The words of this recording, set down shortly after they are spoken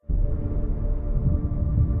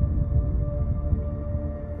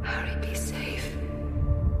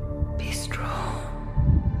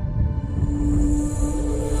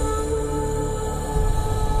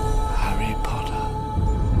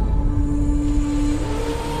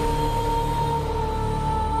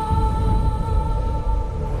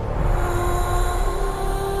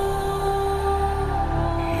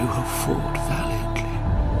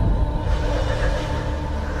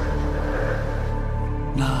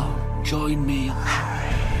Join me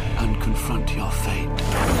and confront your fate.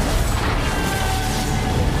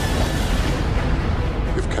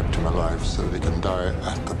 You've kept him alive so that he can die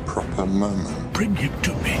at the proper moment. Bring him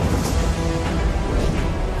to me.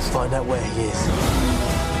 Let's find out where he is.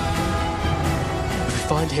 If we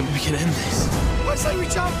find him, we can end this. I say we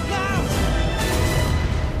jump now!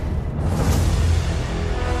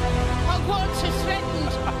 Hogwarts is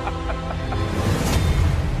threatened.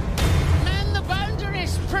 Man the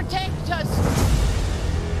boundaries, protect us.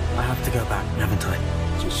 I have to go back, haven't I?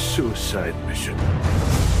 It's a suicide mission.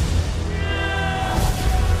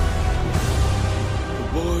 The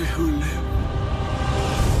boy who lived,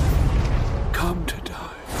 come to die.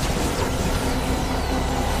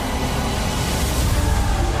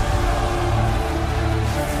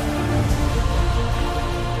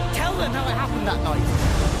 Tell them how it happened that night.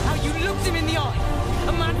 How you looked him in the eye.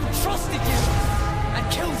 A man who trusted you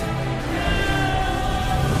and killed him.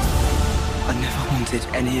 I never wanted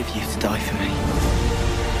any of you to die for me.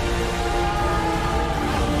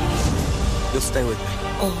 You'll stay with me.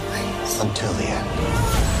 Always. Until the end.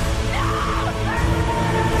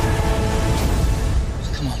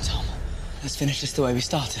 Come on, Tom. Let's finish this the way we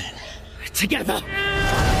started. Together.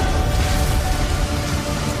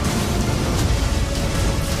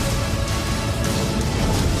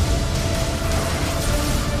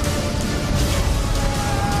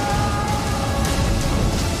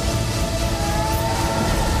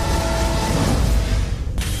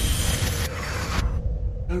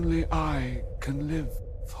 Only I can live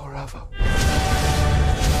forever.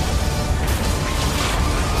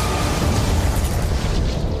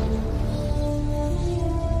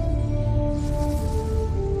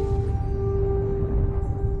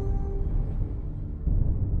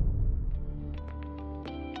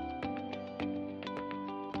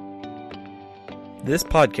 This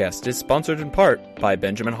podcast is sponsored in part by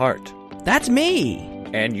Benjamin Hart. That's me!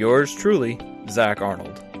 And yours truly, Zach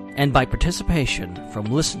Arnold. And by participation from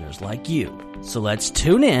listeners like you. So let's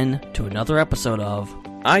tune in to another episode of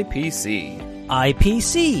IPC.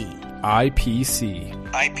 IPC.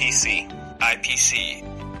 IPC. IPC. IPC.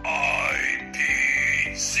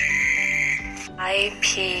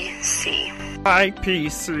 IPC.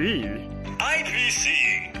 IPC.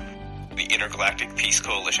 IPC. The Intergalactic Peace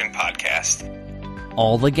Coalition podcast.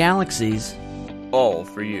 All the galaxies. All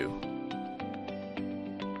for you.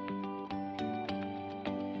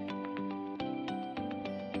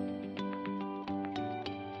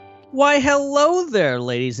 Why, hello there,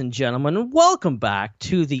 ladies and gentlemen, and welcome back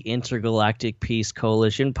to the Intergalactic Peace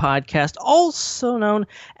Coalition podcast, also known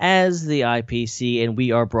as the IPC, and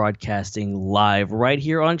we are broadcasting live right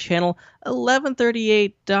here on channel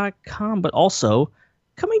 1138.com, but also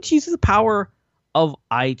coming to you through the power of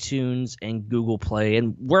iTunes and Google Play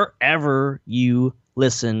and wherever you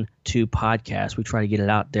listen to podcasts. We try to get it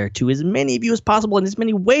out there to as many of you as possible in as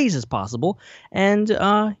many ways as possible, and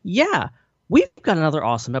we've got another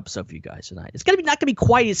awesome episode for you guys tonight. It's not going to be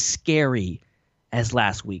quite as scary as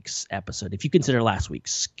last week's episode, if you consider last week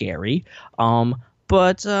scary.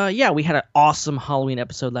 But we had an awesome Halloween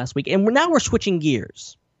episode last week, and we're switching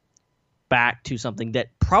gears back to something that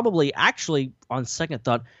probably, actually, on second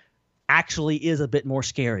thought, actually is a bit more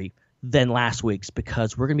scary than last week's,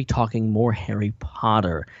 because we're going to be talking more Harry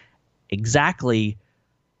Potter. Exactly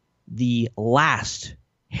the last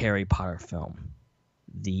Harry Potter film.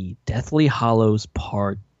 The Deathly Hallows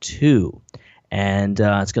Part 2. And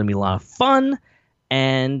it's going to be a lot of fun,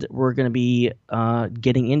 and we're going to be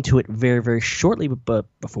getting into it very, very shortly. But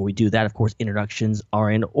before we do that, of course, introductions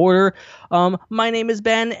are in order. My name is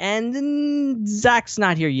Ben, and Zach's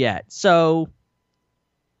not here yet. So,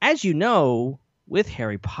 as you know, with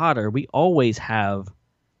Harry Potter, we always have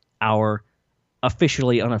our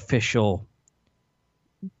officially unofficial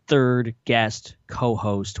third guest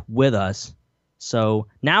co-host with us. So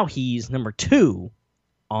now he's number 2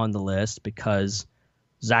 on the list because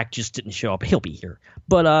Zach just didn't show up. He'll be here.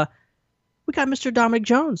 But we got Mr. Dominic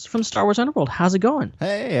Jones from Star Wars Underworld. How's it going?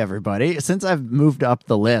 Hey, everybody. Since I've moved up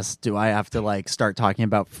the list, do I have to start talking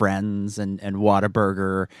about Friends and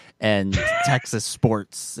Whataburger and Texas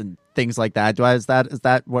sports and things like that? Is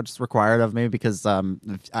that what's required of me? Because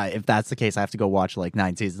if that's the case, I have to go watch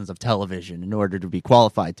 9 seasons of television in order to be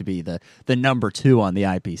qualified to be the number 2 on the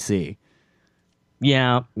IPC.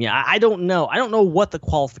 Yeah. I don't know. I don't know what the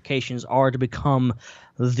qualifications are to become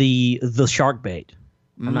the shark bait.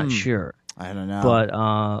 I'm not sure. I don't know. But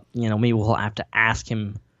maybe we'll have to ask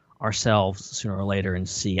him ourselves sooner or later and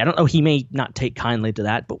see. I don't know. He may not take kindly to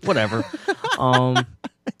that, but whatever.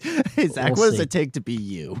 Hey, Zach, what does it take to be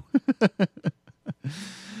you?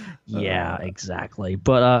 Yeah, exactly.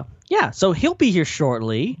 But so he'll be here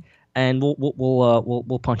shortly. and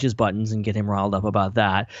we'll punch his buttons and get him riled up about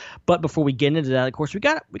that. But before we get into that, of course, we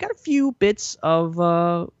got a few bits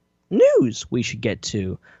of news we should get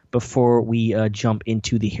to before we jump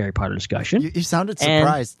into the Harry Potter discussion. You sounded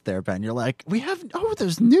surprised there, Ben. You're like,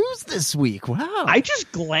 there's news this week. Wow. I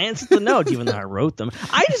just glanced at the notes, even though I wrote them.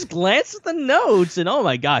 I just glanced at the notes, and oh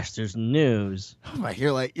my gosh, there's news. Oh my,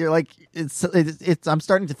 you're like, it's. I'm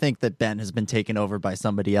starting to think that Ben has been taken over by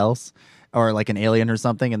somebody else, or like an alien or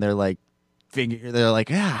something, and they're like,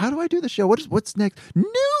 yeah, how do I do the show? What's next?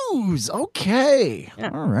 News. Okay. Yeah.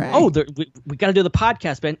 All right. Oh, we got to do the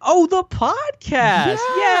podcast, Ben. Oh, the podcast.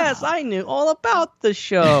 Yeah. Yes, I knew all about the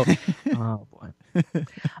show. Oh boy.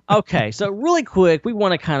 Okay, so really quick, we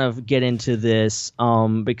want to kind of get into this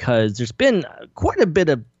because there's been quite a bit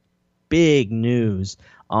of big news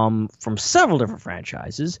from several different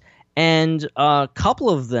franchises, and a couple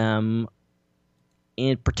of them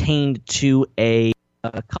pertained to a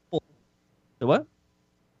couple. What?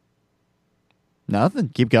 Nothing.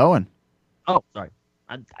 Keep going. Oh, sorry.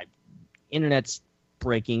 Internet's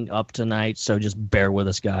breaking up tonight, so just bear with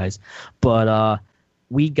us, guys. But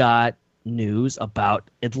we got news about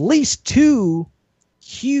at least two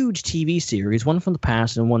huge TV series, one from the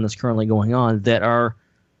past and one that's currently going on, that are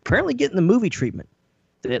apparently getting the movie treatment,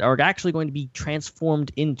 that are actually going to be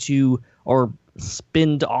transformed into or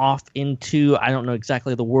spinned off into, I don't know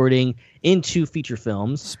exactly the wording, into feature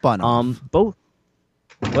films. Spun off. Both.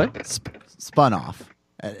 What? Spun off.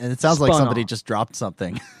 And it sounds like somebody just dropped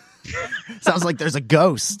something. Sounds like there's a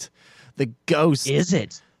ghost. The ghost. Is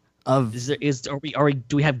it? Do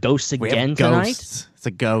we have ghosts again tonight? It's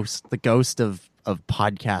a ghost. The ghost of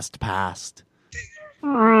podcast past.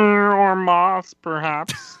 Or moths,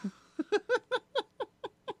 perhaps.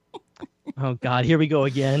 Oh God, here we go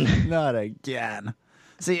again. Not again.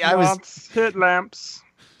 See, Moths hit lamps,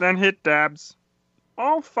 then hit dabs.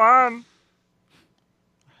 All fun.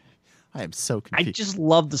 I am so confused. I just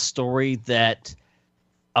love the story that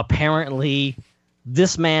apparently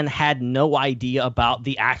this man had no idea about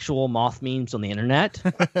the actual moth memes on the internet,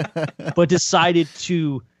 but decided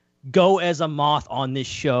to go as a moth on this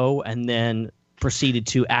show and then proceeded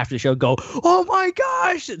to, after the show, go, oh my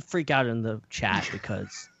gosh, and freak out in the chat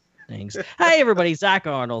because things. Hey, everybody, Zach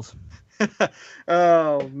Arnold.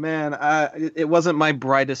 Oh, man. It wasn't my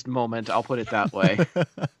brightest moment, I'll put it that way.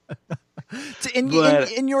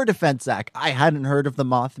 In your defense, Zach, I hadn't heard of the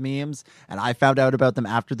moth memes, and I found out about them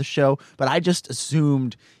after the show, but I just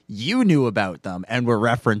assumed you knew about them and were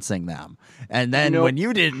referencing them. And then when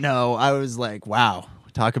you didn't know, I was like, wow,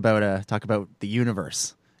 talk about the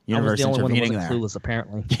universe. Universe I was the only one intervening that wasn't there. clueless,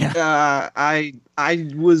 apparently. Yeah. I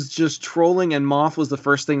was just trolling, and moth was the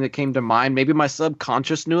first thing that came to mind. Maybe my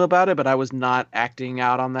subconscious knew about it, but I was not acting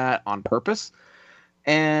out on that on purpose.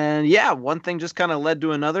 And yeah, one thing just kind of led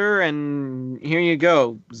to another, and here you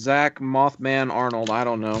go, Zach Mothman Arnold. I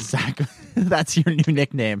don't know. Zach, that's your new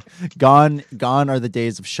nickname. Gone are the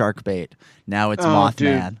days of shark bait. Now it's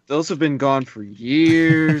Mothman. Dude, those have been gone for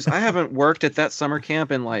years. I haven't worked at that summer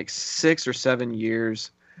camp in like 6 or 7 years.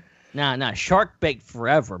 Nah, shark bait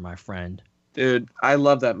forever, my friend. Dude, I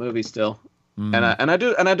love that movie still. And I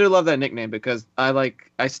do love that nickname because I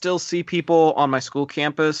still see people on my school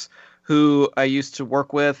campus who I used to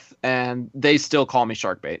work with, and they still call me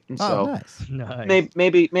Sharkbait. And so nice.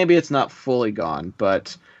 Maybe it's not fully gone,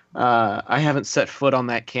 but I haven't set foot on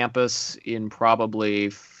that campus in probably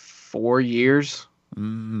 4 years,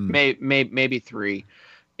 maybe 3.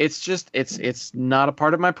 It's just it's not a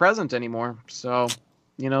part of my present anymore. So,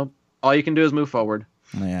 all you can do is move forward.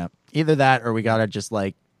 Yeah, either that or we gotta just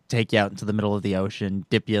like take you out into the middle of the ocean,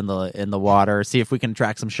 dip you in the water, see if we can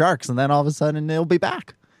track some sharks, and then all of a sudden it'll be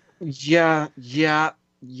back. Yeah,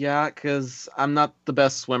 because I'm not the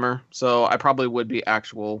best swimmer, so I probably would be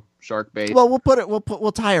actual shark bait. Well,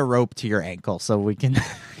 we'll tie a rope to your ankle so we can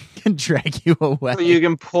drag you away. So you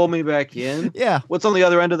can pull me back in? Yeah. What's on the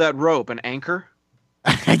other end of that rope? An anchor?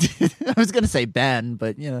 I was going to say Ben,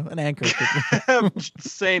 but an anchor.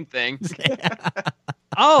 Same thing.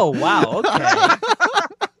 Oh, wow. Okay.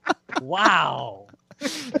 Wow.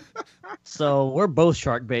 So we're both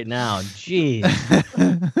shark bait now. Jeez.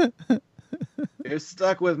 You're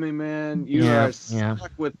stuck with me, man. You are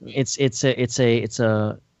stuck with me. It's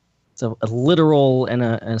a literal and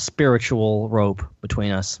a spiritual rope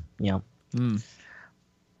between us. Yeah.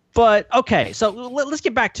 But okay, so let's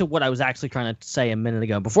get back to what I was actually trying to say a minute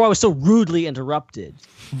ago before I was so rudely interrupted.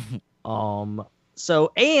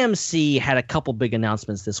 So AMC had a couple big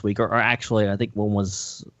announcements this week, or actually, I think one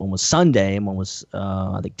was Sunday, and one was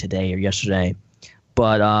I think today or yesterday.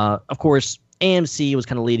 But of course, AMC was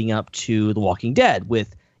kind of leading up to The Walking Dead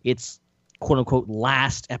with its quote unquote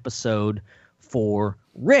last episode for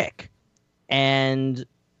Rick. And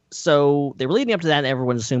so they were leading up to that, and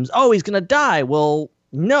everyone assumes, oh, he's going to die. Well,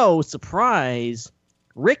 no, surprise.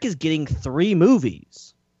 Rick is getting 3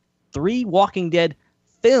 movies, 3 Walking Dead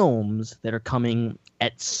films that are coming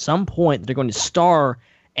at some point. They're going to star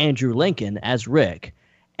Andrew Lincoln as Rick.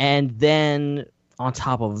 And then on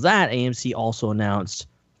top of that, AMC also announced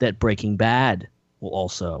that Breaking Bad will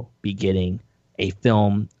also be getting a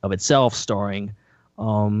film of itself starring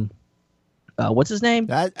what's his name?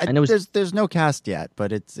 I know there's no cast yet,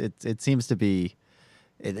 but it seems to be.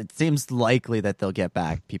 It seems likely that they'll get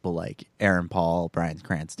back people like Aaron Paul, Bryan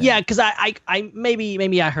Cranston. Yeah, because I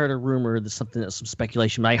maybe I heard a rumor, there's some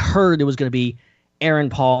speculation, but I heard it was going to be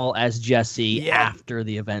Aaron Paul as Jesse after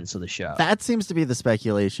the events of the show. That seems to be the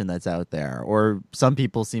speculation that's out there, or some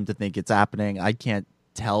people seem to think it's happening. I can't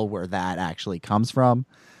tell where that actually comes from.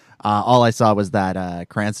 All I saw was that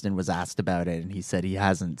Cranston was asked about it, and he said he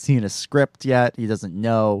hasn't seen a script yet. He doesn't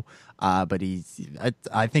know, but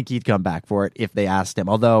I think he'd come back for it if they asked him.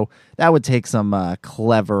 Although that would take some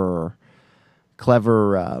clever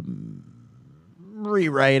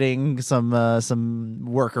rewriting, some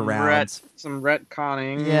workarounds, some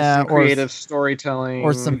retconning, some creative storytelling,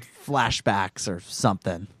 or some flashbacks or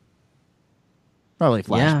something. Probably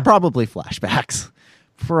flashbacks.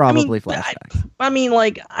 Flashbacks. I mean,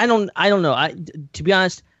 like, I don't know. To be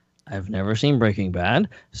honest, I've never seen Breaking Bad,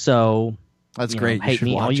 so that's great. Hate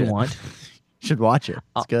me all you want. Should watch it.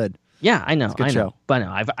 It's good. Yeah, I know. It's a good show. But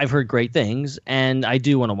no, I've heard great things, and I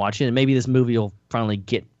do want to watch it. And maybe this movie will finally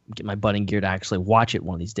get my butt in gear to actually watch it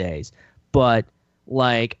one of these days. But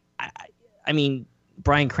like, I mean,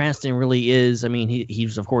 Bryan Cranston really is. I mean,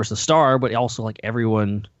 he's of course a star, but also like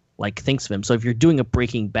everyone like thinks of him. So if you're doing a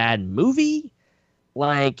Breaking Bad movie,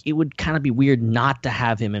 like, it would kind of be weird not to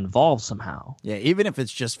have him involved somehow. Yeah, even if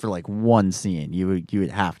it's just for like one scene, you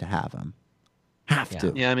would have to have him.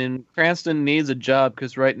 To. Yeah, I mean, Cranston needs a job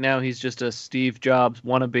because right now he's just a Steve Jobs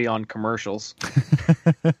wannabe on commercials.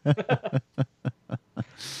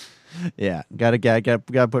 Yeah, gotta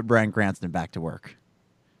put Bryan Cranston back to work.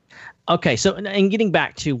 Okay, so and getting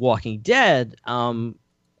back to Walking Dead,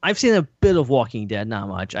 I've seen a bit of Walking Dead, not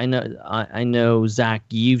much. I know, Zach,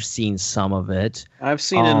 you've seen some of it. I've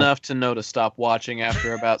seen enough to know to stop watching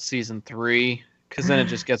after about season 3, because then it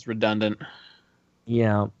just gets redundant.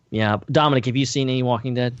 Yeah. Dominic, have you seen any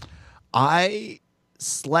Walking Dead? I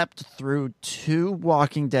slept through 2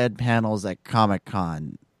 Walking Dead panels at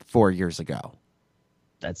Comic-Con 4 years ago.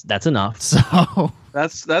 That's enough. So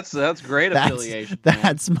that's great affiliation.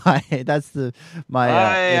 My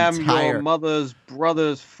I am your mother's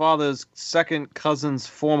brother's father's second cousin's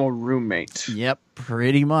former roommate. Yep,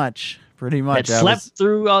 pretty much. Slept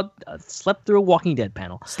through a Walking Dead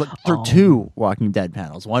panel. Slept through 2 Walking Dead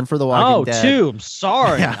panels. One for the Walking Dead. 2. I'm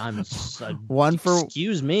sorry. Yeah.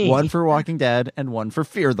 Excuse me. One for Walking Dead and one for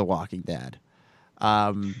Fear the Walking Dead.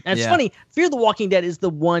 And it's funny. Fear the Walking Dead is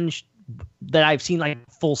the one that I've seen like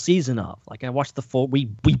full season of. Like I watched the full. We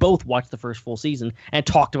both watched the first full season and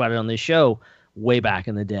talked about it on this show way back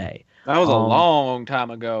in the day. That was a long time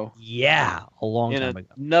ago. Yeah, a long time ago.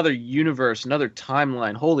 Another universe, another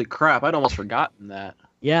timeline. Holy crap! I'd almost forgotten that.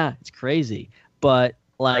 Yeah, it's crazy. But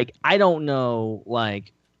like, I don't know.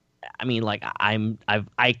 Like, I mean, like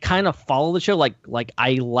I kind of follow the show. Like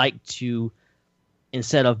I like to,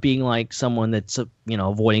 instead of being like someone that's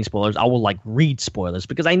avoiding spoilers, I will like read spoilers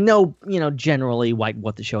because I know generally like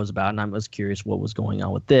what the show is about, and I was curious what was going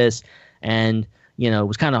on with this, and it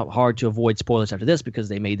was kind of hard to avoid spoilers after this because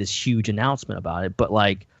they made this huge announcement about it. But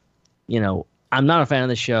like, I'm not a fan of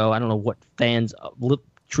the show. I don't know what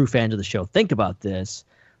true fans of the show think about this,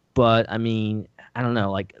 but I mean, I don't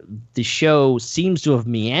know. Like, the show seems to have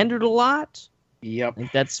meandered a lot. Yep, I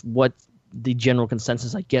think that's what the general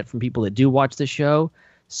consensus I get from people that do watch the show.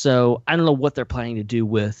 So I don't know what they're planning to do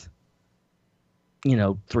with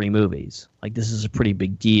 3 movies. Like, this is a pretty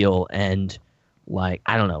big deal, and like,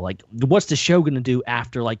 I don't know, like, what's the show going to do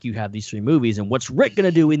after like you have these 3 movies, and what's Rick going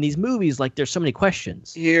to do in these movies? Like, there's so many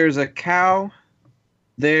questions. Here's a cow.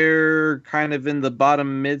 They're kind of in the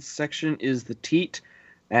bottom mid section is the teat,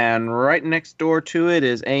 and right next door to it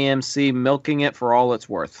is AMC milking it for all it's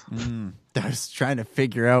worth. I was trying to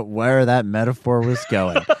figure out where that metaphor was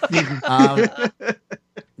going.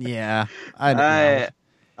 Yeah, I don't know.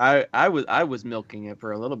 I was milking it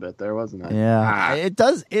for a little bit there, wasn't I? Yeah, it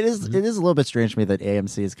is a little bit strange to me that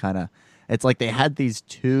AMC is kind of, it's like they had these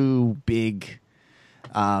 2 big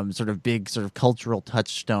sort of cultural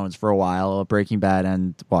touchstones for a while, Breaking Bad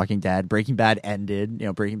and Walking Dead. Breaking Bad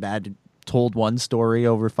ended, Breaking Bad told one story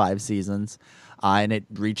over 5 seasons. and it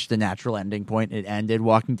reached a natural ending point. It ended.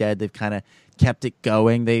 Walking Dead, they've kind of kept it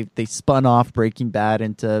going. They spun off Breaking Bad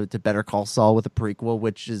into Better Call Saul with a prequel,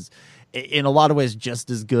 which is in a lot of ways just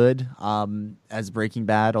as good as Breaking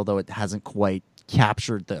Bad, although it hasn't quite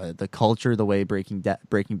captured the culture the way Breaking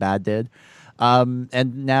Bad did.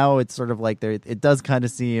 And now it's sort of like it does kind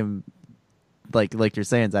of seem like you're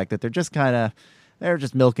saying, Zach, that they're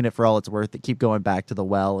just milking it for all it's worth. They keep going back to the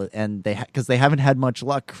well, and because they haven't had much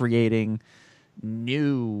luck creating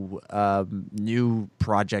new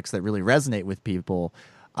projects that really resonate with people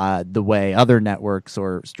the way other networks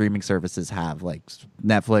or streaming services have, like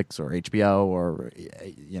Netflix or HBO or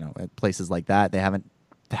places like that. They haven't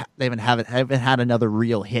had another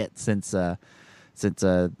real hit since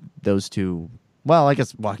those two. Well, I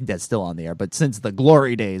guess Walking Dead's still on the air, but since the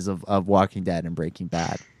glory days of Walking Dead and Breaking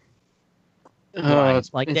Bad. It's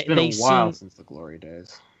been a while since the glory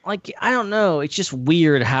days. Like, I don't know. It's just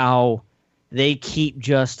weird how they keep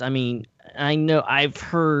just. I mean, I know I've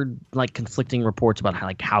heard like conflicting reports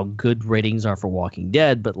about how good ratings are for Walking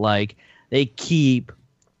Dead, but like they keep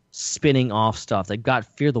spinning off stuff. They've got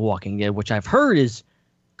Fear the Walking Dead, which I've heard is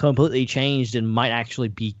completely changed and might actually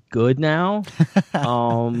be good now.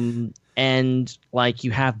 And like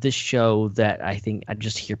you have this show that I think I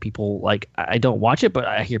just hear people like, I don't watch it, but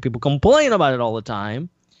I hear people complain about it all the time.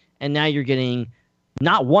 And now you're getting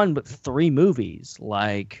not one but 3 movies.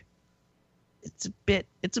 Like it's a bit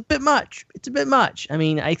much. It's a bit much. I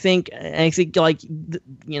mean, I think like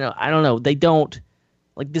I don't know. They don't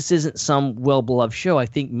like, this isn't some well-beloved show. I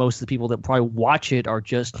think most of the people that probably watch it are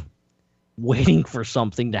just waiting for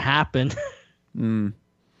something to happen.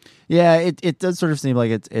 Yeah, it does sort of seem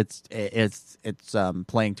like it's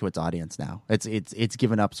playing to its audience now. It's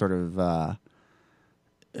given up sort of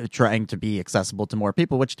trying to be accessible to more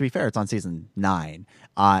people, which, to be fair, it's on season 9,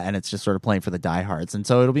 and it's just sort of playing for the diehards. And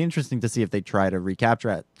so it'll be interesting to see if they try to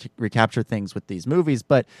recapture things with these movies.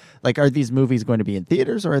 But like, are these movies going to be in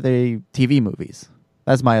theaters or are they TV movies?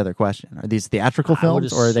 That's my other question. Are these theatrical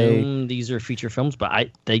films or are they? These are feature films, but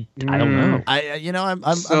I don't know.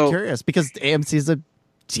 I'm curious because AMC is a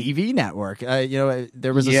TV network.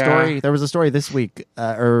 There was a story this week,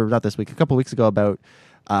 or not this week, a couple weeks ago about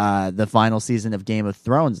the final season of Game of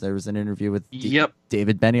Thrones. There was an interview with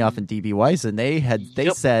David Benioff and DB Weiss, and they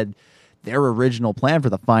said their original plan for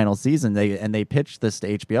the final season, they pitched this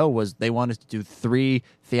to HBO, was they wanted to do 3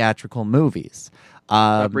 theatrical movies.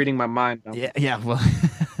 Stop reading my mind. Yeah. Well,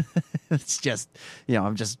 it's just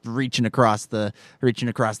I'm just reaching across the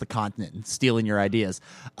continent and stealing your ideas.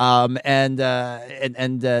 And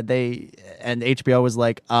HBO was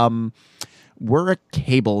like, we're a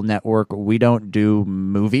cable network. We don't do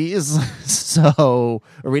movies, or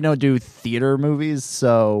we don't do theater movies.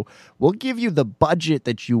 So we'll give you the budget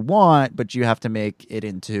that you want, but you have to make it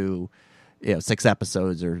into 6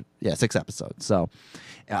 episodes. So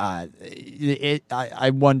I'm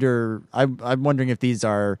wondering if these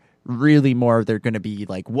are really more, they're going to be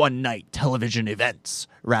like one night television events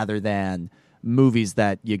rather than movies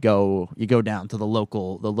that you go down to the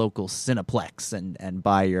local Cineplex and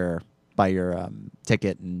buy your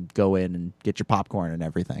ticket and go in and get your popcorn and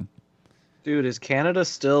everything. Dude, is Canada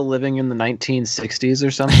still living in the 1960s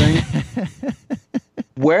or something?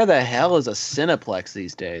 Where the hell is a Cineplex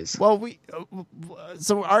these days? Well,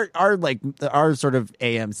 so our sort of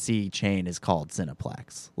AMC chain is called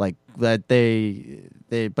Cineplex. Like that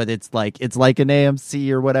but it's like an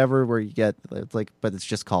AMC or whatever where you get, it's like, but it's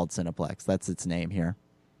just called Cineplex. That's its name here.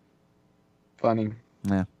 Funny.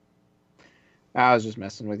 Yeah. I was just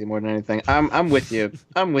messing with you more than anything. I'm with you.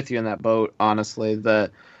 I'm with you in that boat, honestly.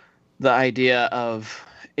 The idea of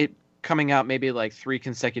it coming out maybe like 3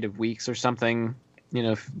 consecutive weeks or something,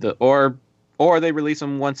 or they release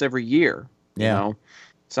them once every year. Yeah.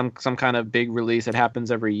 Some kind of big release that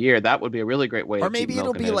happens every year. That would be a really great way. Or maybe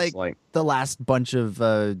it'll be like the last bunch of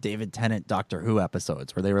David Tennant Doctor Who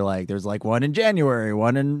episodes where they were like, there's like one in January,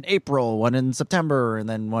 one in April, one in September, and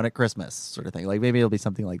then one at Christmas, sort of thing. Like maybe it'll be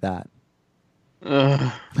something like that.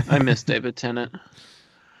 I miss David Tennant.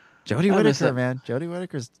 Jodie Whittaker, man. Jodie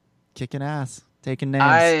Whittaker's kicking ass, taking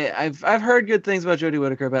names. I've heard good things about Jodie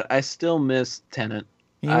Whittaker, but I still miss Tennant.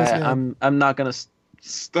 I'm not gonna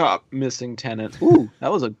stop missing Tennant. Ooh,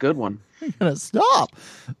 that was a good one. You're gonna stop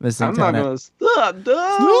missing I'm Tennant. not gonna stop.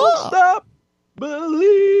 Don't stop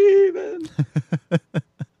believing.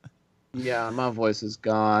 Yeah, my voice is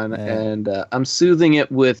gone, and I'm soothing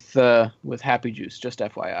it with Happy Juice. Just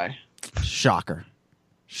FYI. Shocker.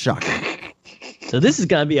 So this is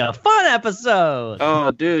gonna be a fun episode. Oh,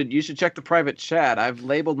 dude, you should check the private chat. I've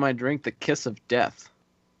labeled my drink the Kiss of Death.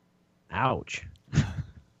 Ouch.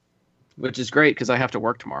 Which is great because I have to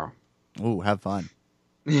work tomorrow. Ooh, have fun.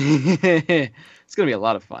 It's gonna be a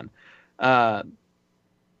lot of fun. All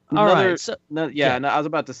right. So, no, I was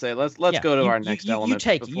about to say let's go to our next element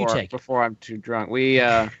before I'm too drunk. We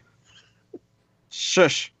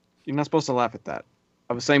shush. You're not supposed to laugh at that.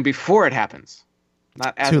 I was saying before it happens,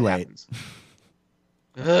 not as Too it late. happens.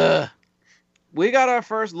 Ugh. We got our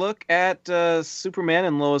first look at Superman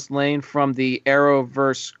and Lois Lane from the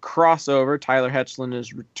Arrowverse crossover. Tyler Hoechlin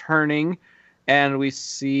is returning, and we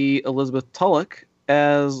see Elizabeth Tulloch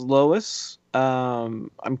as Lois.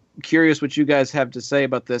 I'm curious what you guys have to say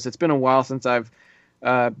about this. It's been a while since I've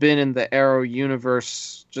been in the Arrow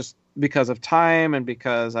universe, just because of time and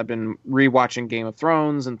because I've been rewatching Game of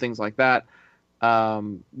Thrones and things like that.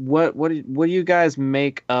 What do you guys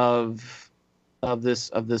make of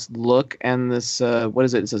this look and this what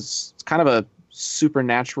is it? It's kind of a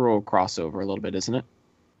supernatural crossover a little bit, isn't it?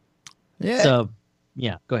 Yeah. So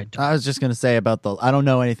yeah, go ahead, Tom. I was just gonna say about I don't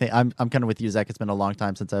know anything. I'm kind of with you, Zach. It's been a long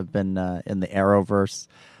time since I've been in the Arrowverse.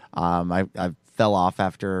 I fell off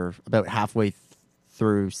after about halfway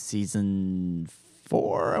through season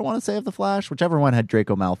 4, I want to say, of The Flash, whichever one had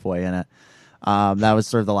Draco Malfoy in it. That was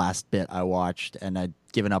sort of the last bit I watched, and I'd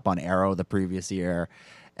given up on Arrow the previous year,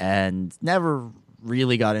 and never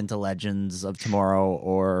really got into Legends of Tomorrow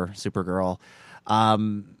or Supergirl.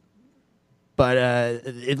 But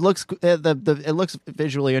it looks it looks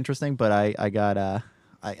visually interesting. But I gotta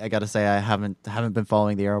say I haven't been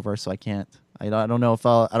following the Arrowverse, so I can't. I don't know if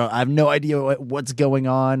I have no idea what's going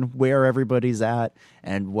on, where everybody's at,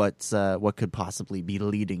 and what could possibly be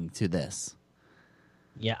leading to this.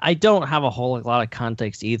 Yeah, I don't have a whole lot of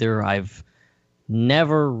context either. I've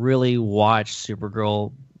never really watched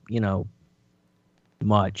Supergirl,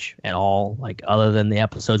 much at all, like other than the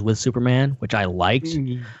episodes with Superman, which I liked.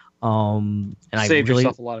 And Saved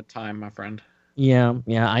yourself a lot of time, my friend. Yeah,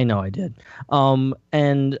 I know I did.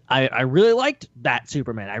 And I really liked that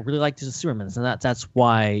Superman. I really liked the Superman, and that's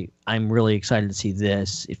why I'm really excited to see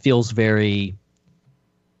this. It feels very,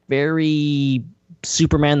 very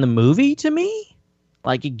Superman the movie to me.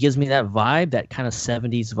 Like, it gives me that vibe, that kind of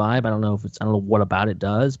 70s vibe. I don't know what about it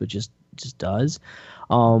does, but just does.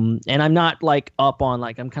 And I'm not like up on,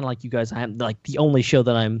 like, I'm kind of like you guys. I'm like, the only show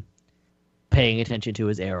that I'm paying attention to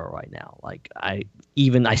is Arrow right now. Like, I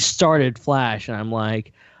started Flash and I'm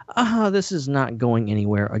like, this is not going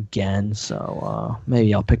anywhere again. So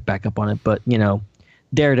maybe I'll pick back up on it. But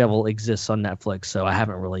Daredevil exists on Netflix, so I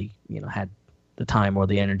haven't really had the time or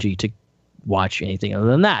the energy to watch anything other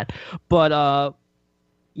than that. But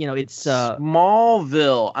it's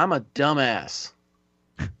Smallville. I'm a dumbass.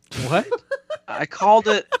 What? I called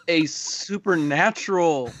it a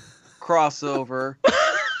supernatural crossover.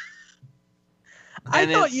 I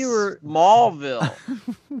thought you were Smallville.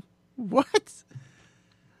 What?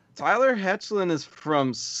 Tyler Hoechlin is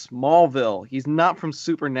from Smallville. He's not from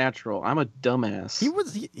Supernatural. I'm a dumbass.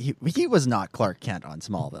 He was not Clark Kent on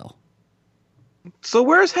Smallville. So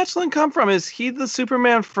where's Hoechlin come from? Is he the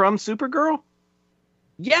Superman from Supergirl?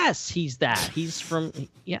 Yes, he's that. He's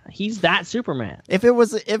that Superman. If it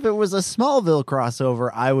was a Smallville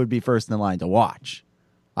crossover, I would be first in line to watch.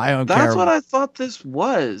 I don't care. That's what I thought this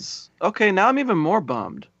was. Okay, now I'm even more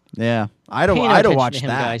bummed. Yeah, I'd watch him,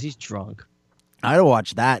 that. Guys, he's drunk. I'd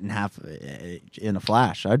watch that in a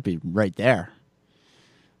flash. I'd be right there.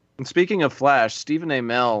 And speaking of Flash, Stephen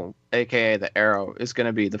Amell, aka the Arrow, is going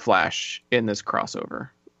to be the Flash in this crossover.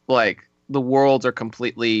 Like, the worlds are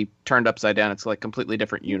completely turned upside down. It's like completely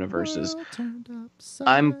different universes.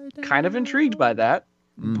 I'm kind of intrigued by that,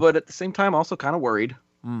 but at the same time, also kind of worried.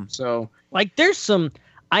 So, like,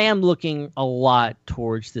 I am looking a lot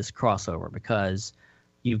towards this crossover because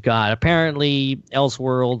you've got apparently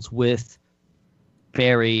Elseworlds with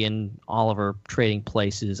Barry and Oliver trading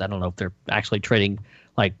places. I don't know if they're actually trading,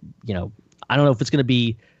 like, I don't know if it's going to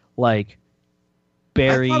be like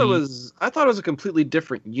Barry. I thought it was a completely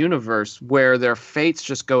different universe where their fates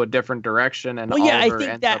just go a different direction. And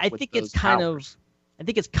Oliver I think it's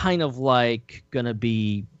kind of like going to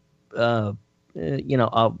be, a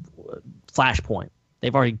Flashpoint.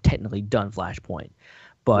 They've already technically done Flashpoint,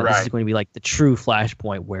 but This is going to be like the true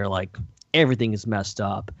Flashpoint where, like, everything is messed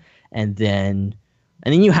up, and then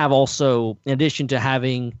you have also, in addition to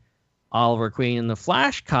having Oliver Queen in the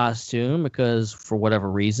Flash costume, because for whatever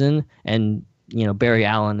reason, and Barry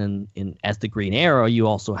Allen in as the Green Arrow, you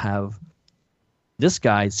also have this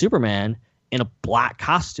guy Superman in a black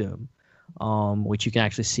costume, which you can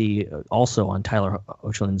actually see also on Tyler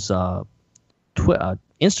Hoechlin's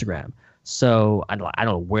Instagram. So I don't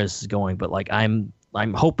know where this is going, but like I'm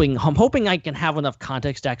hoping I can have enough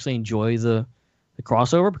context to actually enjoy the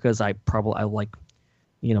crossover, because I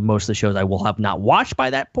most of the shows I will have not watched by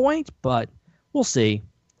that point, but we'll see.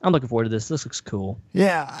 I'm looking forward to this. This looks cool.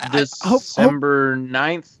 Yeah. December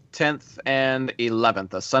 9th, 10th, and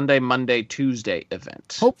 11th, a Sunday, Monday, Tuesday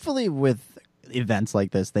event. Hopefully with events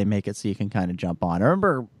like this, they make it so you can kind of jump on. I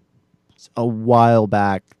remember a while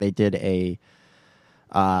back they did a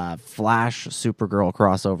Flash Supergirl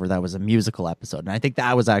crossover that was a musical episode, and I think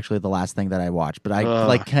that was actually the last thing that I watched. But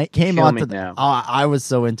I came on to I was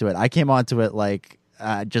so into it. I came onto it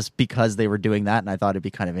just because they were doing that, and I thought it'd be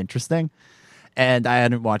kind of interesting. And I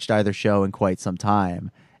hadn't watched either show in quite some time,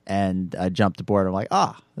 and I jumped aboard. I'm like,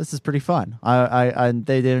 this is pretty fun.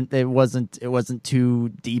 It wasn't too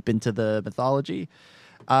deep into the mythology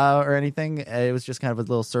or anything. It was just kind of a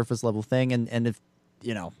little surface level thing. And if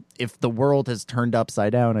the world has turned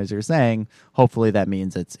upside down, as you're saying, hopefully that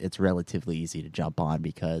means it's relatively easy to jump on,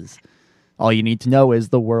 because all you need to know is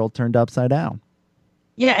the world turned upside down.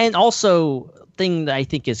 Yeah, and also thing that I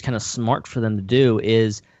think is kind of smart for them to do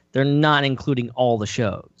is they're not including all the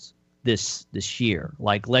shows this year.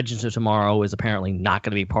 Like Legends of Tomorrow is apparently not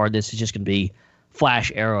going to be part of this. It's just going to be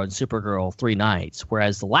Flash, Arrow, and Supergirl 3 nights.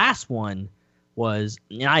 Whereas the last one was,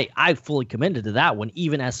 I fully committed to that one.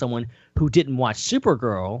 Even as someone who didn't watch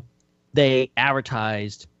Supergirl, they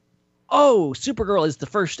advertised, Supergirl is the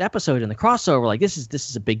first episode in the crossover. Like this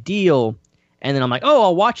is a big deal. And then I'm like,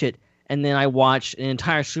 I'll watch it. And then I watched an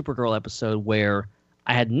entire Supergirl episode where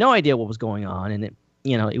I had no idea what was going on, and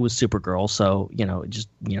it was Supergirl, so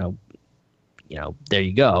there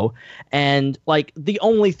you go. And like the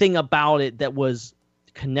only thing about it that was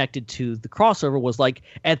connected to the crossover was like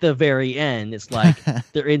at the very end, it's like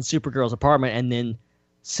they're in Supergirl's apartment, and then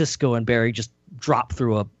Cisco and Barry just drop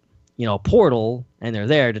through a portal, and they're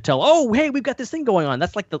there to tell, hey, we've got this thing going on.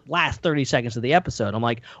 That's like the last 30 seconds of the episode. I'm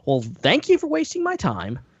like, well, thank you for wasting my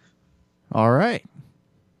time. All right.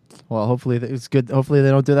 Well, hopefully it's good. Hopefully they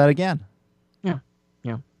don't do that again. Yeah.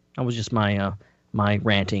 That was just my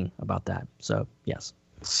ranting about that. So, yes.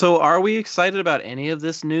 So, are we excited about any of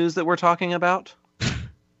this news that we're talking about?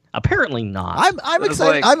 Apparently not. I'm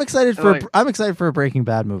excited. I'm excited for a Breaking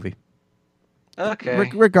Bad movie. Okay.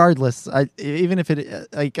 Regardless, even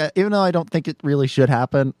though I don't think it really should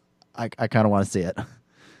happen, I kind of want to see it.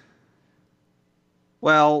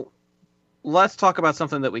 Well, let's talk about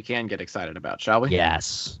something that we can get excited about, shall we?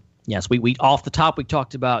 Yes. We off the top we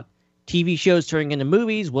talked about TV shows turning into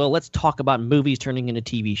movies. Well, let's talk about movies turning into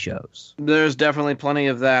TV shows. There's definitely plenty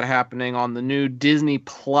of that happening on the new Disney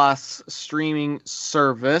Plus streaming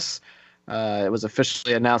service. It was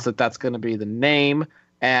officially announced that that's going to be the name,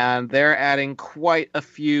 and they're adding quite a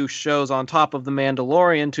few shows on top of The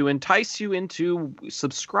Mandalorian to entice you into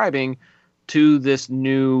subscribing to this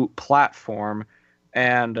new platform.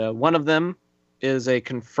 And one of them is a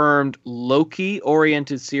confirmed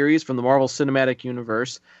Loki-oriented series from the Marvel Cinematic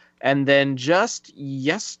Universe. And then just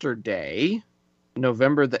yesterday,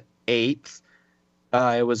 November the 8th,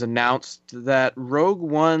 it was announced that Rogue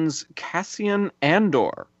One's Cassian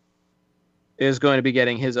Andor is going to be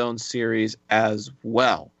getting his own series as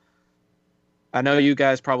well. I know you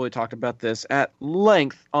guys probably talked about this at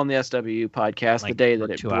length on the SW podcast the day that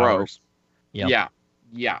it broke. Yep.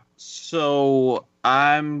 Yeah. So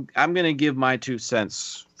I'm going to give my 2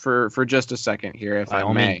 cents for just a second here, if I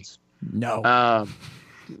may. Means. No.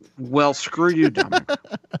 Well, screw you, Dominic.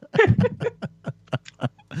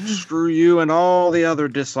 Screw you and all the other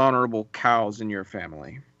dishonorable cows in your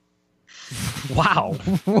family. Wow.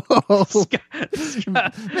 Whoa.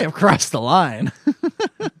 May have crossed the line.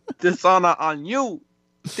 Dishonor on you.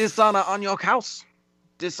 Dishonor on your cows.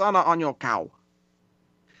 Dishonor on your cow.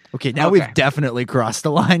 Okay, now we've definitely crossed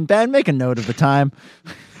the line. Ben, make a note of the time.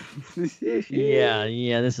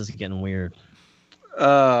 Yeah, this is getting weird.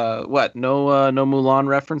 What? No Mulan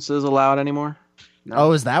references allowed anymore? No.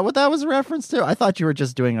 Oh, is that what that was a reference to? I thought you were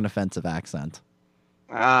just doing an offensive accent.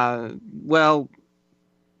 Well,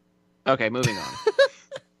 okay, moving on.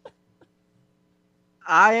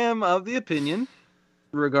 I am of the opinion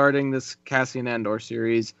regarding this Cassian Andor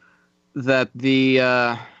series that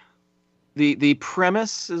the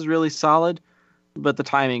premise is really solid, but the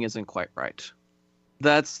timing isn't quite right.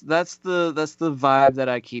 That's the vibe that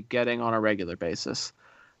I keep getting on a regular basis.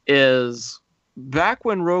 Is back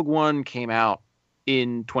when Rogue One came out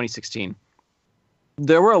in 2016,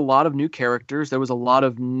 there were a lot of new characters. There was a lot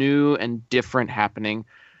of new and different happening,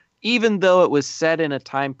 even though it was set in a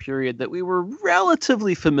time period that we were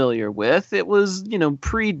relatively familiar with. It was,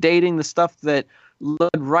 predating the stuff that led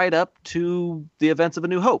right up to the events of A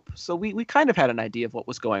New Hope. So we kind of had an idea of what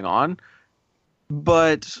was going on,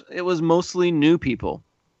 but it was mostly new people.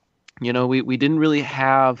 We didn't really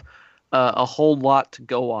have a whole lot to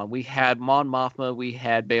go on. We had Mon Mothma, we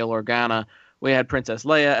had Bail Organa, we had Princess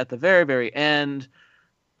Leia at the very, very end.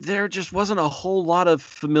 There just wasn't a whole lot of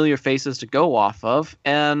familiar faces to go off of,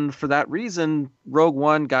 and for that reason, Rogue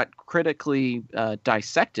One got critically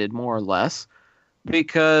dissected, more or less,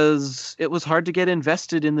 because it was hard to get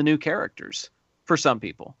invested in the new characters for some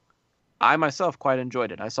people. I myself quite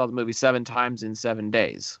enjoyed it. I saw the movie 7 times in 7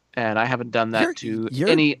 days, and I haven't done that to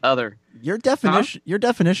any other. Your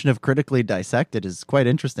definition of critically dissected is quite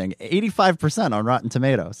interesting. 85% on Rotten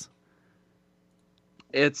Tomatoes.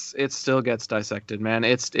 It still gets dissected, man.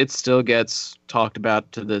 It still gets talked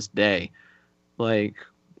about to this day. Like,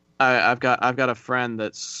 I've got a friend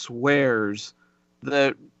that swears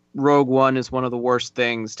that Rogue One is one of the worst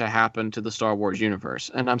things to happen to the Star Wars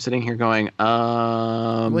universe, and I'm sitting here going,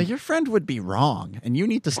 Well, your friend would be wrong, and you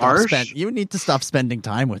need to stop spending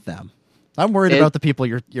time with them. I'm worried about the people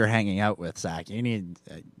you're hanging out with, Zach. You need.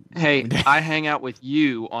 Hey, I hang out with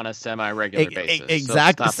you on a semi-regular basis.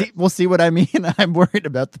 Exactly. We'll see what I mean. I'm worried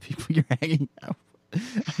about the people you're hanging out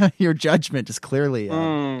with. Your judgment is clearly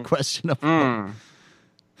questionable.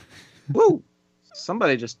 Woo!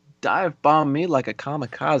 Somebody just dive bomb me like a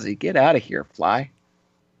kamikaze. Get out of here, Fly.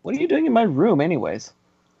 What are you doing in my room, anyways?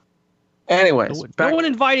 Anyways, no one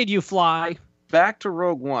invited you, Fly. Back to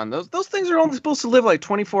Rogue One. Those things are only supposed to live like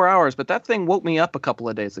 24 hours, but that thing woke me up a couple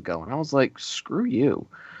of days ago, and I was like, screw you.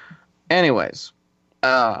 Anyways,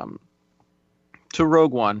 to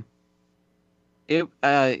Rogue One.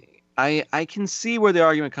 I can see where the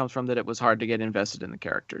argument comes from that it was hard to get invested in the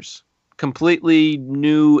characters. Completely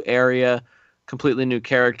new area, completely new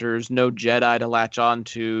characters, no Jedi to latch on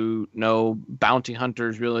to, no bounty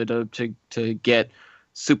hunters really to get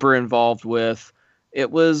super involved with.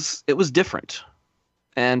 It was different,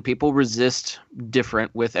 and people resist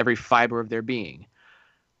different with every fiber of their being.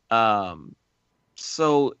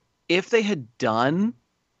 So if they had done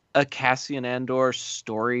a Cassian Andor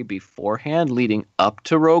story beforehand leading up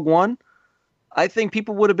to Rogue One, I think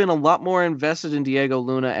people would have been a lot more invested in Diego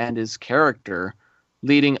Luna and his character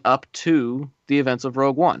leading up to the events of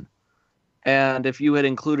Rogue One. And if you had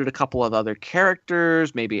included a couple of other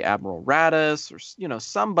characters, maybe Admiral Raddus or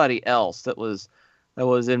somebody else that was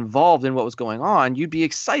involved in what was going on, you'd be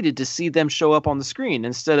excited to see them show up on the screen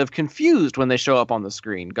instead of confused when they show up on the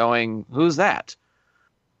screen going, who's that?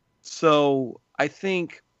 So I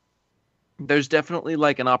think there's definitely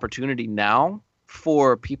like an opportunity now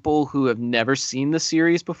for people who have never seen the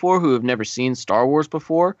series before, who have never seen Star Wars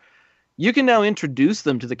before. You can now introduce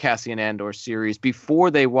them to the Cassian Andor series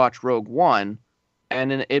before they watch Rogue One,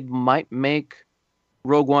 and it might make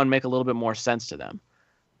Rogue One make a little bit more sense to them.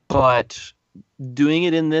 But doing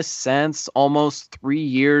it in this sense almost 3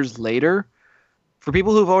 years later, for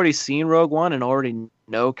people who've already seen Rogue One and already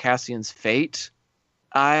know Cassian's fate,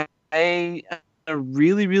 I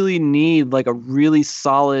really, really need like a really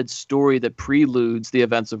solid story that preludes the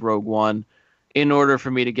events of Rogue One in order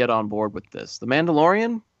for me to get on board with this. The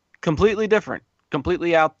Mandalorian, completely different,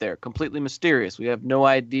 completely out there, completely mysterious. We have no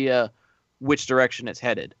idea which direction it's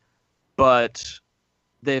headed. But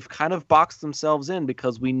they've kind of boxed themselves in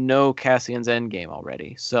because we know Cassian's endgame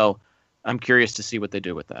already. So I'm curious to see what they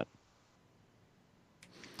do with that.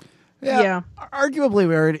 Yeah. Arguably,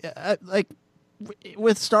 we already like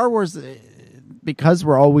with Star Wars, because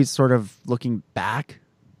we're always sort of looking back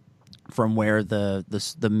from where the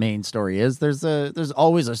main story is. There's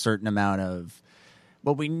always a certain amount of,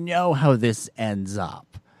 well, we know how this ends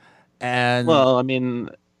up, and well, I mean,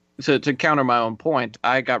 to counter my own point,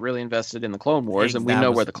 I got really invested in the Clone Wars, and we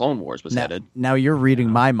know where the Clone Wars was headed. Now you're reading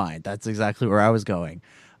my mind. That's exactly where I was going.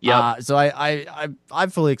 Yeah. So I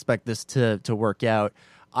fully expect this to work out.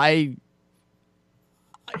 I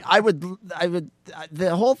would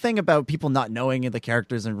the whole thing about people not knowing the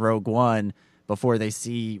characters in Rogue One before they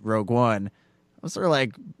see Rogue One, I was sort of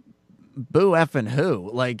like, boo effing who?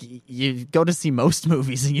 Like, you go to see most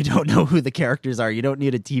movies and you don't know who the characters are. You don't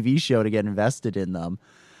need a TV show to get invested in them.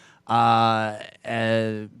 But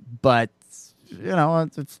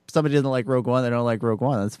if somebody doesn't like Rogue One, they don't like Rogue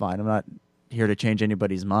One. That's fine. I'm not here to change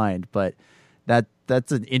anybody's mind, but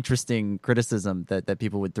that's an interesting criticism that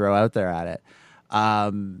people would throw out there at it.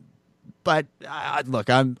 But look,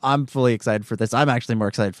 I'm fully excited for this. I'm actually more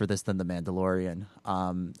excited for this than The Mandalorian.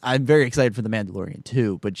 I'm very excited for The Mandalorian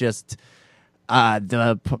too, but just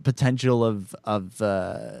the potential of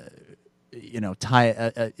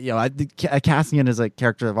Cassian is a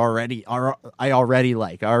character I already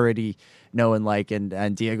like. I already know and like,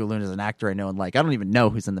 and Diego Luna is an actor I know and like. I don't even know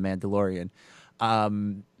who's in The Mandalorian.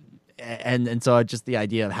 And so just the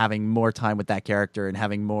idea of having more time with that character and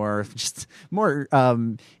having more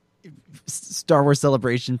Star Wars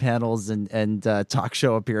Celebration panels and talk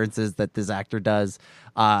show appearances that this actor does.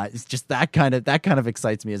 It's just that kind of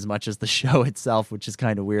excites me as much as the show itself, which is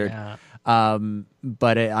kind of weird. Yeah.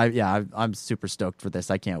 But I'm super stoked for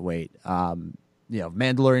this. I can't wait.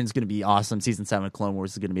 Mandalorian's going to be awesome. Season 7 of Clone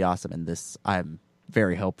Wars is going to be awesome, and this I'm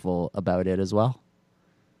very hopeful about it as well.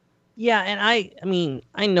 Yeah, and I mean,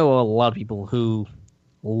 I know a lot of people who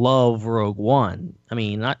love Rogue One. I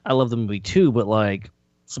mean, I love the movie too, but like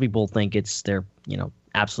some people think it's their,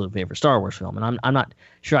 absolute favorite Star Wars film, and I'm not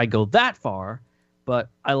sure I go that far, but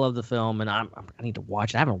I love the film, and I need to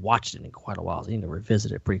watch it. I haven't watched it in quite a while, so I need to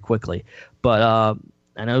revisit it pretty quickly. But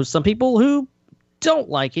I know some people who don't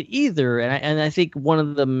like it either, and I think one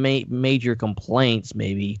of the major complaints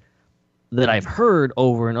maybe that I've heard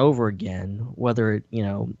over and over again, whether it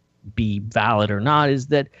be valid or not, is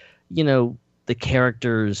that the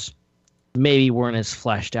characters maybe weren't as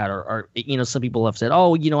fleshed out, or some people have said,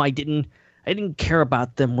 oh, I didn't care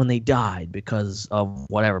about them when they died because of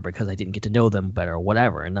whatever, because I didn't get to know them better or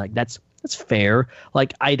whatever. And like that's fair.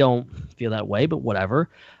 Like I don't feel that way, but whatever.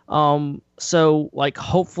 So like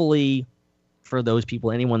hopefully for those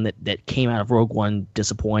people, anyone that came out of Rogue One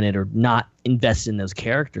disappointed or not invested in those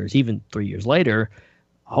characters, even 3 years later,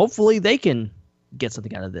 hopefully they can get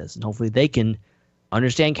something out of this, and hopefully they can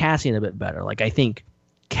understand Cassian a bit better. Like I think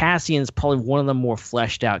Cassian's probably one of the more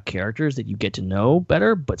fleshed out characters that you get to know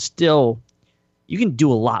better, but still you can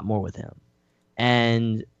do a lot more with him.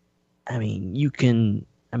 And I mean,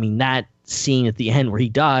 that scene at the end where he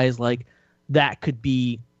dies, like that could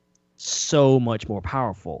be so much more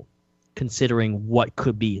powerful considering what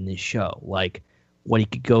could be in this show, like what he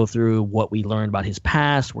could go through, what we learned about his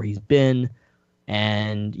past, where he's been.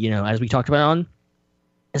 And, as we talked about on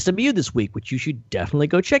SWU this week, which you should definitely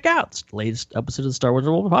go check out, it's the latest episode of the Star Wars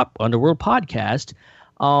Underworld podcast,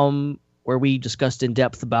 where we discussed in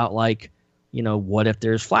depth about like, what if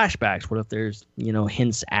there's flashbacks? What if there's,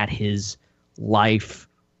 hints at his life,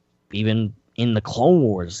 even in the Clone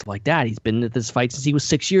Wars, like that. He's been at this fight since he was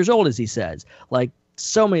 6 years old, as he says. Like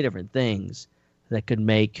so many different things that could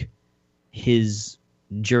make his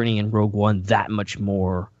journey in Rogue One that much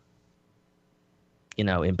more,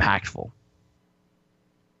 impactful.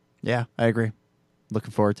 Yeah, I agree.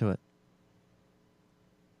 Looking forward to it.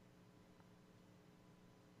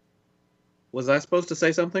 Was I supposed to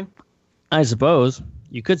say something? I suppose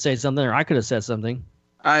you could say something, or I could have said something.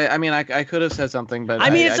 I could have said something, but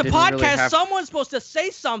it's a podcast. Really Someone's supposed to say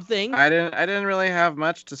something. I didn't really have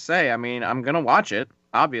much to say. I mean, I'm gonna watch it,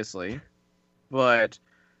 obviously, but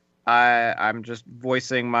I'm just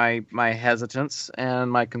voicing my hesitance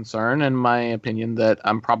and my concern and my opinion that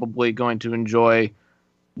I'm probably going to enjoy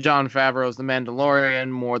Jon Favreau's The Mandalorian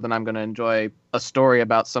more than I'm going to enjoy a story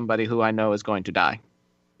about somebody who I know is going to die.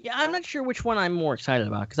 Yeah, I'm not sure which one I'm more excited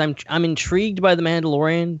about, because I'm intrigued by The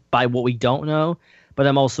Mandalorian, by what we don't know, but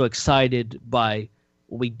I'm also excited by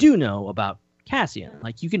what we do know about Cassian.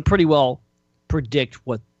 Like, you can pretty well predict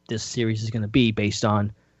what this series is going to be based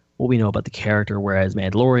on what we know about the character, whereas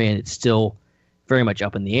Mandalorian, it's still very much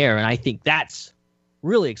up in the air, and I think that's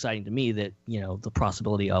really exciting to me, that, the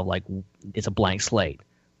possibility of, like, it's a blank slate.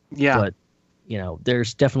 Yeah. But,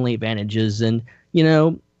 there's definitely advantages, and,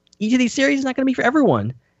 each of these series is not going to be for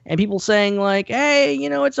everyone. And people saying, like, hey,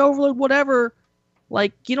 it's Overload, whatever.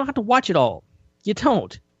 Like, you don't have to watch it all. You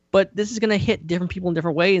don't. But this is going to hit different people in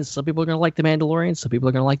different ways. Some people are going to like The Mandalorian. Some people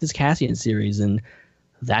are going to like this Cassian series. And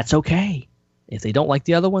that's okay. If they don't like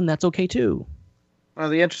the other one, that's okay, too. Well,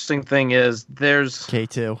 the interesting thing is there's...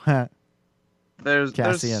 K2. There's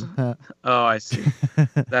Cassian. Oh, I see.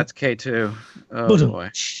 That's K2. Oh, boy.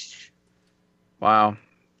 Wow.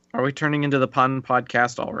 Are we turning into the pun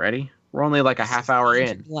podcast already? We're only like a half hour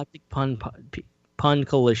in. Galactic Pun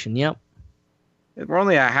Coalition, yep. We're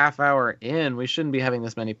only a half hour in. We shouldn't be having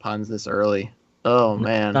this many puns this early. Oh,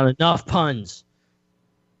 man. Not enough puns.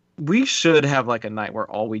 We should have like a night where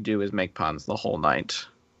all we do is make puns the whole night.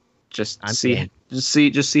 Just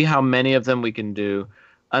see how many of them we can do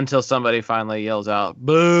until somebody finally yells out,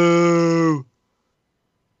 "Boo!"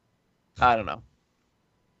 I don't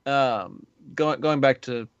know. Going back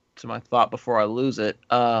to my thought before I lose it.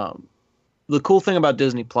 The cool thing about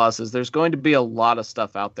Disney Plus is there's going to be a lot of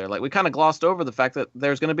stuff out there. Like, we kind of glossed over the fact that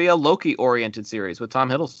there's going to be a Loki-oriented series with Tom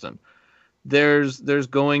Hiddleston. There's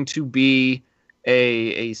going to be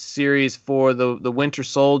a series for the Winter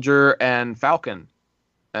Soldier and Falcon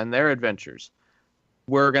and their adventures.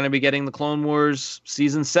 We're going to be getting the Clone Wars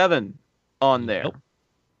Season 7 on there. Nope.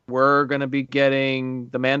 We're going to be getting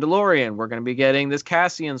The Mandalorian. We're going to be getting this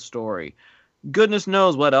Cassian story. Goodness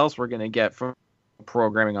knows what else we're going to get from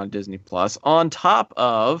programming on Disney Plus, on top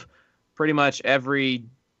of pretty much every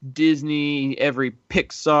Disney, every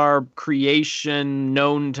Pixar creation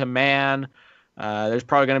known to man. There's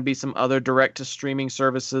probably going to be some other direct-to-streaming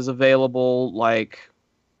services available. Like,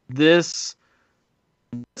 this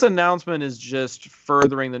announcement is just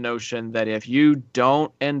furthering the notion that if you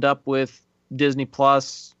don't end up with Disney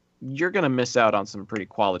Plus, you're going to miss out on some pretty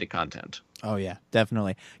quality content. Oh, yeah,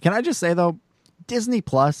 definitely. Can I just say, though, Disney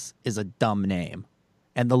Plus is a dumb name,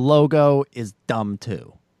 and the logo is dumb,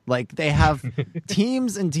 too. Like, they have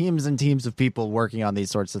teams and teams and teams of people working on these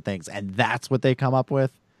sorts of things, and that's what they come up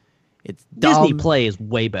with. It's dumb. Disney Play is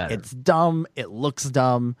way better. It's dumb. It looks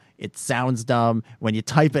dumb. It sounds dumb. When you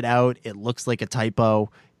type it out, it looks like a typo.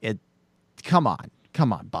 Come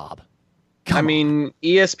on, Bob. I mean,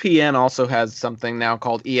 ESPN also has something now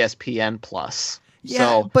called ESPN Plus. Yeah,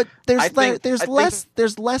 so but there's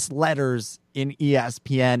less letters in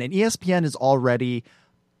ESPN, and ESPN is already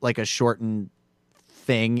like a shortened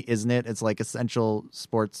thing, isn't it? It's like Essential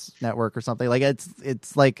Sports Network or something. Like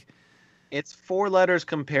it's like it's 4 letters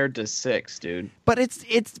compared to 6, dude. But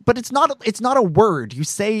it's not a word. You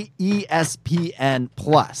say ESPN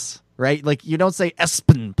Plus, right? Like you don't say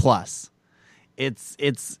ESPN Plus. It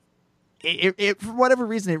for whatever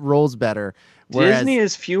reason it rolls better. Whereas, Disney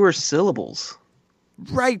is fewer syllables.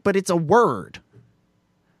 Right, but it's a word.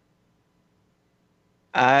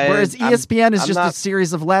 Whereas ESPN is just a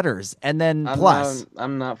series of letters and then plus.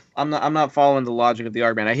 I'm not following the logic of the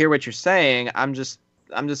argument. I hear what you're saying. I'm just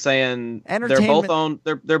saying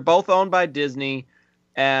they're both owned by Disney,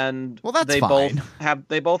 and that's fine.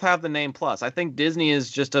 They both have the name Plus. I think Disney is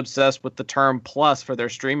just obsessed with the term Plus for their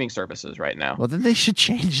streaming services right now. Well, then they should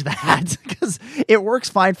change that because it works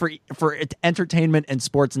fine for entertainment and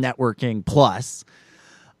sports networking plus,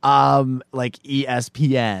 like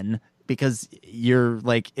ESPN, because you're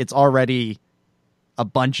like it's already a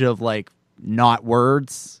bunch of like not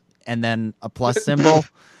words and then a plus symbol.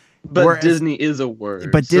 But Disney is a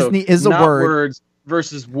word. But Disney is a not word. Words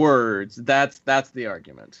versus words. That's the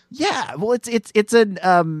argument. Yeah, well, it's an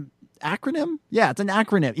acronym. Yeah, it's an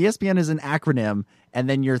acronym. ESPN is an acronym, and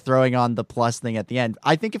then you're throwing on the plus thing at the end.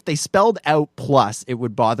 I think if they spelled out plus, it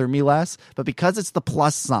would bother me less. But because it's the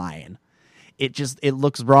plus sign, it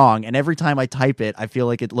looks wrong. And every time I type it, I feel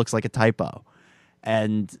like it looks like a typo.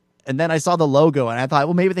 And then I saw the logo, and I thought,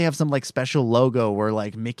 well, maybe they have some like special logo where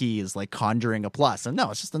like Mickey is like conjuring a plus. And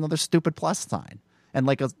no, it's just another stupid plus sign and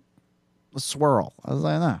like a swirl. I was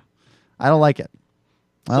like, no, I don't like it.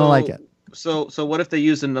 I don't like it. So what if they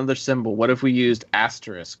used another symbol? What if we used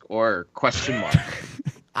asterisk or question mark?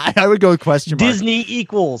 I would go with question mark. Disney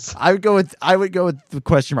equals. I would go with the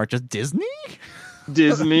question mark. Just Disney?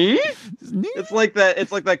 Disney? It's like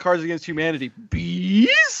that Cards Against Humanity.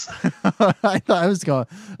 Bees? I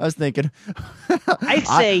was thinking. I'd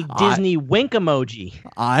say Disney wink emoji.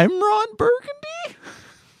 I'm Ron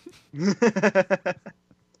Burgundy.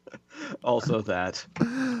 Also that.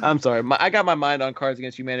 I'm sorry. I got my mind on Cards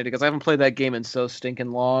Against Humanity because I haven't played that game in so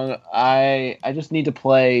stinking long. I just need to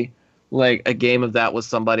play like a game of that with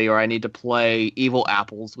somebody, or I need to play Evil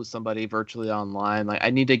Apples with somebody virtually online. Like I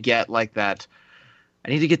need to get like that. I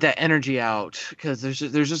need to get that energy out because there's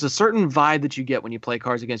just a certain vibe that you get when you play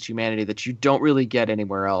Cards Against Humanity that you don't really get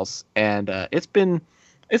anywhere else. And it's been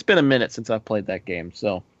a minute since I've played that game.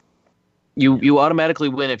 So you automatically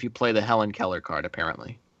win if you play the Helen Keller card,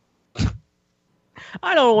 apparently.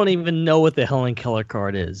 I don't even know what the Helen Keller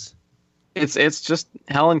card is. It's just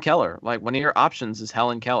Helen Keller. Like one of your options is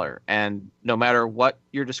Helen Keller, and no matter what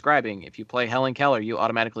you're describing, if you play Helen Keller, you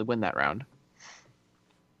automatically win that round.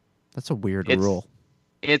 That's a weird rule.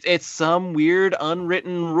 It's some weird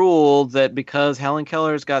unwritten rule that because Helen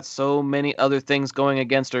Keller's got so many other things going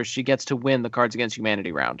against her, she gets to win the Cards Against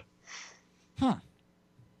Humanity round. Huh.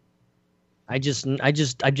 I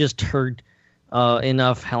just heard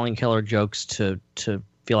enough Helen Keller jokes to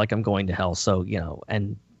feel like I'm going to hell. So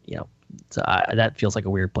that feels like a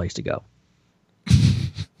weird place to go.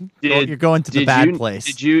 You're going to the bad place.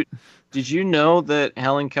 Did you know that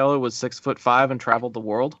Helen Keller was 6'5" and traveled the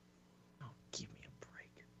world? Give me a break.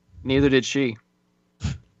 Neither did she.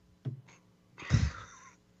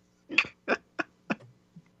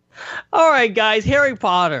 All right, guys. Harry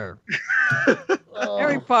Potter.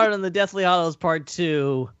 Harry Potter and the Deathly Hallows Part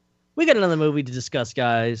 2. We got another movie to discuss,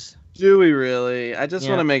 guys. Do we really? I just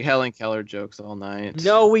want to make Helen Keller jokes all night.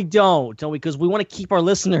 No, we don't. Because we want to keep our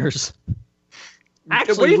listeners.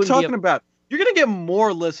 Actually, what are you talking about? You're going to get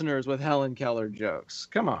more listeners with Helen Keller jokes.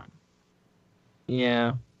 Come on.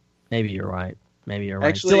 Yeah. Maybe you're right.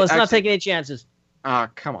 Actually, so let's not take any chances.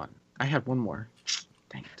 Come on. I had one more.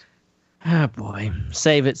 Dang it. Oh, boy.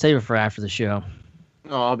 Save it for after the show.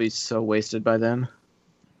 Oh, I'll be so wasted by then.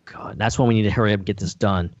 God, that's when we need to hurry up and get this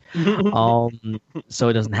done, so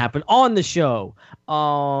it doesn't happen on the show.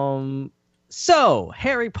 So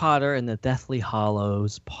Harry Potter and the Deathly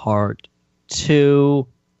Hallows Part 2.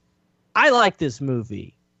 I like this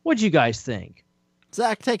movie. What'd you guys think?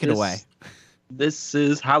 Zach, take it away. This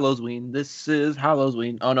is Halloween. This is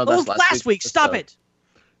Halloween. Oh no, That that's was last week. Stop it.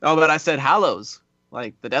 Oh, but I said Hallows,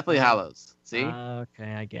 like the Deathly Hallows. See?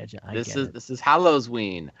 Okay, I get you. This is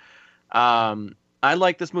Halloween. I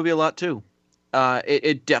like this movie a lot too.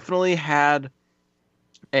 It definitely had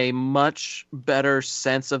a much better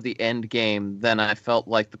sense of the end game than I felt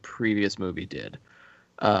like the previous movie did.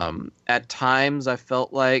 At times, I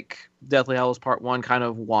felt like Deathly Hallows Part 1 kind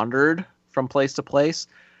of wandered from place to place,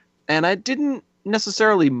 and I didn't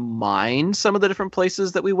necessarily mind some of the different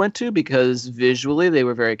places that we went to because visually they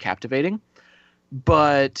were very captivating.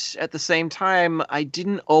 But at the same time, I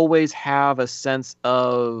didn't always have a sense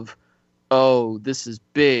of, oh, this is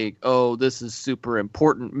big. Oh, this is super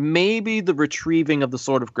important. Maybe the retrieving of the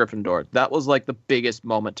Sword of Gryffindor. That was like the biggest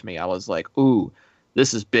moment to me. I was like, ooh,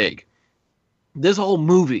 this is big. This whole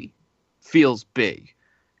movie feels big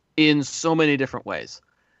in so many different ways.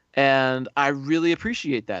 And I really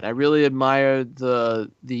appreciate that. I really admire the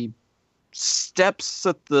steps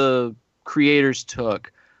that the creators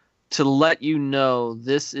took to let you know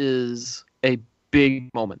this is a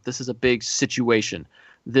big moment. This is a big situation.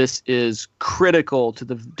 This is critical to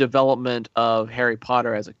the development of Harry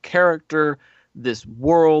Potter as a character, this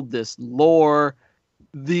world, this lore,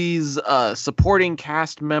 these supporting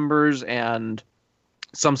cast members, and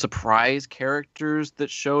some surprise characters that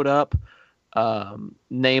showed up,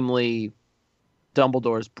 namely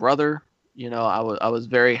Dumbledore's brother. You know, I was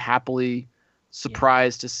very happily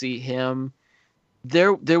surprised to see him.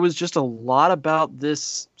 There was just a lot about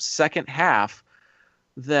this second half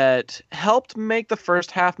that helped make the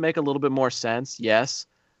first half make a little bit more sense, yes,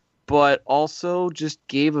 but also just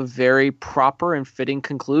gave a very proper and fitting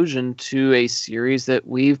conclusion to a series that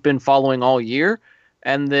we've been following all year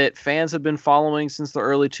and that fans have been following since the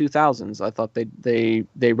early 2000s. I thought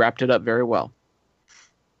they wrapped it up very well.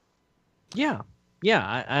 Yeah,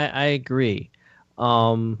 I agree.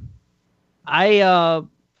 I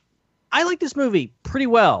like this movie pretty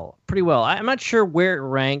well. I'm not sure where it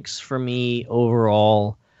ranks for me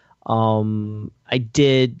overall. I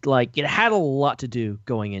did like it had a lot to do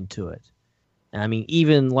going into it. I mean,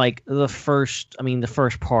 even like the first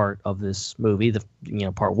part of this movie,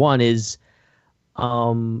 part 1 is,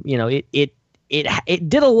 it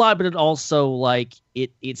did a lot, but it also like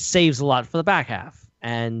it saves a lot for the back half.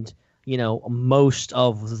 And, most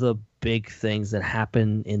of the big things that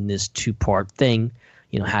happen in this 2-part thing,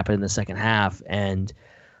 happen in the second half. And,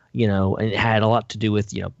 and it had a lot to do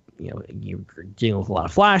with, you're dealing with a lot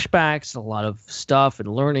of flashbacks, a lot of stuff,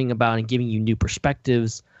 and learning about and giving you new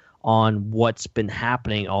perspectives on what's been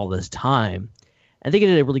happening all this time. I think it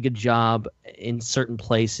did a really good job in certain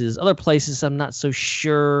places. Other places, I'm not so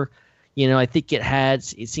sure. I think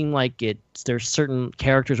it seemed like there's certain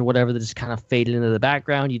characters or whatever that just kind of faded into the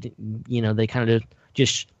background. They kind of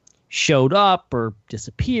just showed up or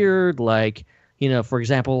disappeared. Like, for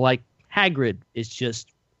example, like Hagrid is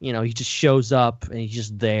just, he just shows up and he's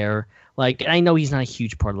just there. Like, I know he's not a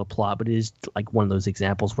huge part of the plot, but it is like one of those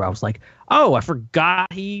examples where I was like, oh, I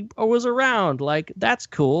forgot he was around. Like, that's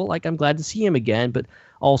cool. Like, I'm glad to see him again. But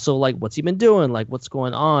also, like, what's he been doing? Like, what's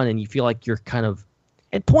going on? And you feel like you're kind of,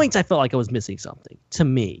 at points, I felt like I was missing something to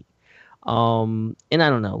me. And I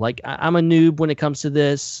don't know. Like, I'm a noob when it comes to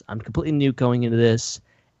this. I'm completely new going into this.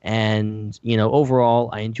 And, overall,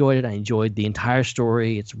 I enjoyed it. I enjoyed the entire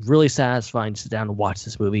story. It's really satisfying to sit down and watch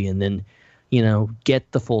this movie and then,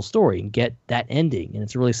 get the full story and get that ending. And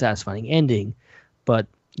it's a really satisfying ending. But,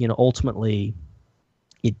 ultimately,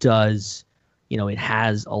 it does, it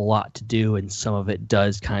has a lot to do. And some of it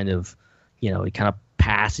does kind of, it kind of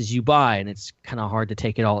passes you by. And it's kind of hard to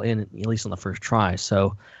take it all in, at least on the first try.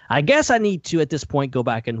 So I guess I need to, at this point, go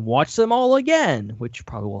back and watch them all again, which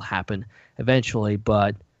probably will happen eventually.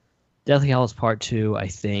 But Deathly Hallows Part 2, I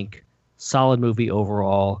think, solid movie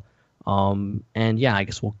overall. And yeah, I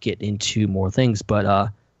guess we'll get into more things.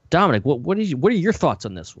 But Dominic, what are your thoughts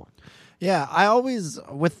on this one? Yeah, I always,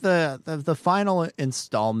 with the final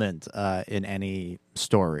installment in any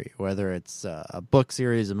story, whether it's a book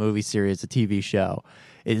series, a movie series, a TV show,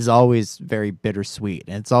 it is always very bittersweet.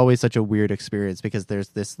 And it's always such a weird experience because there's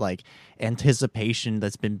this like anticipation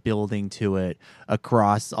that's been building to it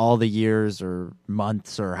across all the years or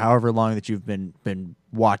months or however long that you've been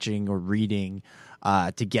watching or reading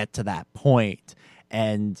to get to that point.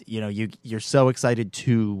 And, you're so excited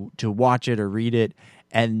to watch it or read it.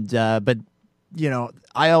 And but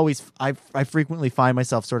I frequently find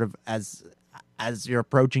myself sort of as you're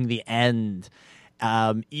approaching the end,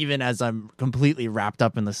 even as I'm completely wrapped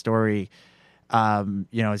up in the story,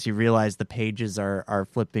 as you realize the pages are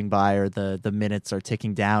flipping by or the minutes are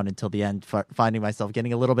ticking down until the end, finding myself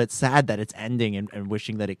getting a little bit sad that it's ending and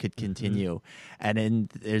wishing that it could continue. And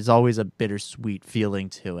there's always a bittersweet feeling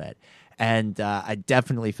to it. And I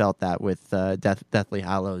definitely felt that with Deathly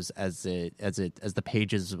Hallows as the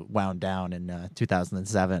pages wound down in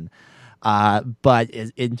 2007. But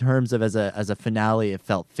in terms of as a finale, it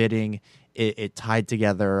felt fitting. It tied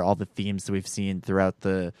together all the themes that we've seen throughout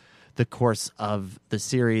the course of the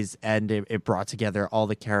series, and it brought together all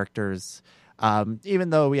the characters.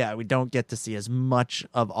 Even though, we don't get to see as much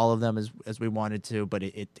of all of them as we wanted to, but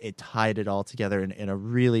it tied it all together in a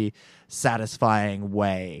really satisfying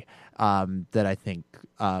way. That I think,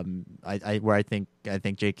 I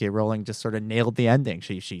think J.K. Rowling just sort of nailed the ending.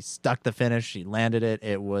 She stuck the finish. She landed it.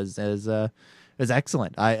 It was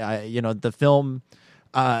excellent. The film,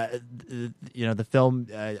 I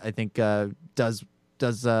think does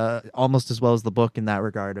almost as well as the book in that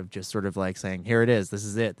regard of just sort of like saying, here it is. This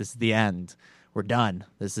is it. This is the end. We're done.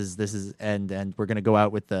 This is and we're gonna go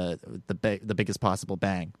out with the biggest possible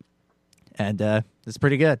bang. And it's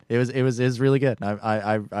pretty good. It was really good.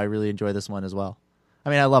 I really enjoy this one as well. I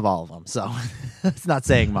mean, I love all of them, so it's not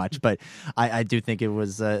saying much. But I do think it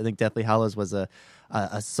was. I think Deathly Hallows was a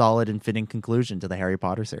solid and fitting conclusion to the Harry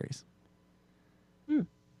Potter series.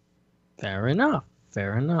 Fair enough.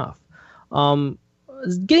 Getting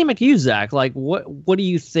back to you, Zach. Like, what do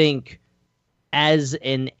you think as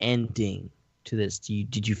an ending to this?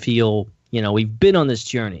 Did you feel we've been on this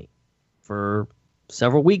journey for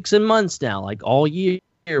several weeks and months now, like all year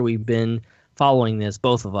we've been following this,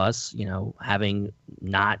 both of us, having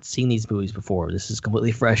not seen these movies before. This is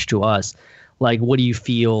completely fresh to us. Like, what do you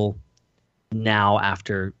feel now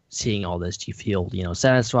after seeing all this? Do you feel,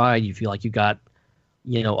 satisfied? Do you feel like you got,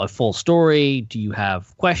 a full story? Do you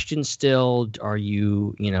have questions still? Are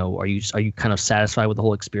you kind of satisfied with the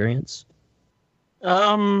whole experience?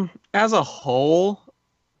 As a whole,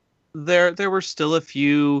 there were still a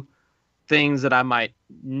few things that I might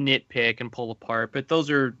nitpick and pull apart, but those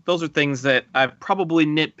are things that I've probably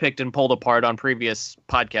nitpicked and pulled apart on previous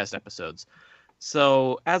podcast episodes.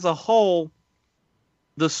 So as a whole,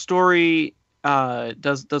 the story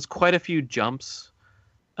does quite a few jumps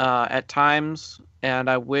at times, and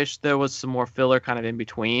I wish there was some more filler kind of in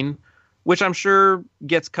between, which I'm sure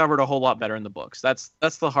gets covered a whole lot better in the books. That's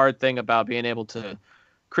the hard thing about being able to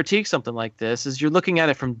critique something like this, is you're looking at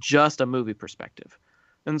it from just a movie perspective.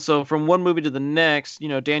 And so from one movie to the next,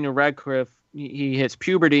 Daniel Radcliffe, he hits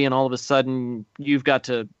puberty, and all of a sudden you've got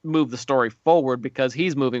to move the story forward because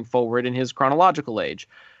he's moving forward in his chronological age.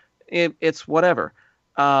 It's whatever.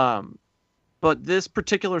 But this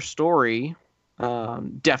particular story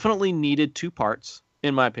definitely needed two parts,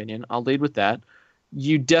 in my opinion. I'll lead with that.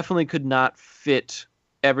 You definitely could not fit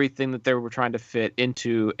everything that they were trying to fit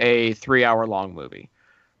into a 3-hour-long movie.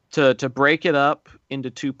 To break it up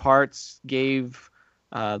into two parts gave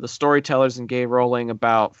the storytellers and gave Rowling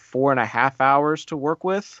about 4.5 hours to work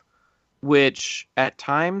with, which at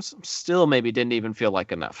times still maybe didn't even feel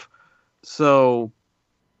like enough. So,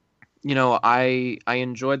 I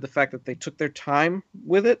enjoyed the fact that they took their time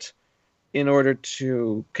with it in order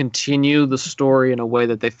to continue the story in a way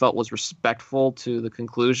that they felt was respectful to the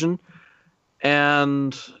conclusion.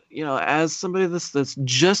 And, as somebody that's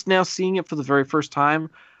just now seeing it for the very first time,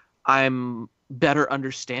 I'm better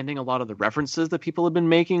understanding a lot of the references that people have been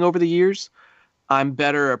making over the years. I'm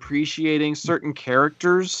better appreciating certain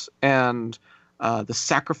characters and the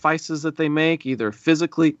sacrifices that they make, either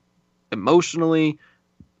physically, emotionally,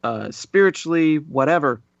 spiritually,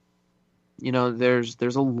 whatever.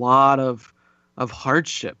 There's a lot of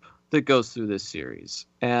hardship that goes through this series,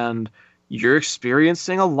 and you're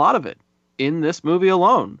experiencing a lot of it in this movie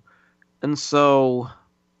alone. And so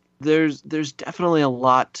there's definitely a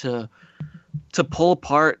lot to pull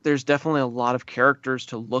apart. There's definitely a lot of characters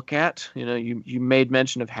to look at. You made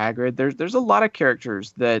mention of Hagrid. There's a lot of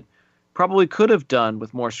characters that probably could have done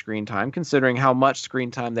with more screen time, considering how much screen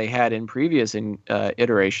time they had in previous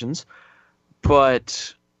iterations.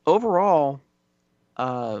 But overall,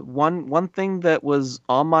 one thing that was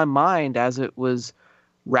on my mind as it was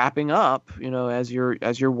wrapping up, as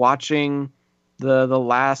you're watching the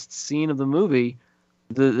last scene of the movie,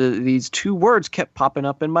 these two words kept popping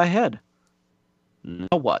up in my head.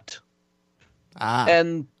 Now what?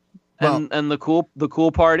 And the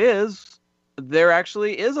cool part is there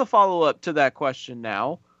actually is a follow-up to that question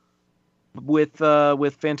now with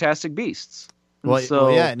Fantastic Beasts.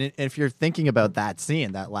 Yeah, and if you're thinking about that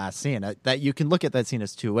scene, that last scene, that you can look at that scene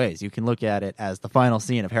as two ways. You can look at it as the final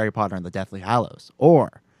scene of Harry Potter and the Deathly Hallows,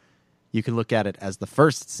 or you can look at it as the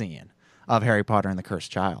first scene of Harry Potter and the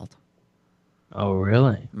Cursed Child. Oh,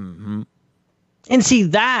 really? Mm-hmm. And see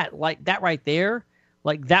that, like that right there,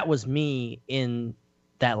 like that was me in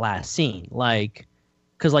that last scene, like,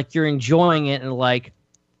 because like you're enjoying it and like,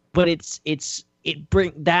 but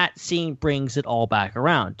that scene brings it all back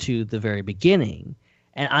around to the very beginning,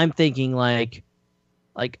 and I'm thinking like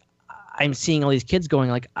I'm seeing all these kids going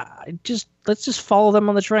like, let's just follow them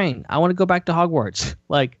on the train. I want to go back to Hogwarts.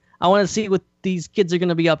 Like I want to see what these kids are going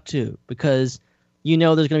to be up to, because there's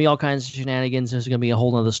going to be all kinds of shenanigans. There's going to be a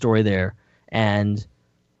whole nother story there, and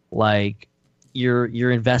like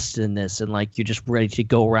you're invested in this, and like you're just ready to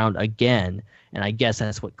go around again. And I guess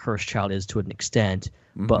that's what Cursed Child is to an extent,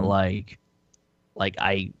 but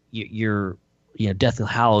you're Deathly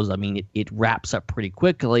Hallows, I mean, it wraps up pretty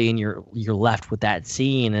quickly, and you're left with that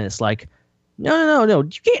scene, and it's like, no,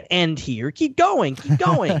 you can't end here. Keep going.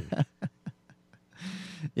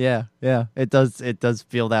 Yeah, it does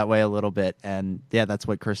feel that way a little bit, and yeah, that's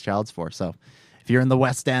what Cursed Child's for. So, if you're in the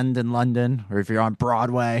West End in London, or if you're on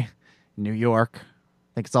Broadway, New York,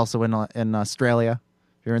 I think it's also in Australia.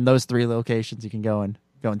 If you're in those three locations, you can go and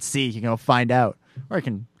see. You can go find out, or you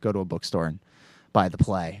can go to a bookstore and buy the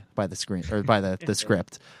play, buy the screen, or buy the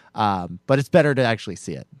script. But it's better to actually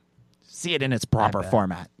see it in its proper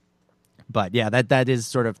format. But yeah, that is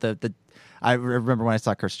sort of the. I remember when I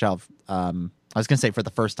saw Cursed Child. I was going to say for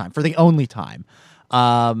the first time, for the only time,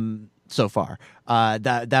 so far.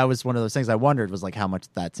 That was one of those things I wondered was like how much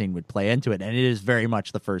that scene would play into it, and it is very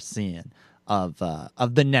much the first scene of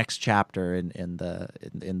the next chapter in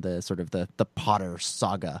the sort of the Potter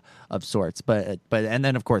saga of sorts. But and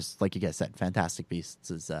then of course, like you guys said, Fantastic Beasts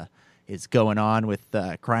is going on with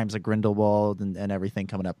Crimes of Grindelwald and everything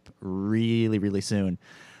coming up really, really soon.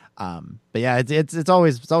 But yeah, it's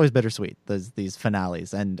always bittersweet, these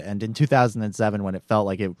finales, and in 2007 when it felt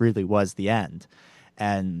like it really was the end,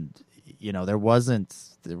 and there wasn't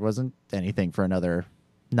anything for another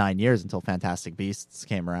 9 years until Fantastic Beasts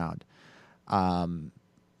came around in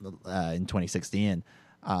 2016,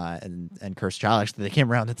 and Cursed Child, actually they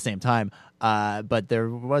came around at the same time, but there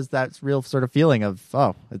was that real sort of feeling of,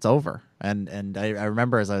 oh, it's over. And I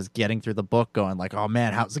remember as I was getting through the book going like, oh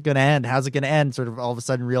man, how's it going to end? Sort of all of a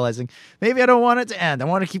sudden realizing maybe I don't want it to end. I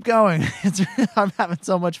want to keep going. I'm having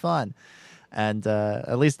so much fun. And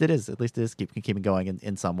at least it is keeping going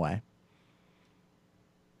in some way.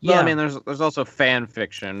 Yeah, well, I mean, there's also fan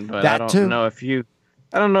fiction, but that I don't too. know if you,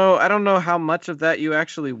 I don't know how much of that you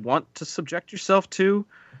actually want to subject yourself to,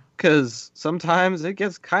 because sometimes it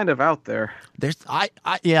gets kind of out there.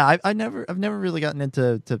 I've never really gotten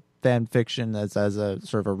into fan fiction as a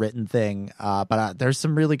sort of a written thing, but there's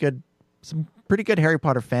some pretty good Harry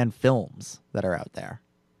Potter fan films that are out there.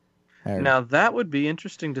 Now that would be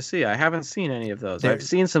interesting to see. I haven't seen any of those. I've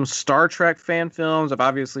seen some Star Trek fan films. I've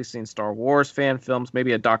obviously seen Star Wars fan films,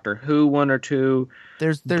 maybe a Doctor Who one or two.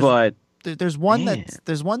 There's one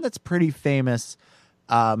that's pretty famous,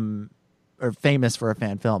 or famous for a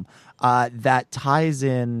fan film, that ties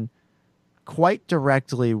in quite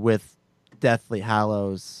directly with Deathly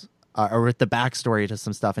Hallows, or with the backstory to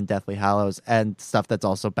some stuff in Deathly Hallows, and stuff that's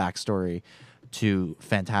also backstory to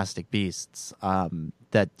Fantastic Beasts,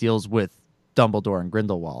 that deals with Dumbledore and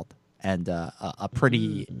Grindelwald, and a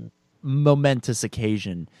pretty momentous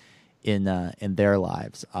occasion in their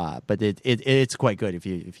lives. But it's quite good if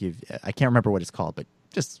you I can't remember what it's called, but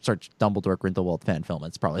just search Dumbledore Grindelwald fan film.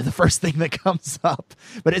 It's probably the first thing that comes up.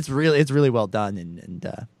 But it's really well done, and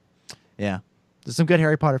yeah, there's some good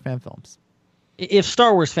Harry Potter fan films. If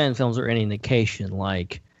Star Wars fan films are any indication,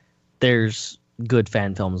 like there's good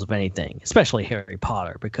fan films of anything, especially Harry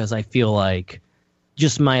Potter, because I feel like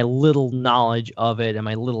just my little knowledge of it and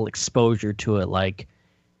my little exposure to it, like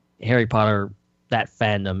Harry Potter, that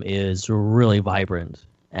fandom is really vibrant.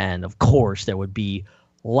 And of course there would be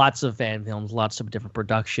lots of fan films, lots of different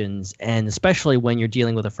productions, and especially when you're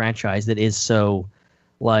dealing with a franchise that is so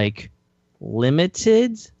like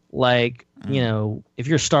limited, like if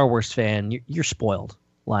you're a Star Wars fan, you're spoiled.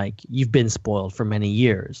 Like you've been spoiled for many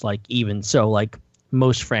years. Like even so, like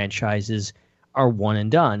most franchises are one and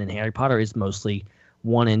done, and Harry Potter is mostly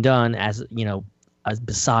one and done. As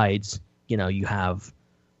besides, you have,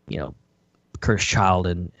 Cursed Child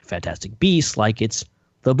and Fantastic Beasts. Like it's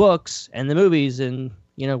the books and the movies, and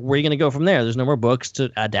where are you going to go from there? There's no more books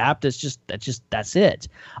to adapt. That's it.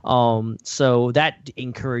 So that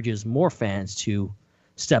encourages more fans to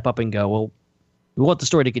step up and go, well, we want the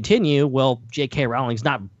story to continue. Well, J.K. Rowling's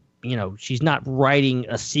not she's not writing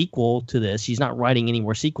a sequel to this. She's not writing any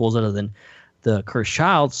more sequels other than the Cursed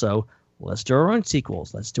Child. So let's do our own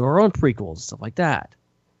sequels. Let's do our own prequels, stuff like that.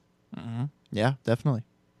 Mm-hmm. Yeah, definitely.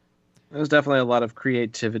 There's definitely a lot of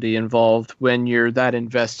creativity involved when you're that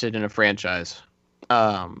invested in a franchise.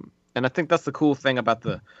 And I think that's the cool thing about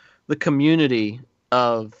the community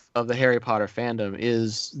of the Harry Potter fandom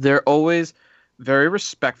is they're always very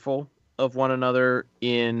respectful of one another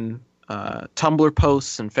in Tumblr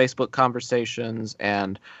posts and Facebook conversations,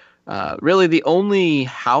 and really the only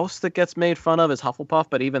house that gets made fun of is Hufflepuff,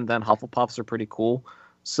 but even then Hufflepuffs are pretty cool.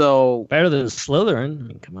 So better than Slytherin. I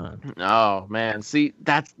mean, come on. Oh man, see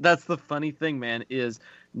that's the funny thing, man, is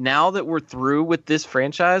now that we're through with this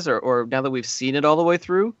franchise, or now that we've seen it all the way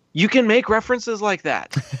through, you can make references like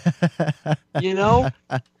that.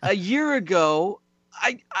 A year ago,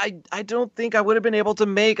 I don't think I would have been able to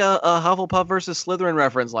make a Hufflepuff versus Slytherin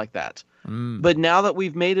reference like that. But now that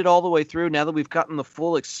we've made it all the way through, now that we've gotten the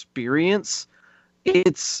full experience,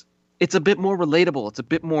 it's a bit more relatable. It's a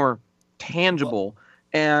bit more tangible.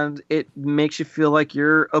 And it makes you feel like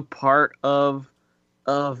you're a part of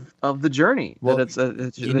the journey. Well,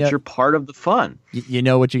 that you're part of the fun. You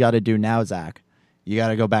know what you got to do now, Zach? You got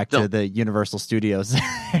to go back to the Universal Studios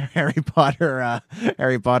Harry Potter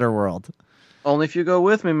world. Only if you go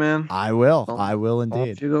with me, man. I will. I will indeed.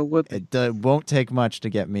 Only if you go with me. It won't take much to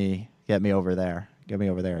get me over there. Get me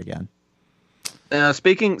over there again.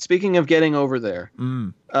 Speaking of getting over there,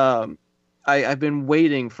 I've been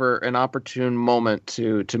waiting for an opportune moment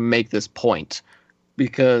to make this point,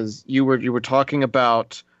 because you were talking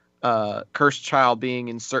about Cursed Child being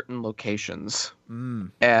in certain locations,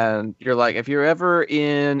 and you're like, if you're ever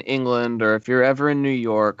in England, or if you're ever in New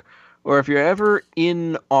York, or if you're ever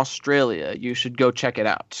in Australia, you should go check it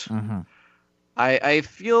out. Mm-hmm. I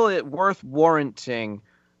feel it worth warranting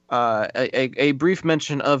a brief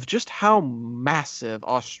mention of just how massive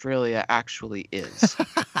Australia actually is.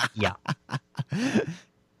 Yeah.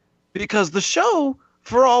 Because the show,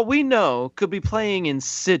 for all we know, could be playing in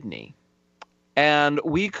Sydney. And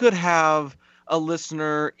we could have a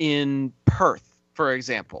listener in Perth, for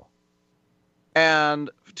example. And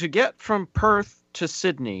to get from Perth to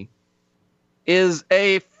Sydney is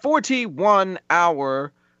a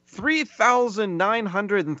 41-hour,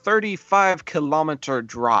 3,935 kilometer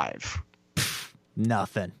drive.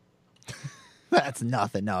 Nothing. That's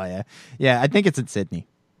nothing. No, yeah. I think it's in Sydney.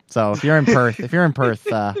 So if you're in Perth,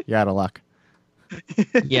 you're out of luck.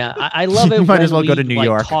 Yeah, I love it. You might when as well go to New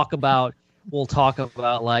York. We'll talk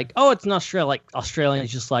about like, oh, it's in Australia. Like Australia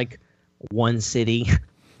is just like one city.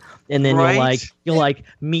 And then you'll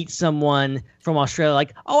meet someone from Australia,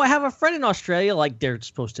 like, oh, I have a friend in Australia. Like, they're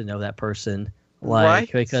supposed to know that person,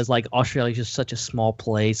 because like Australia is just such a small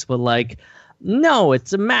place. But like, no,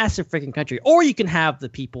 it's a massive freaking country. Or you can have the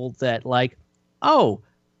people that like, oh,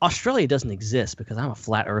 Australia doesn't exist because I'm a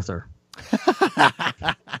flat earther.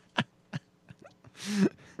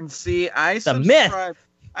 See, I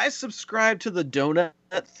subscribe to the donut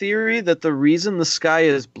theory that the reason the sky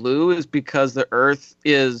is blue is because the Earth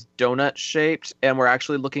is donut shaped and we're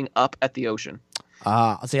actually looking up at the ocean.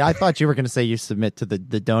 See, I thought you were going to say you submit to the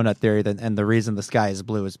donut theory, and the reason the sky is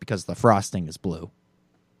blue is because the frosting is blue.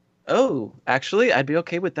 Oh, actually, I'd be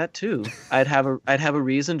okay with that too. I'd have a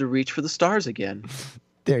reason to reach for the stars again.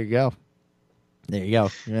 There you go. You're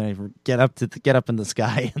gonna get up in the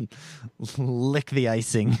sky and lick the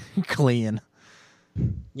icing clean.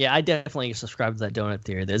 Yeah, I definitely subscribe to that donut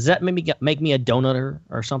theory. Does that make me a donutter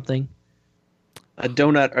or something? A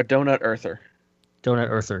donut earther. Donut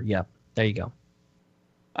earther. Yeah, there you go.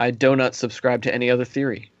 I do not subscribe to any other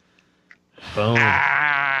theory. Boom.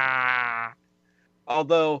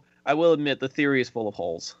 Although I will admit the theory is full of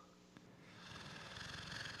holes.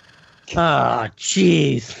 Ah,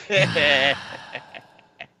 jeez.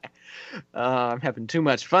 I'm having too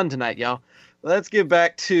much fun tonight, y'all. Let's get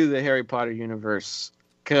back to the Harry Potter universe,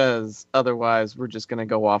 because otherwise we're just going to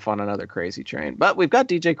go off on another crazy train. But we've got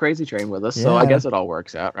DJ Crazy Train with us, so I guess it all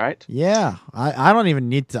works out, right? Yeah, I don't even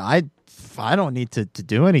need to. I don't need to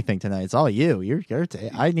do anything tonight. It's all you.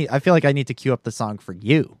 I feel like I need to cue up the song for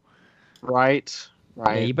you. Right.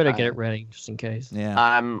 Yeah, you better get it ready just in case. Yeah,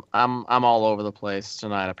 I'm all over the place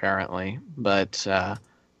tonight apparently, but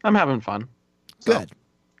I'm having fun. So good.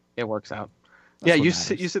 It works out. That's you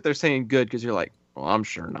sit there saying good because you're like, well, I'm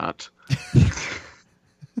sure not.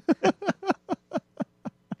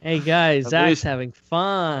 Hey guys, Zach's having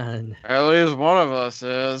fun. At least one of us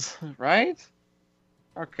is, right?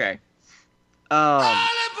 Okay.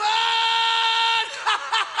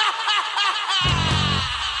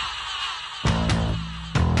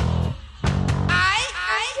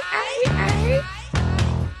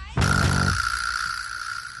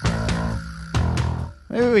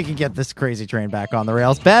 maybe we can get this crazy train back on the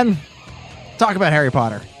rails. Ben, talk about Harry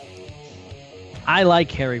Potter. I like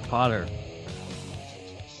Harry Potter.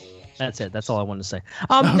 That's it. That's all I wanted to say.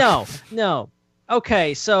 No.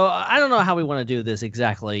 Okay, so I don't know how we want to do this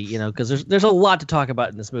exactly, because there's a lot to talk about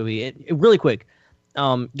in this movie. Really quick,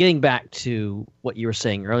 getting back to what you were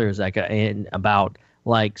saying earlier, Zach, and about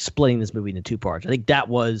like splitting this movie into two parts. I think that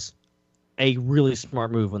was a really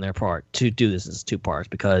smart move on their part to do this as two parts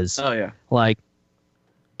because, like,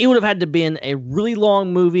 it would have had to been a really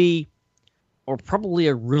long movie or probably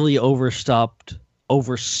a really overstuffed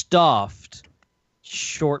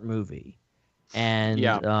short movie. And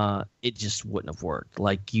it just wouldn't have worked.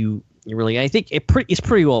 Like you really, I think it's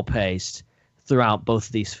pretty well paced throughout both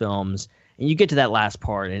of these films, and you get to that last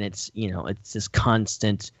part, and it's this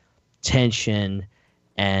constant tension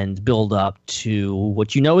and build up to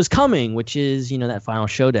what is coming, which is that final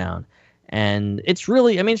showdown, and it's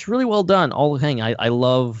really well done. All the thing I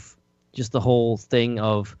love just the whole thing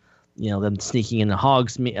of them sneaking into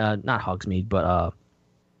Hogsmeade, not Hogsmeade, but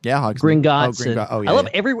Gringotts.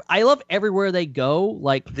 I love everywhere they go.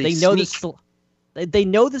 Like they know this. They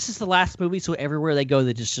know this is the last movie, so everywhere they go,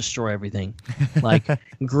 they just destroy everything. Like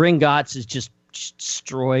Gringotts is just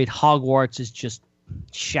destroyed. Hogwarts is just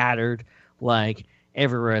shattered. Like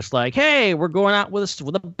everywhere, it's like, hey, we're going out with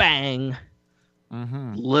a bang.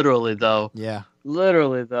 Mm-hmm. Literally, though. Yeah.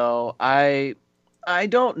 Literally, though. I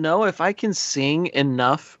don't know if I can sing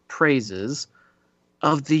enough praises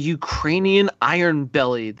of the Ukrainian iron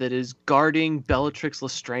belly that is guarding Bellatrix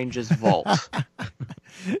Lestrange's vault.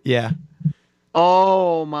 Yeah.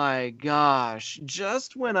 Oh my gosh.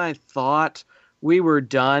 Just when I thought we were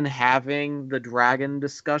done having the dragon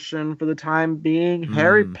discussion for the time being,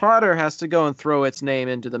 Harry Potter has to go and throw its name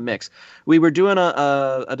into the mix. We were doing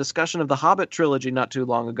a discussion of the Hobbit trilogy not too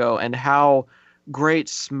long ago and how great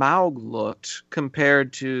Smaug looked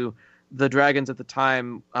compared to the dragons at the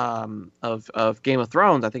time of Game of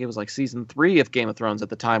Thrones. I think it was like season 3 of Game of Thrones at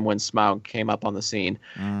the time when Smaug came up on the scene.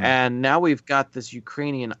 And now we've got this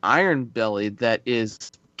Ukrainian iron belly that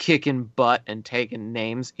is kicking butt and taking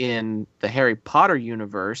names in the Harry Potter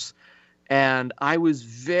universe. And I was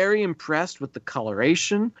very impressed with the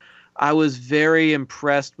coloration. I was very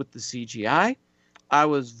impressed with the CGI. I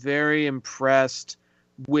was very impressed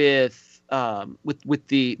with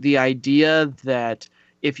the idea that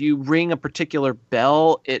if you ring a particular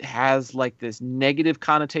bell, it has like this negative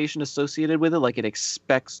connotation associated with it, like it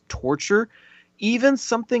expects torture. Even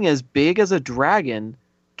something as big as a dragon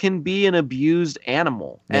can be an abused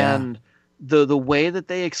animal. Yeah. And the way that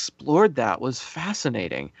they explored that was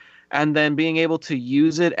fascinating. And then being able to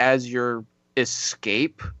use it as your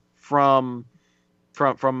escape from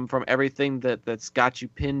everything that's got you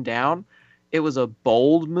pinned down, it was a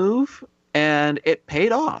bold move and it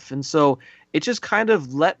paid off. And so it just kind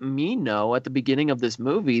of let me know at the beginning of this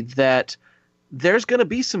movie that there's going to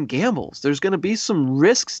be some gambles. There's going to be some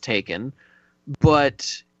risks taken,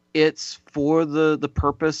 but it's for the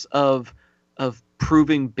purpose of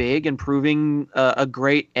proving big and proving a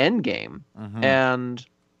great end game. Mm-hmm. And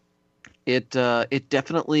it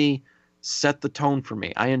definitely set the tone for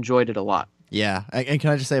me. I enjoyed it a lot. Yeah, and can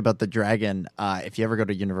I just say about the dragon, if you ever go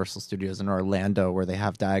to Universal Studios in Orlando where they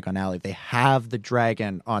have Diagon Alley, they have the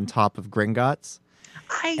dragon on top of Gringotts.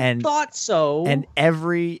 I thought so. And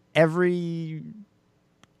every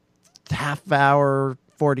half hour,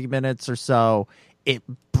 40 minutes or so, it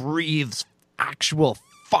breathes actual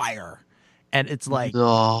fire. And it's like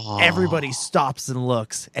everybody stops and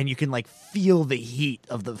looks, and you can like feel the heat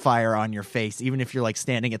of the fire on your face, even if you're like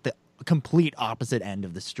standing at the complete opposite end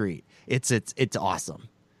of the street. It's awesome.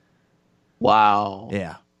 Wow.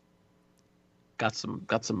 Yeah. Got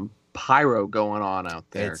some pyro going on out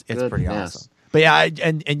there. It's pretty awesome. But yeah,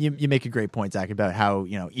 and you make a great point, Zach, about how,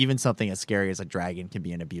 even something as scary as a dragon can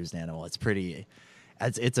be an abused animal. It's pretty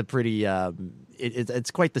it's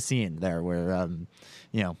quite the scene there where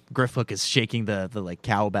Griffhook is shaking the like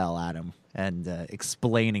cowbell at him and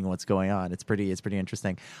explaining what's going on. It's pretty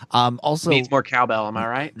interesting. Also needs more cowbell, am I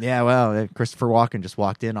right? Yeah, well, Christopher Walken just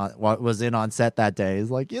was in on set that day. He's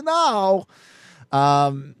like,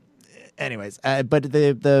 anyways, but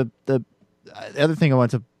the other thing I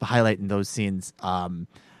want to highlight in those scenes,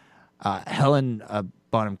 Helen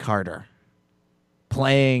Bonham Carter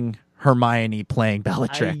playing Hermione, playing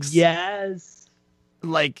Bellatrix. Yes.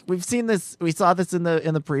 Like we saw this in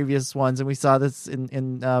the previous ones, and we saw this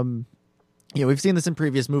in we've seen this in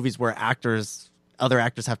previous movies where other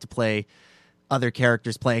actors have to play other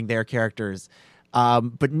characters playing their characters,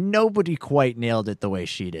 but nobody quite nailed it the way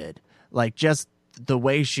she did. Like just the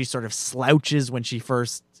way she sort of slouches when she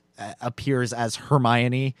first appears as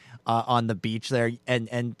Hermione on the beach there,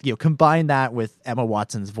 and combine that with Emma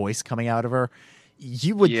Watson's voice coming out of her,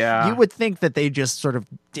 you would think that they just sort of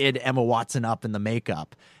did Emma Watson up in the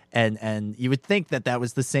makeup, and you would think that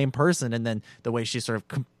was the same person, and then the way she sort of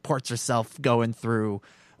comports herself going through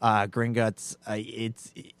Gringotts,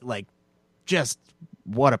 it's like just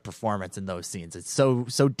what a performance in those scenes. It's so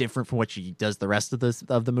different from what she does the rest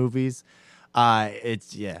of the movies. I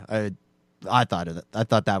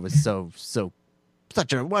thought that was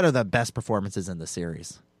such one of the best performances in the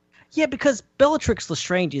series. Yeah, because Bellatrix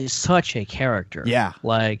Lestrange is such a character. Yeah,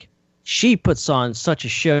 like she puts on such a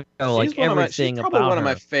show. Like everything she's probably about one of her.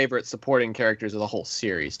 my favorite supporting characters of the whole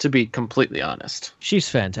series, to be completely honest. She's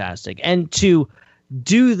fantastic, and to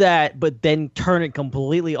do that, but then turn it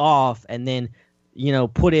completely off, and then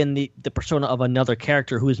put in the persona of another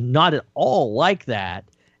character who is not at all like that,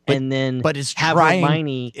 but is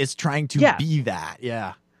trying to be that.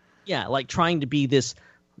 Yeah, like trying to be this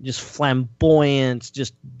just flamboyant,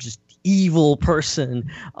 just evil person,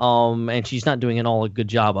 and she's not doing a good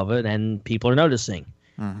job of it, and people are noticing.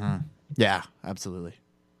 Mm-hmm. Yeah, absolutely.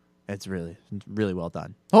 It's really, really well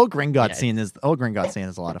done. The whole Gringotts scene is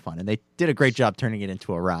a lot of fun, and they did a great job turning it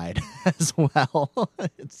into a ride as well.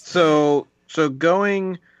 So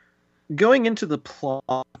going into the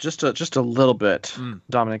plot just a little bit,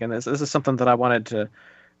 Dominic, and this is something that I wanted to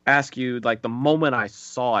ask you, like the moment I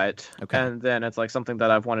saw it, and then it's like something that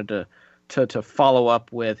I've wanted to follow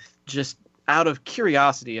up with, just out of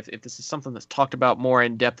curiosity, if this is something that's talked about more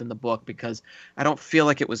in depth in the book, because I don't feel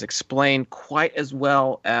like it was explained quite as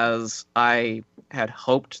well as I had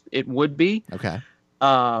hoped it would be. Okay.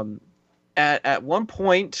 At one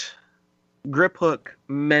point, Griphook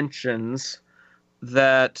mentions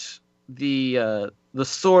that the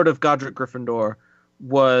sword of Godric Gryffindor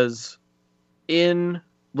was in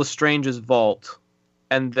Lestrange's vault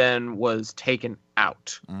and then was taken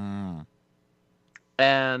out.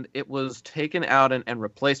 And it was taken out and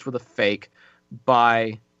replaced with a fake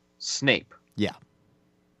by Snape. Yeah.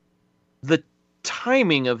 The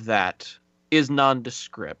timing of that is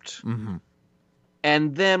nondescript. Mm-hmm.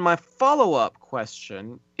 And then my follow-up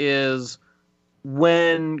question is,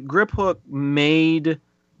 when Griphook made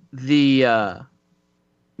the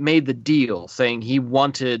deal saying he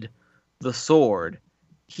wanted the sword,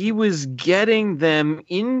 he was getting them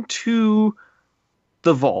into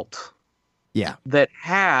the vault. Yeah. That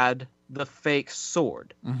had the fake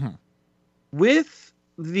sword. Mm-hmm. With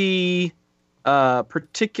the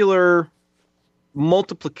particular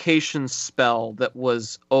multiplication spell that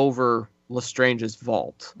was over Lestrange's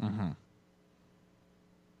vault. Mm-hmm.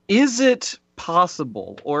 Is it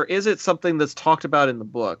possible, or is it something that's talked about in the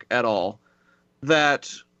book at all,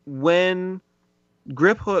 that when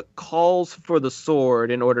Griphook calls for the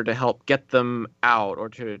sword in order to help get them out, or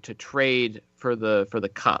to trade for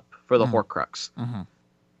the cup, for the Horcrux,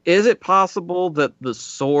 is it possible that the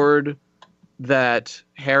sword that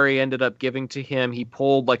Harry ended up giving to him, he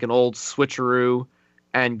pulled like an old switcheroo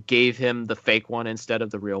and gave him the fake one instead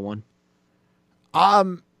of the real one?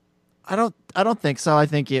 I don't think so. I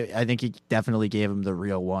think he definitely gave him the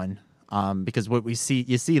real one. Because what you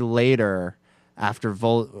see later, after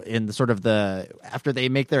after they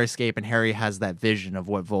make their escape and Harry has that vision of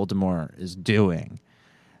what Voldemort is doing,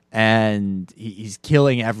 and he's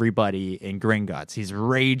killing everybody in Gringotts. He's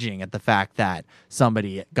raging at the fact that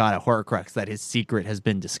somebody got a Horcrux, that his secret has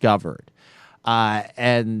been discovered.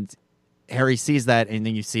 And Harry sees that, and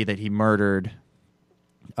then you see that he murdered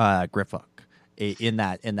Griphook in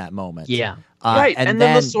that moment. Yeah. Right, and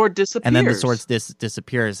then the sword disappears. And then the sword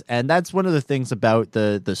disappears. And that's one of the things about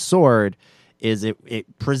the sword, is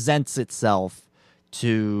it presents itself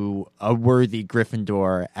to a worthy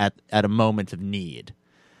Gryffindor at a moment of need.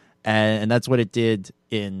 And that's what it did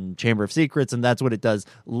in Chamber of Secrets, and that's what it does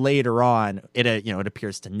later on. It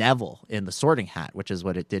appears to Neville in the Sorting Hat, which is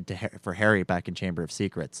what it did for Harry back in Chamber of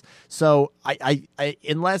Secrets. So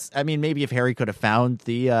maybe if Harry could have found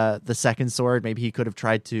the second sword, maybe he could have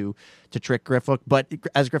tried to trick Griphook. But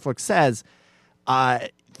as Griphook says,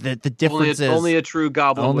 the difference is only a true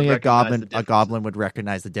goblin. A goblin would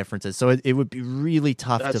recognize the differences. So it would be really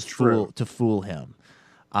tough to fool him.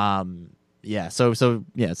 Yeah, so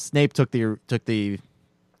Snape took the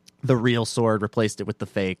real sword, replaced it with the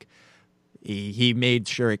fake. He made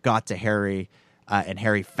sure it got to Harry, and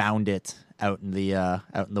Harry found it out in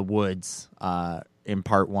the woods in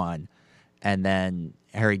part 1, and then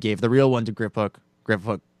Harry gave the real one to Griphook.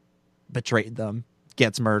 Griphook betrayed them,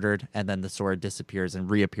 gets murdered, and then the sword disappears and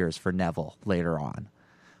reappears for Neville later on,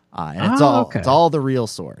 and it's all the real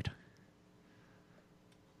sword.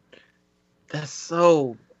 That's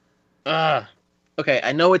so. okay,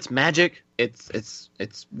 I know it's magic, it's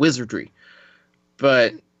wizardry,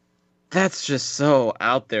 but that's just so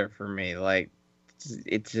out there for me. Like,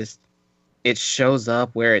 it shows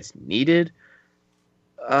up where it's needed.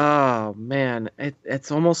 Oh man,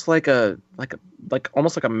 it's almost like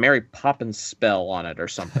almost like a Mary Poppins spell on it or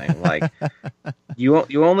something. Like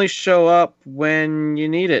you only show up when you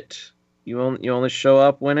need it. You only show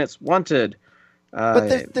up when it's wanted.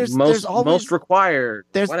 But there's always most required.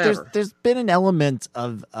 There's been an element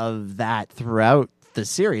of that throughout the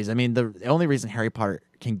series. I mean, the only reason Harry Potter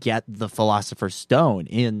can get the Philosopher's Stone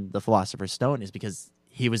in the Philosopher's Stone is because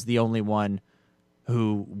he was the only one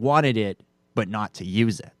who wanted it but not to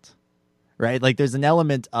use it, right? Like there's an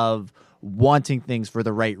element of wanting things for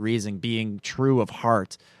the right reason, being true of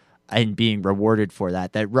heart, and being rewarded for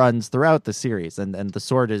that runs throughout the series. And the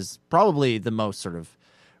sword is probably the most sort of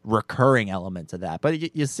recurring element of that.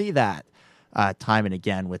 But you see that time and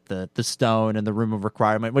again with the stone and the room of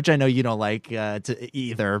requirement, which I know you don't like to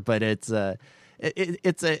either, but it's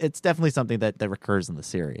definitely something that recurs in the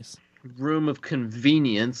series. Room of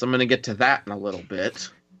convenience. I'm going to get to that in a little bit.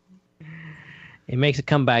 It makes a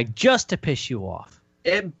comeback just to piss you off.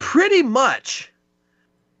 Pretty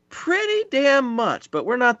damn much, but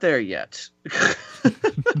we're not there yet.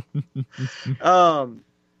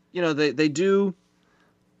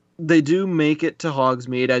 They do make it to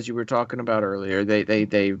Hogsmeade, as you were talking about earlier.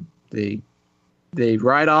 They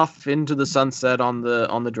ride off into the sunset on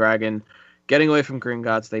the dragon, getting away from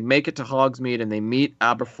Gringotts. They make it to Hogsmeade and they meet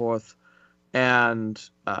Aberforth, and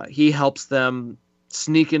he helps them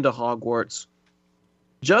sneak into Hogwarts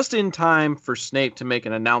just in time for Snape to make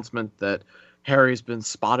an announcement that Harry's been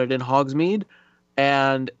spotted in Hogsmeade,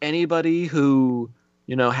 and anybody who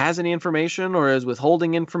has any information or is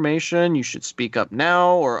withholding information, you should speak up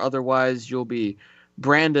now, or otherwise you'll be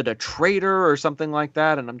branded a traitor or something like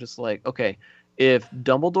that. And I'm just like, okay, if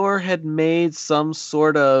Dumbledore had made some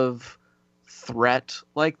sort of threat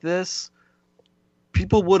like this,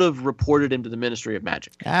 people would have reported him to the Ministry of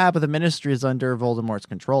Magic. But the Ministry is under Voldemort's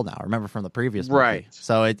control now. Remember from the previous movie. Right.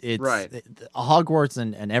 So it's right. Hogwarts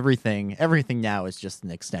and everything now is just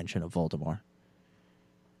an extension of Voldemort.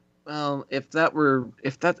 Well, if that's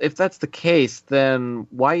the case, then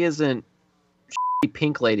why isn't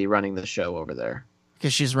Pink Lady running the show over there?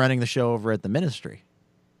 Because she's running the show over at the Ministry.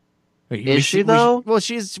 Is she though?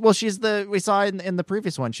 She's we saw in the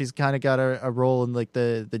previous one. She's kind of got a role in like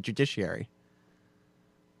the judiciary.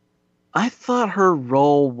 I thought her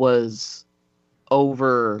role was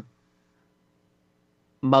over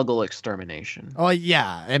Muggle extermination. Oh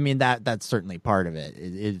yeah, I mean that's certainly part of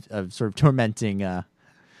it. Of sort of tormenting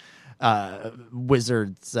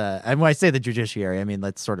wizards. And when I say the judiciary, I mean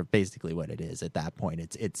that's sort of basically what it is at that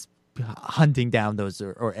point. It's hunting down those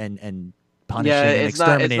and punishing and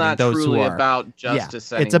exterminating those who are. It's not truly about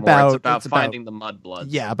justice anymore. It's about finding the mudbloods.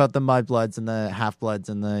 Yeah, about the mudbloods and the half-bloods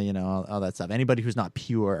and the all that stuff. Anybody who's not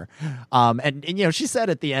pure. And she said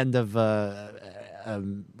at the end of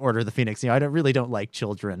Order of the Phoenix, I don't like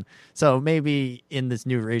children. So maybe in this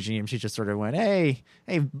new regime, she just sort of went, hey,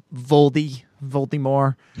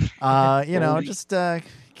 Voldemort, just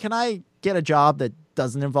can I get a job that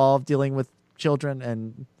doesn't involve dealing with children?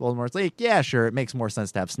 And Voldemort's like, yeah, sure, it makes more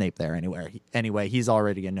sense to have Snape there anyway. He's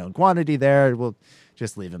already a known quantity there. We'll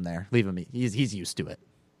just leave him there. Leave him. He's used to it.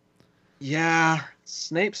 Yeah,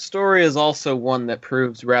 Snape's story is also one that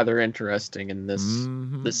proves rather interesting in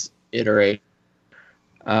this iteration.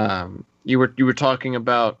 You were talking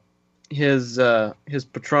about his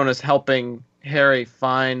Patronus helping Harry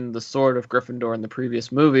find the sword of Gryffindor in the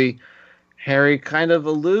previous movie. Harry kind of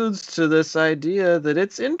alludes to this idea that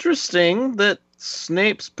it's interesting that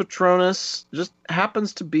Snape's Patronus just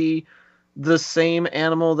happens to be the same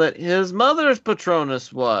animal that his mother's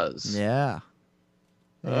Patronus was. Yeah.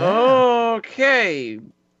 Okay.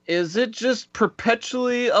 Is it just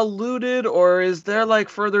perpetually alluded, or is there like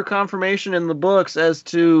further confirmation in the books as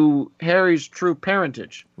to Harry's true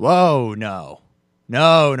parentage? Whoa, no.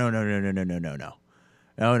 No.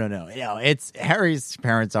 It's Harry's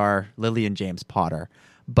parents are Lily and James Potter,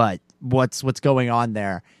 but what's going on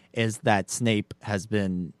there is that Snape has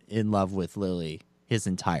been in love with Lily his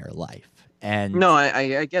entire life. And no,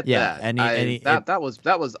 I get that. And that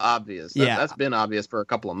was obvious. That's been obvious for a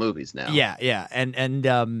couple of movies now. Yeah. And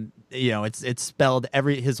it's spelled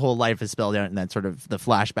his whole life is spelled out in that sort of the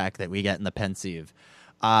flashback that we get in the pensive.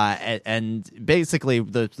 And basically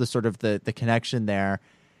the sort of the connection there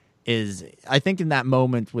is, I think in that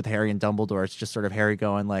moment with Harry and Dumbledore, it's just sort of Harry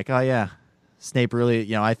going like, oh yeah, Snape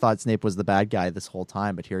really, I thought Snape was the bad guy this whole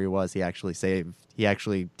time, but here he was. He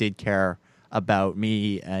actually did care about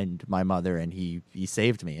me and my mother, and he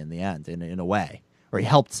saved me in the end in a way. or he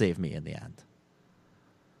helped save me in the end.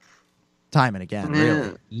 Time and again,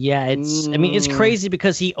 really. Yeah, it's crazy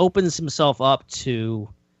because he opens himself up to,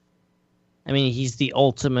 he's the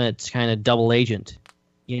ultimate kind of double agent.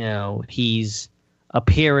 He's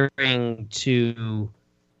appearing to,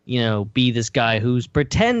 be this guy who's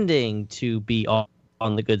pretending to be on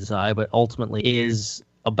the good side, but ultimately is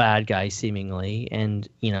a bad guy seemingly, and,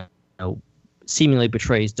 seemingly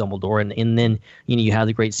betrays Dumbledore. And then, you have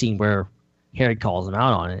the great scene where Harry calls him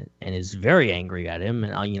out on it and is very angry at him,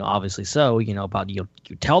 and obviously so. About you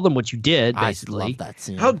tell them what you did. Basically, I love that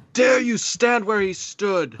scene. How dare you stand where he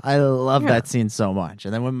stood? I love that scene so much.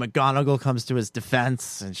 And then when McGonagall comes to his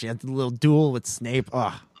defense, and she had the little duel with Snape.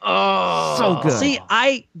 Oh, so good. See,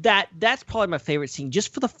 that's probably my favorite scene,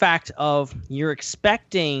 just for the fact of you're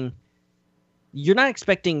not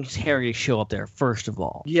expecting Harry to show up there, first of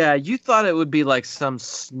all. Yeah, you thought it would be like some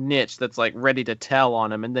snitch that's like ready to tell on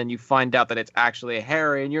him, and then you find out that it's actually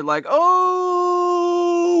Harry, and you're like,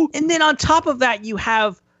 oh! And then on top of that, you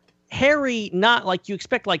have Harry, not like you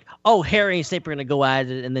expect, like, oh, Harry and Snape are going to go at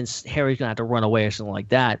it, and then Harry's going to have to run away or something like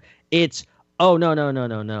that. It's, oh, no.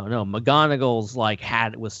 McGonagall's like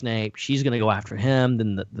had it with Snape. She's going to go after him.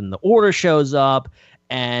 Then the Order shows up.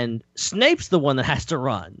 And Snape's the one that has to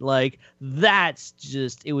run. Like,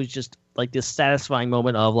 it was just like this satisfying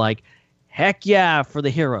moment of like, heck yeah, for the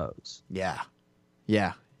heroes. Yeah.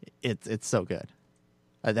 It's so good.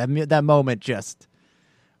 That moment just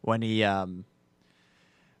when he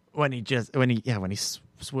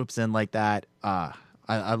swoops in like that.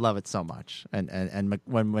 I love it so much. And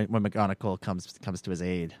when McGonagall comes to his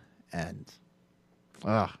aid, and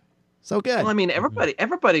so good. Well,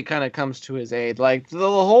 everybody kind of comes to his aid. Like the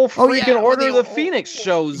whole freaking Order of the Phoenix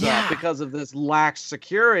shows up because of this lax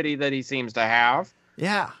security that he seems to have.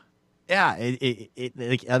 Yeah.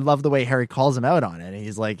 I love the way Harry calls him out on it.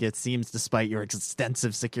 He's like, "It seems, despite your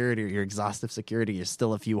extensive security or your exhaustive security, there's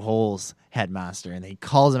still a few holes, Headmaster." And he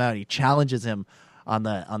calls him out. He challenges him on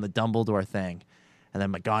the Dumbledore thing, and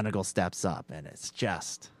then McGonagall steps up, and it's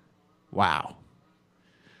just wow.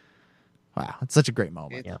 It's such a great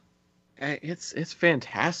moment. It's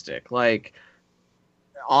fantastic. Like,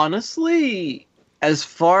 honestly, as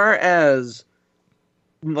far as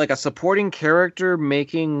like a supporting character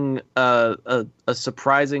making a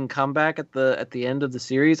surprising comeback at the end of the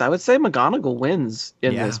series, I would say McGonagall wins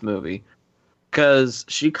in this movie, because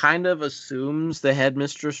she kind of assumes the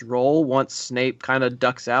headmistress role once Snape kind of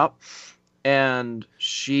ducks out, and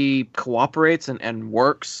she cooperates and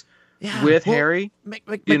works with Harry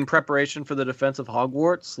in preparation for the defense of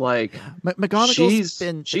Hogwarts. Like,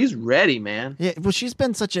 she's ready, man. Yeah, well, she's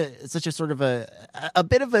been such a sort of a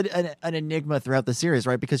bit of an enigma throughout the series,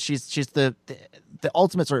 right? Because she's the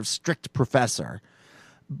ultimate sort of strict professor,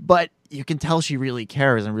 but you can tell she really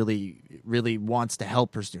cares and really wants to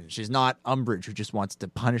help her students. She's not Umbridge, who just wants to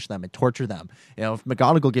punish them and torture them. If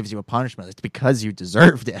McGonagall gives you a punishment, it's because you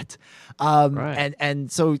deserved it. Right.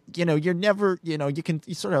 And so, you're never, you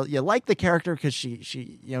like the character because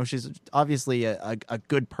she's obviously a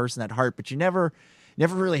good person at heart, but you never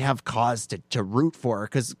really have cause to root for her,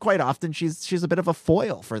 because quite often she's a bit of a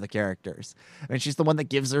foil for the characters. I mean, she's the one that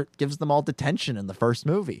gives them all detention in the first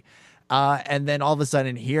movie. And then all of a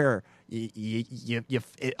sudden here,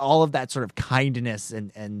 all of that sort of kindness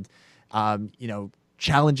and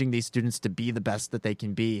challenging these students to be the best that they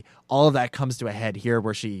can be, all of that comes to a head here,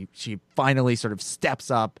 where she finally sort of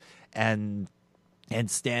steps up and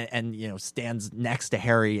stands next to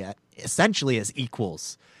Harry, essentially as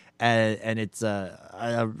equals, and it's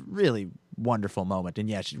a really wonderful moment. And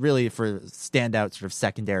she's really, for standout sort of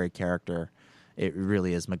secondary character, it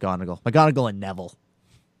really is McGonagall and Neville.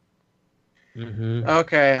 Mm-hmm.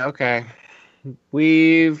 Okay.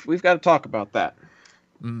 We've got to talk about that.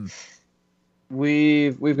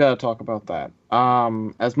 We've got to talk about that.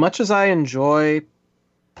 As much as I enjoy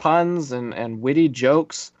puns and witty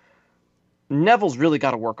jokes, Neville's really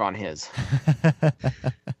got to work on his.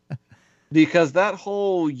 Because that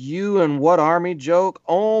whole "you and what army" joke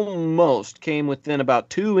almost came within about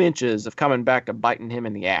 2 inches of coming back to biting him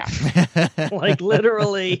in the ass. Like,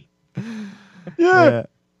 literally. Yeah.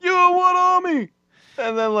 You and what army?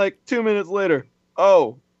 And then like 2 minutes later,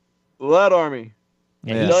 oh, that army.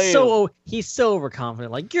 Yeah, he's so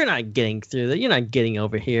overconfident. Like, you're not getting through that. You're not getting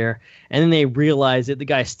over here. And then they realize it. The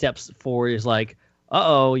guy steps forward. He's like,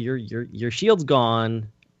 "Uh-oh, your shield's gone." And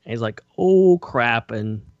he's like, "Oh crap!"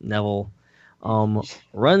 And Neville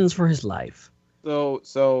runs for his life.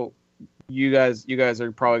 So you guys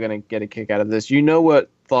are probably gonna get a kick out of this. You know what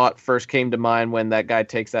thought first came to mind when that guy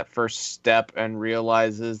takes that first step and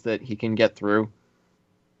realizes that he can get through?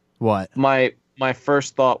 What? My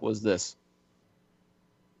first thought was this: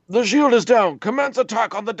 The shield is down. Commence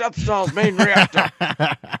attack on the Death Star's main reactor.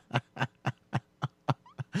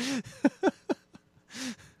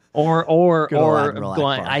 Or Good old Admiral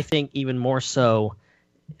going, Akbar. I think even more so,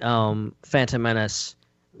 Phantom Menace.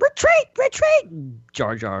 Retreat!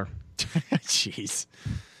 Jar Jar. Jeez.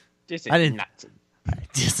 This I is didn't- nuts.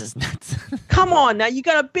 This is nuts. Come on now, you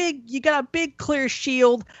got a big clear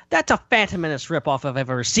shield. That's a Phantom Menace ripoff if I've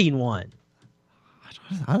ever seen one.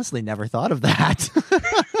 I honestly never thought of that.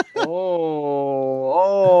 Oh.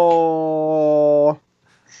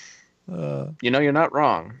 You're not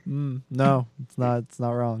wrong. No, it's not. It's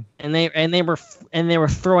not wrong. And they were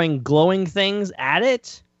throwing glowing things at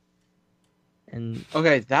it. And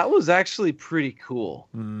Okay, that was actually pretty cool.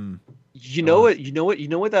 You know what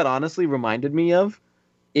that honestly reminded me of?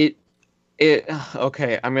 It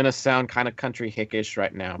okay, I'm gonna sound kind of country hickish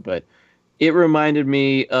right now, but it reminded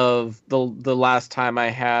me of the last time I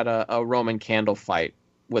had a Roman candle fight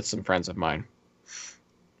with some friends of mine.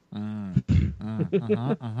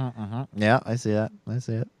 Yeah, I see that. I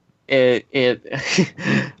see it.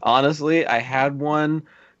 It honestly, I had one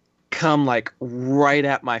come like right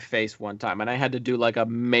at my face one time, and I had to do like a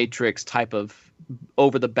Matrix type of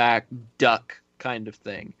over the back duck kind of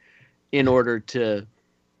thing in order to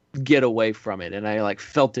get away from it. And I like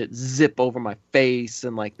felt it zip over my face,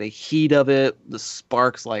 and like the heat of it, the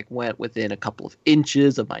sparks like went within a couple of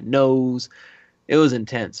inches of my nose. It was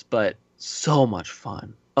intense, but so much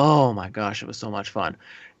fun. Oh my gosh, it was so much fun.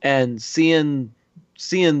 And seeing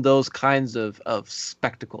those kinds of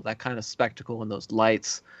spectacle, that kind of spectacle and those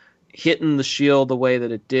lights hitting the shield the way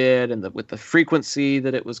that it did, and with the frequency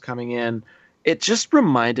that it was coming in, it just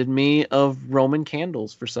reminded me of Roman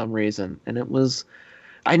candles for some reason. And it was,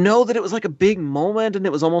 I know that it was like a big moment, and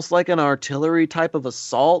it was almost like an artillery type of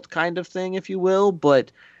assault kind of thing, if you will,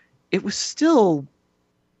 but it was still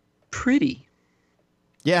pretty.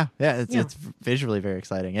 Yeah, it's visually very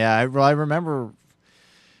exciting. Yeah, I remember.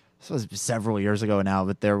 This was several years ago now,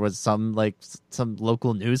 but there was some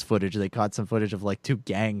local news footage. They caught some footage of like two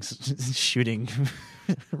gangs shooting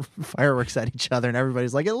fireworks at each other, and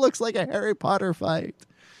everybody's like, "It looks like a Harry Potter fight."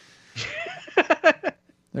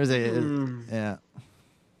 There's yeah.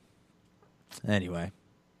 Anyway,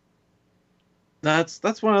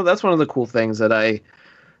 that's one of the cool things that I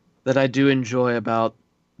do enjoy about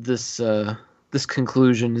this this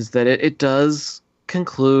conclusion is that it does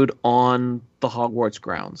conclude on the Hogwarts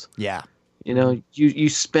grounds. Yeah. You know, you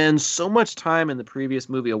spend so much time in the previous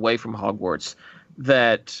movie away from Hogwarts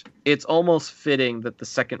that it's almost fitting that the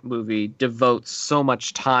second movie devotes so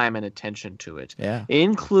much time and attention to it. Yeah.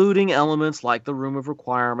 Including elements like the Room of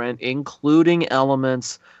Requirement, including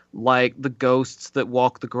elements like the ghosts that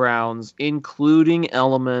walk the grounds, including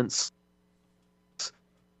elements,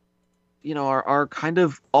 you know, are kind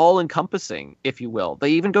of all-encompassing, if you will.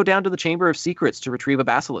 They even go down to the Chamber of Secrets to retrieve a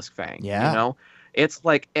basilisk fang. Yeah. You know? It's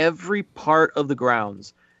like every part of the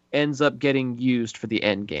grounds ends up getting used for the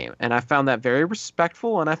end game. And I found that very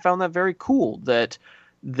respectful, and I found that very cool that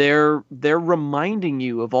they're reminding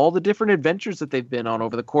you of all the different adventures that they've been on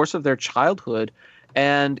over the course of their childhood,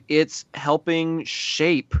 and it's helping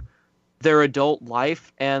shape their adult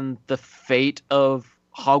life and the fate of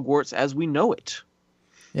Hogwarts as we know it.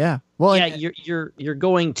 Yeah. Well, yeah, you're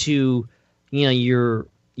going to, you know,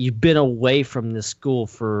 you've been away from this school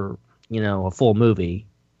for, you know, a full movie,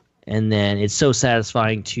 and then it's so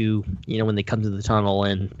satisfying to, you know, when they come to the tunnel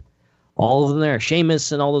and all of them there,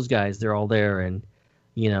 Seamus and all those guys, they're all there, and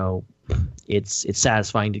you know, it's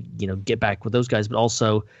satisfying to, you know, get back with those guys, but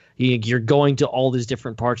also you're going to all these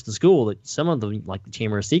different parts of the school that some of them, like the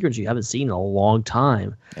Chamber of Secrets, you haven't seen in a long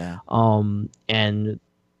time. Yeah. And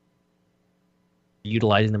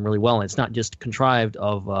utilizing them really well, and it's not just contrived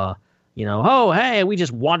of you know, oh hey, we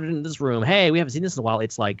just wandered into this room, hey, we haven't seen this in a while.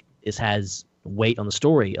 It's like it has weight on the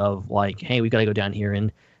story of like, hey, we got to go down here,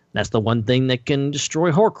 and that's the one thing that can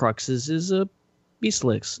destroy Horcruxes is a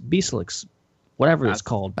Beastix, whatever it's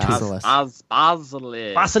called. Basilisk.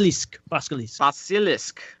 Basilisk.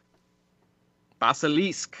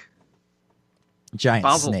 Giant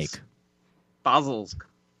Basils. snake. Basilisk.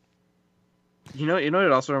 You know what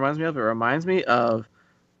it also reminds me of? It reminds me of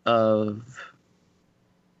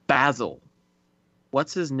Basil.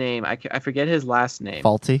 What's his name? I forget his last name.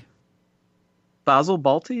 Faulty. Basil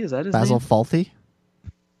Balti? Is that his Basil name? Faulty?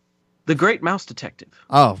 The Great Mouse Detective.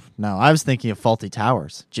 Oh, no. I was thinking of Faulty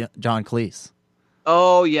Towers. John Cleese.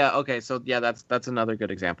 Oh, yeah. Okay. So, yeah, that's another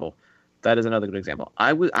good example. That is another good example.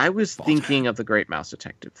 I was thinking of The Great Mouse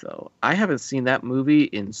Detective, though. I haven't seen that movie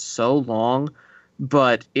in so long,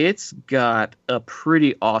 but it's got a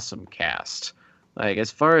pretty awesome cast. Like,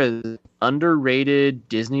 as far as underrated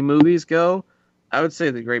Disney movies go, I would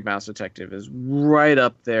say The Great Mouse Detective is right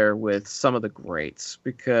up there with some of the greats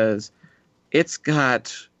because it's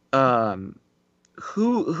got who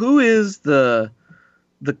is the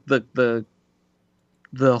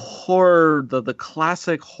horror the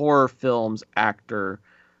classic horror films actor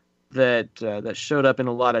that showed up in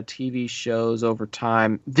a lot of TV shows over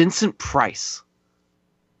time. Vincent Price.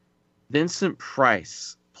 Vincent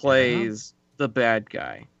Price plays the bad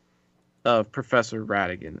guy of Professor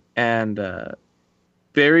Ratigan, and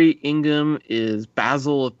Barry Ingham is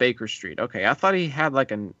Basil of Baker Street. Okay, I thought he had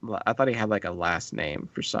like a last name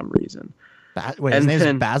for some reason. His name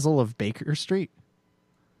is Basil of Baker Street.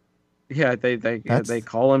 Yeah, they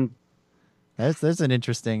call him. There's an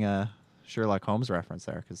interesting Sherlock Holmes reference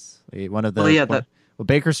there because one of the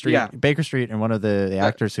Baker Street, Baker Street, and one of the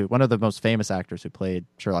actors one of the most famous actors who played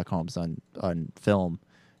Sherlock Holmes on film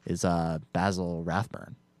is Basil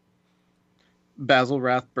Rathbone. Basil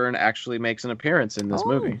Rathbone actually makes an appearance in this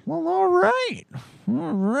movie. Well, all right.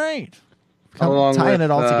 Along tying with, it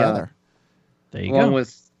all together. There you along go.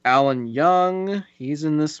 with Alan Young, he's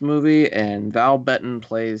in this movie, and Val Betton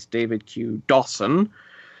plays David Q. Dawson.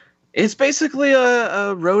 It's basically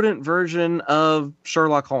a rodent version of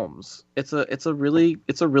Sherlock Holmes. It's a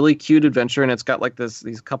really cute adventure, and it's got like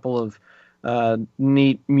these couple of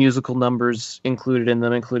neat musical numbers included in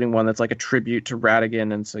them, including one that's like a tribute to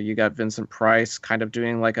Ratigan. And so you got Vincent Price kind of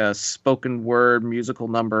doing like a spoken word musical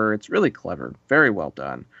number. It's really clever, very well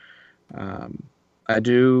done. I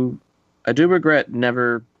do regret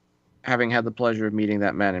never having had the pleasure of meeting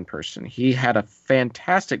that man in person. He had a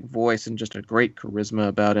fantastic voice and just a great charisma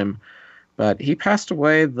about him, but he passed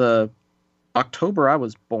away the October I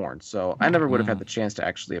was born, so I never would have had the chance to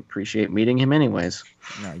actually appreciate meeting him anyways.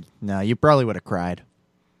 No, you probably would have cried.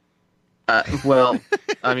 Well,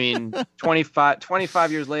 I mean,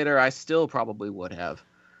 25 years later, I still probably would have.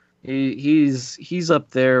 He's up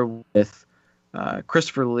there with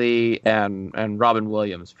Christopher Lee and Robin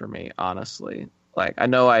Williams for me, honestly. Like I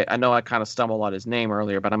know I kind of stumbled on his name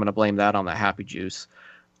earlier, but I'm going to blame that on the happy juice.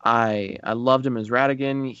 I loved him as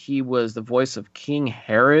Ratigan. He was the voice of King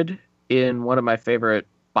Herod in one of my favorite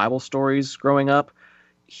Bible stories growing up.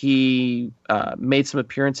 He made some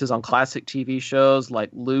appearances on classic TV shows like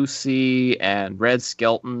Lucy and Red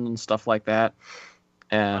Skelton and stuff like that.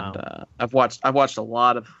 And wow. I've watched a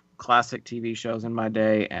lot of classic TV shows in my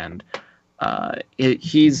day, and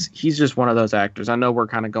he's just one of those actors. I know we're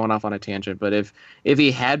kind of going off on a tangent, but if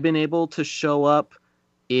he had been able to show up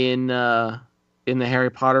in the Harry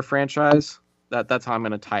Potter franchise, that's how I'm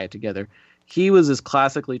going to tie it together. He was as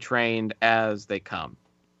classically trained as they come,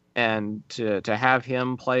 and to have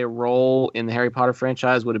him play a role in the Harry Potter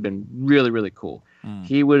franchise would have been really, really cool.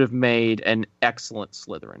 He would have made an excellent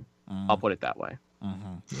Slytherin. I'll put it that way.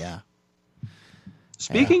 Yeah.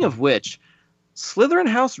 Speaking of which, Slytherin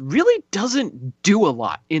House really doesn't do a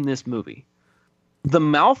lot in this movie. The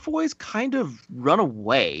Malfoys kind of run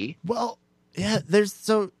away. Well, yeah, there's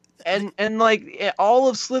so... And like all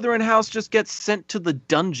of Slytherin House just gets sent to the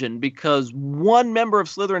dungeon because one member of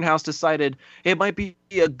Slytherin House decided it might be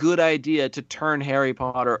a good idea to turn Harry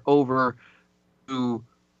Potter over to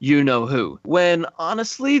you-know-who. When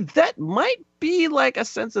honestly, that might be like a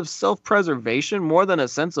sense of self-preservation more than a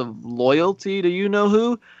sense of loyalty to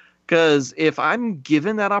you-know-who. Because if I'm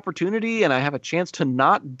given that opportunity and I have a chance to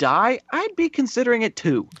not die, I'd be considering it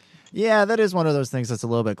too. Yeah, that is one of those things that's a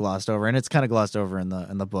little bit glossed over, and it's kind of glossed over in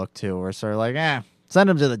the book too. Where it's sort of like, send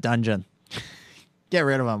him to the dungeon, get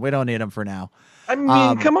rid of him. We don't need him for now. I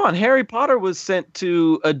mean, come on, Harry Potter was sent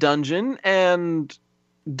to a dungeon, and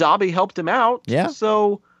Dobby helped him out. Yeah.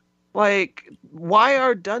 So, like, why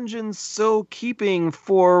are dungeons so keeping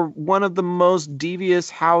for one of the most devious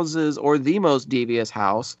houses, or the most devious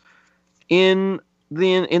house in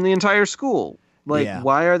the entire school? Like,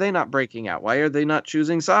 why are they not breaking out? Why are they not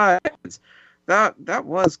choosing sides? That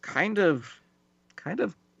was kind of,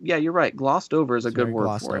 yeah, you're right. Glossed over is a good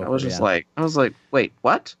word for it. I was just like, wait,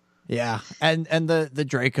 what? Yeah, and the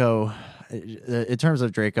Draco, in terms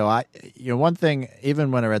of Draco, one thing,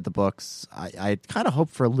 even when I read the books, I kind of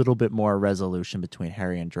hoped for a little bit more resolution between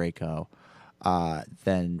Harry and Draco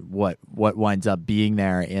than what winds up being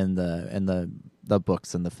there in the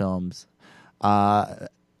books and the films.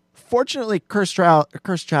 Fortunately, Cursed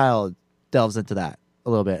Child delves into that a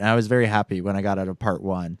little bit, and I was very happy when I got out of part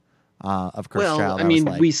 1 of Cursed Child. Well, I mean,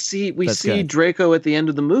 we see good. Draco at the end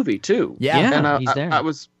of the movie too. Yeah, and he's there.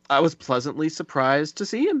 I was pleasantly surprised to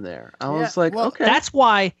see him there. I was like, okay, that's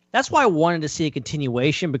why I wanted to see a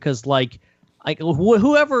continuation, because like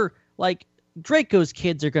whoever, like, Draco's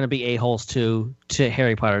kids are going to be a-holes to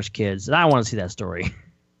Harry Potter's kids, and I want to see that story.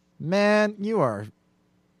 Man, you are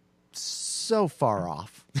so so far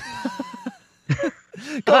off.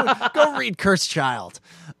 Go read Cursed Child.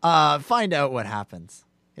 Find out what happens.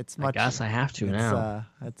 It's much. I guess I have to now.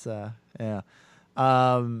 Yeah.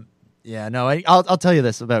 No. I'll tell you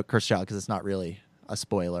this about Cursed Child because it's not really a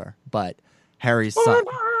spoiler, but Harry's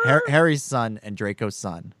son and Draco's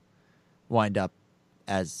son wind up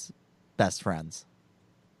as best friends.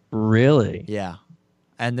 Really? Yeah.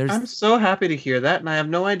 And I'm so happy to hear that, and I have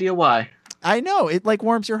no idea why. I know it like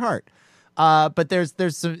warms your heart. But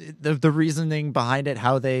there's some the reasoning behind it,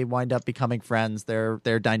 how they wind up becoming friends,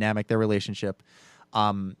 their dynamic, their relationship,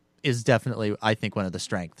 is definitely, I think, one of the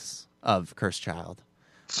strengths of Cursed Child.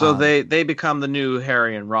 So they become the new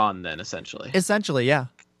Harry and Ron then, essentially. Essentially, yeah.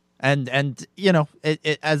 And you know,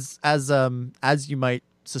 it as you might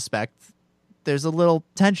suspect, there's a little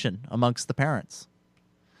tension amongst the parents.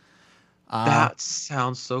 That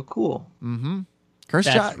sounds so cool. Mm-hmm.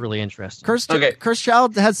 That's really interesting. Cursed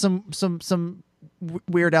Child has some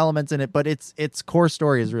weird elements in it, but its core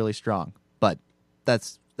story is really strong. But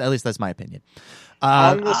that's my opinion.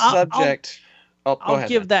 On the subject, I'll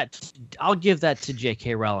give that to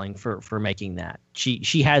J.K. Rowling for making that.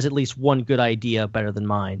 She has at least one good idea better than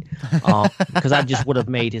mine, because I just would have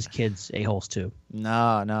made his kids a-holes too.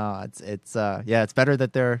 No, it's better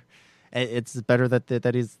that it's better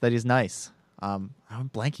that he's nice. I'm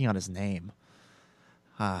blanking on his name.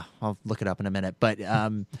 I'll look it up in a minute. But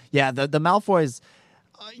the Malfoys,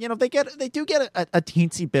 they do get a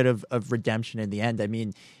teensy bit of redemption in the end. I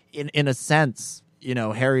mean, in a sense,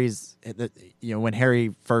 Harry's, when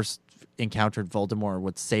Harry first encountered Voldemort,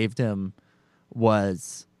 what saved him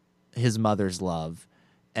was his mother's love.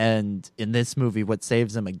 And in this movie, what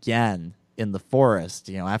saves him again in the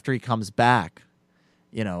forest, after he comes back,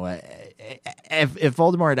 if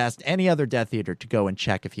Voldemort had asked any other Death Eater to go and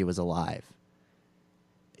check if he was alive,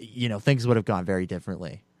 things would have gone very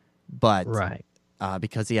differently. But right.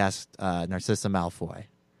 Because he asked Narcissa Malfoy,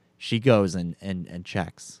 she goes and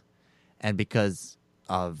checks. And because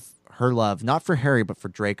of her love, not for Harry, but for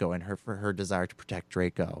Draco, and for her desire to protect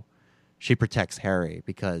Draco, she protects Harry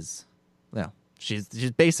because, she's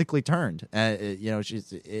basically turned.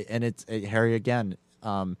 It's Harry again.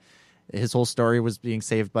 His whole story was being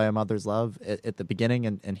saved by a mother's love at the beginning,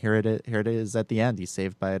 and here it is at the end. He's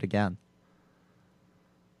saved by it again.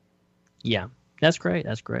 Yeah, that's great.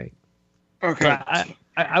 Okay, but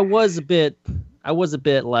I was a bit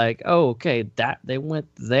like, oh, okay, that they went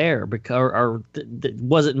there because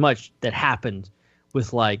wasn't much that happened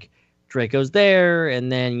with like Draco's there,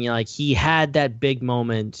 and then he had that big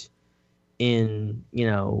moment in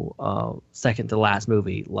second to last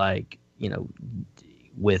movie,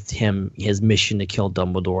 with his mission to kill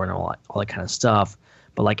Dumbledore and all that kind of stuff.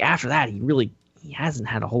 But after that, he hasn't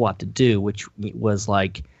had a whole lot to do, which was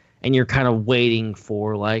and you're kind of waiting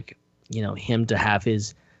for him to have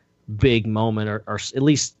his big moment or at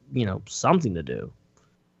least something to do.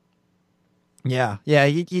 Yeah,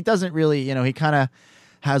 he doesn't really, he kind of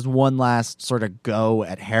has one last sort of go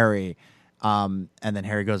at Harry, and then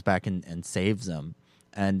Harry goes back and saves him.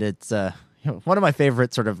 And it's one of my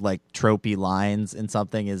favorite sort of tropey lines in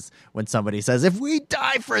something is when somebody says, "If we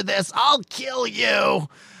die for this, I'll kill you."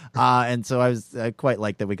 And so I quite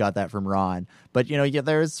like that we got that from Ron. But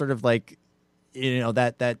there is sort of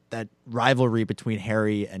that rivalry between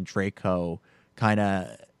Harry and Draco kind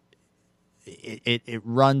of it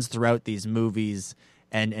runs throughout these movies,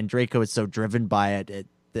 and Draco is so driven by it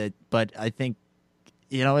but I think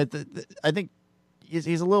I think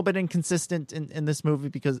he's a little bit inconsistent in this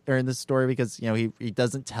movie in this story because he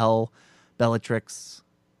doesn't tell Bellatrix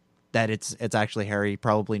that it's actually Harry. He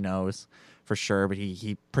probably knows for sure, but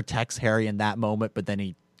he protects Harry in that moment, but then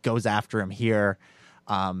he goes after him here,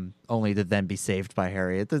 only to then be saved by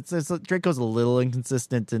Harry. Draco's a little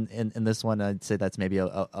inconsistent in this one. I'd say that's maybe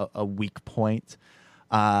a weak point.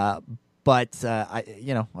 But I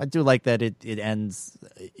do like that it ends.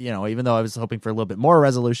 Even though I was hoping for a little bit more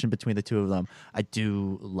resolution between the two of them, I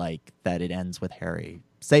do like that it ends with Harry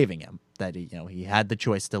saving him. That he had the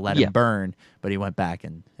choice to let him burn, but he went back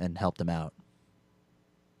and helped him out.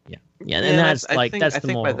 Yeah, and that's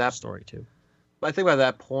the moral of the story too. I think by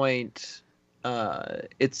that point,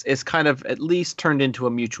 it's kind of at least turned into a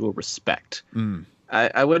mutual respect.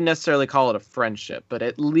 I wouldn't necessarily call it a friendship, but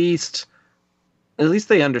at least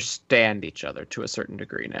they understand each other to a certain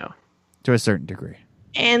degree now. To a certain degree.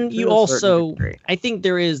 And you also, I think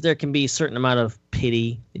there can be a certain amount of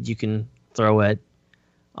pity that you can throw at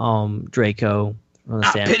Draco from the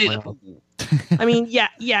standpoint. I mean,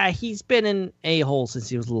 yeah, he's been an a-hole since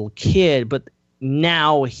he was a little kid, but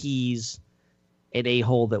now he's an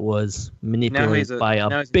a-hole that was Now manipulated by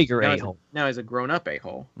a bigger a-hole. Now he's a grown-up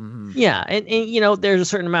a-hole. Mm-hmm. Yeah, and there's a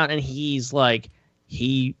certain amount, and he's like,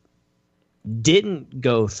 he didn't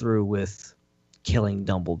go through with killing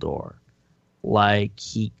Dumbledore. Like,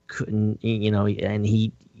 he couldn't, and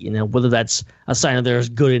he, whether that's a sign of there's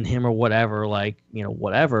good in him or whatever, like,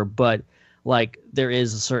 whatever, but, like, there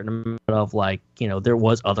is a certain amount of, like, there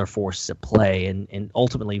was other forces at play, and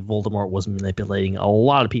ultimately Voldemort was manipulating a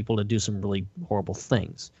lot of people to do some really horrible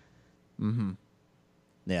things. Mm-hmm.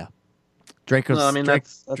 Yeah. Draco's. No, I mean,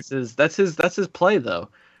 that's his play, though.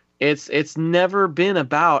 It's never been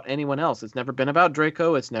about anyone else. It's never been about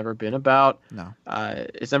Draco. It's never been about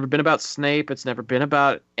it's never been about Snape. It's never been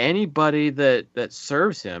about anybody that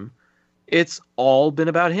serves him. It's all been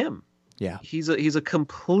about him. Yeah. He's a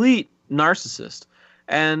complete narcissist.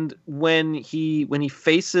 And when he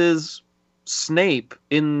faces Snape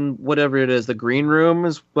in whatever it is, the green room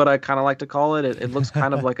is what I kind of like to call it. It looks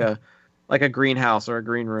kind of like a greenhouse or a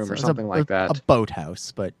green room or something like that. A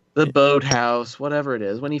boathouse, but the boathouse, whatever it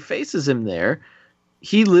is. When he faces him there,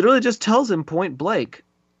 he literally just tells him point blank,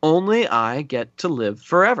 "Only I get to live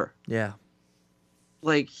forever." Yeah.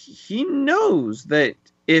 Like, he knows that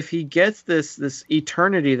if he gets this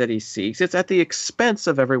eternity that he seeks, it's at the expense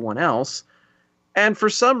of everyone else. And for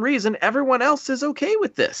some reason, everyone else is okay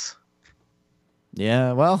with this.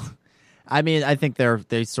 Yeah, well, I mean, I think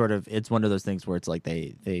they sort of, it's one of those things where it's like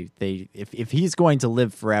they if he's going to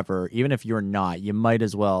live forever, even if you're not, you might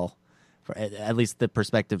as well, for at least the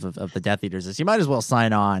perspective of the Death Eaters is, you might as well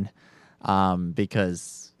sign on,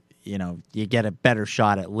 because you get a better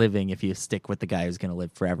shot at living if you stick with the guy who's going to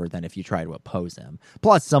live forever than if you try to oppose him.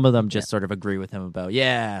 Plus, some of them just sort of agree with him about,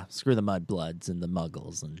 screw the Mudbloods and the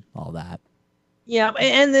Muggles and all that. Yeah,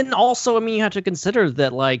 and then also, I mean, you have to consider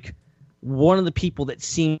that, like, one of the people that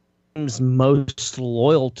seems most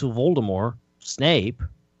loyal to Voldemort, Snape,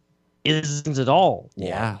 isn't at all loyal.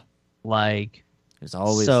 Yeah. Like, there's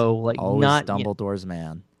always always not Dumbledore's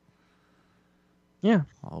man. Yeah.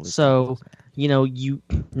 Always so,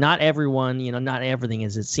 not everyone, not everything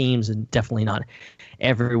as it seems, and definitely not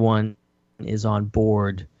everyone is on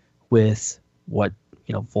board with what,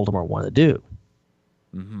 Voldemort wanted to do.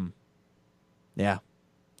 Mm-hmm. Yeah,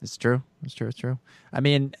 it's true. It's true. I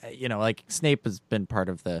mean, like, Snape has been part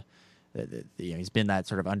of the he's been that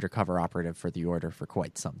sort of undercover operative for the Order for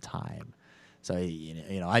quite some time. So,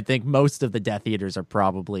 I think most of the Death Eaters are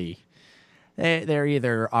probably, they're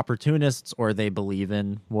either opportunists or they believe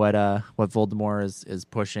in what Voldemort is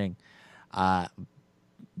pushing.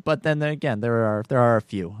 But then again, there are a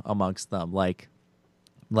few amongst them, like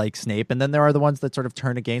Snape, and then there are the ones that sort of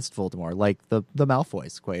turn against Voldemort, like the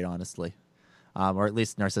Malfoys, quite honestly. Or at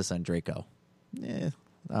least Narcissa and Draco. Yeah.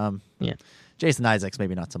 Jason Isaacs,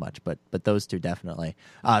 maybe not so much, but those two definitely.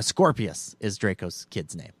 Scorpius is Draco's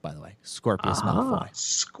kid's name, by the way. Scorpius Malfoy.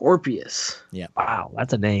 Scorpius. Yeah. Wow,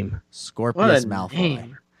 that's a name. Scorpius Malfoy.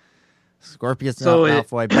 Name. Scorpius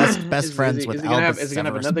Malfoy, best friends with Albus Severus. Is he gonna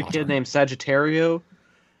have another kid named Sagittario?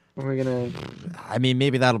 Or are we gonna? I mean,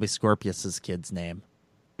 maybe that'll be Scorpius's kid's name.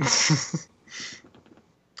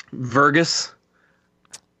 Vergus.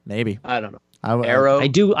 Maybe. I don't know. Arrow.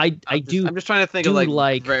 I'm just trying to think of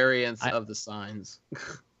like variants of the signs.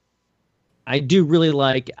 I do really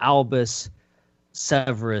like Albus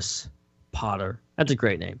Severus Potter. That's a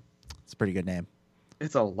great name. It's a pretty good name.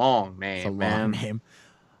 It's a long name, long name.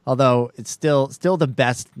 Although it's still the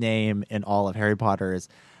best name in all of Harry Potter is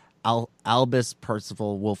Albus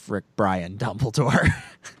Percival Wulfric Brian Dumbledore.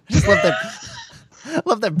 Just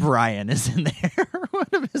love that Brian is in there. One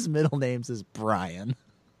of his middle names is Brian.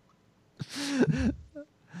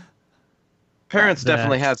 Parents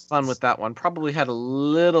definitely had fun with that one. Probably had a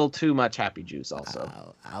little too much happy juice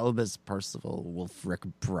also. Albus Percival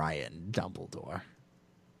Wulfric Brian Dumbledore.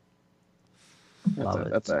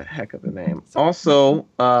 That's a heck of a name. Also,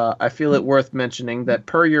 I feel it worth mentioning that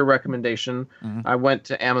per your recommendation, I went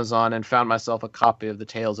to Amazon and found myself a copy of the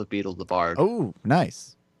Tales of Beetle the Bard. Oh,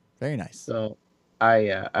 nice. Very nice. So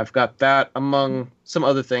I've got that among some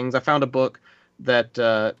other things. I found a book that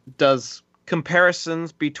does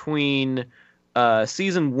comparisons between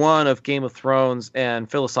season 1 of Game of Thrones and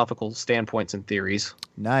philosophical standpoints and theories.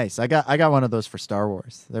 Nice. I got one of those for Star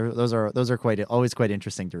Wars. Those are always quite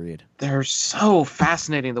interesting to read. They're so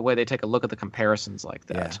fascinating the way they take a look at the comparisons like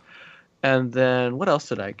that. Yeah. And then what else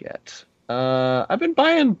did I get? I've been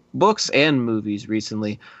buying books and movies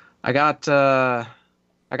recently. I got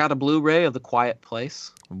a Blu-ray of The Quiet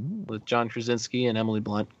Place with John Krasinski and Emily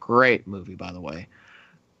Blunt. Great movie, by the way.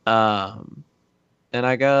 And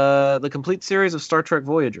I got the complete series of Star Trek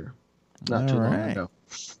Voyager. not too long right. ago.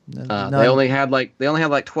 None- They only had like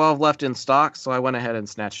 12 left in stock, so I went ahead and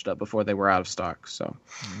snatched it up before they were out of stock. So,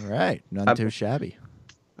 All right, none too shabby.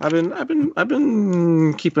 I've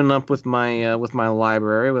been keeping up with my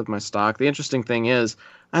library, with my stock. The interesting thing is,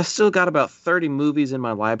 I've still got about 30 movies in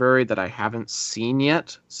my library that I haven't seen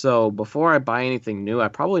yet. So before I buy anything new, I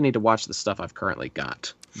probably need to watch the stuff I've currently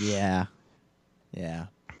got. Yeah,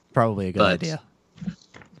 probably a good idea.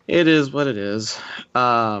 It is what it is.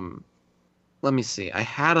 Let me see. I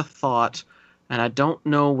had a thought, and I don't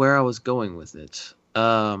know where I was going with it.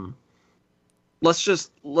 Let's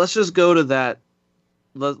just go to that.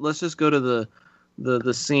 Let's just go to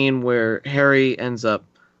the scene where Harry ends up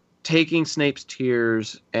taking Snape's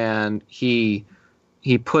tears and he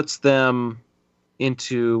puts them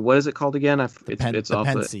into, what is it called again? The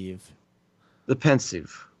pensieve. The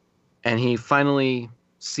pensieve, and he finally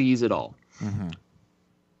sees it all. Mm-hmm.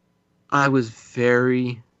 I was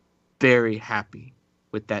very, very happy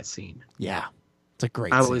with that scene. Yeah, it's a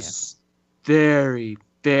great I scene. was very,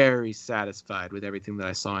 very satisfied with everything that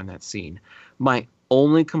I saw in that scene. My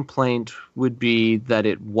only complaint would be that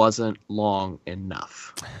it wasn't long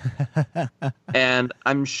enough. And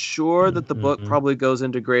I'm sure that the book probably goes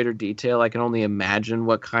into greater detail. I can only imagine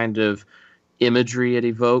what kind of imagery it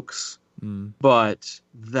evokes. But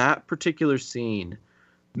that particular scene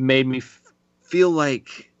made me feel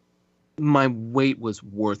like my wait was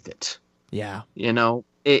worth it. Yeah. You know,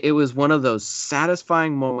 it was one of those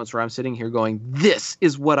satisfying moments where I'm sitting here going, this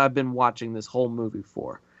is what I've been watching this whole movie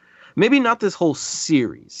for. Maybe not this whole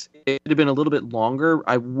series. It would have been a little bit longer.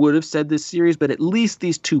 I would have said this series, but at least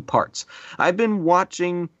these 2 parts. I've been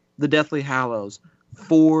watching The Deathly Hallows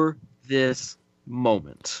for this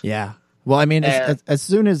moment. Yeah. Well, I mean, as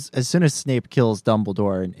soon as Snape kills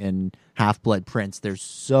Dumbledore in Half-Blood Prince, there's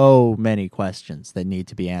so many questions that need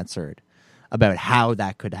to be answered about how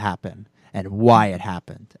that could happen and why it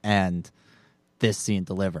happened. And this scene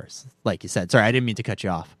delivers, like you said. Sorry, I didn't mean to cut you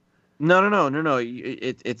off. No.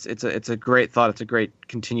 It's a great thought. It's a great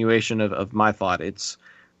continuation of my thought. It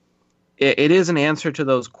is an answer to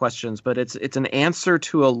those questions, but it's an answer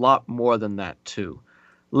to a lot more than that too.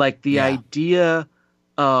 Like the idea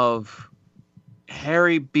of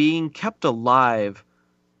Harry being kept alive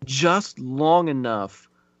just long enough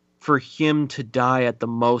for him to die at the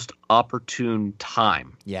most opportune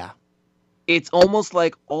time. Yeah. It's almost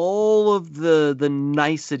like all of the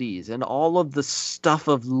niceties and all of the stuff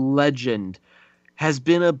of legend has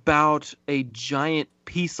been about a giant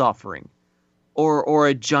peace offering or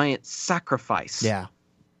a giant sacrifice. Yeah.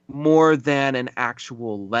 More than an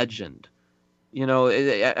actual legend. You know,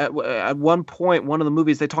 at one point, one of the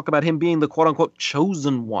movies, they talk about him being the quote unquote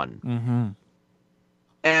chosen one. Mm-hmm.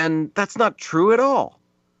 And that's not true at all.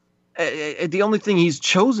 The only thing he's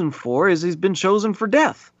chosen for is he's been chosen for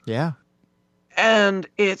death. Yeah. And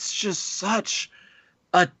it's just such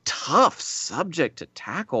a tough subject to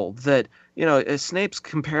tackle that, you know, Snape's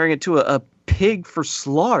comparing it to a pig for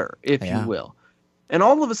slaughter, if you will. And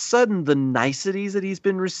all of a sudden, the niceties that he's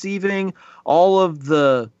been receiving, all of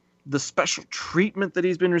the special treatment that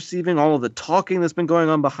he's been receiving, all of the talking that's been going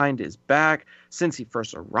on behind his back since he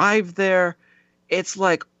first arrived there, it's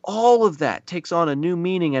like all of that takes on a new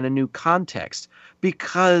meaning and a new context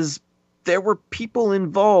because there were people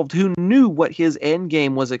involved who knew what his end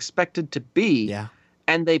game was expected to be. Yeah.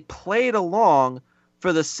 And they played along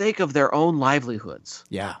for the sake of their own livelihoods.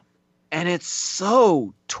 Yeah. And it's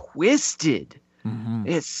so twisted. Mm-hmm.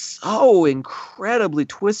 It's so incredibly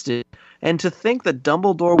twisted. And to think that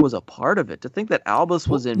Dumbledore was a part of it, to think that Albus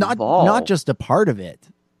was involved. Not just a part of it.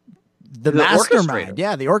 The mastermind.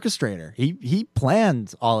 Yeah, the orchestrator. He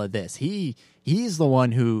planned all of this. He's the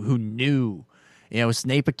one who knew. You know,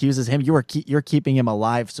 Snape accuses him. You're keeping him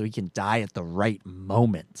alive so he can die at the right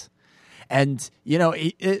moment. And, you know,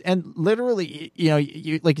 and literally, you know,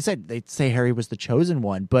 like you said, they say Harry was the chosen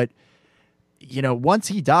one. But, you know, once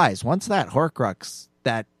he dies, once that Horcrux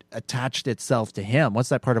that attached itself to him, once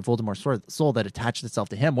that part of Voldemort's soul that attached itself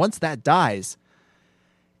to him, once that dies,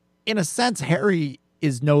 in a sense, Harry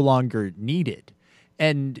is no longer needed.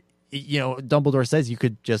 And, you know, Dumbledore says you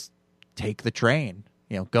could just take the train.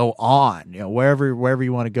 You know, go on, you know, wherever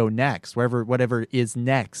you want to go next, whatever is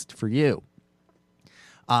next for you.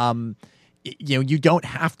 You know, you don't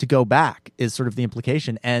have to go back is sort of the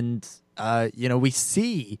implication. And, you know, we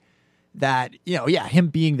see that, you know, yeah, him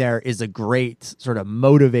being there is a great sort of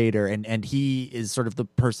motivator. And he is sort of the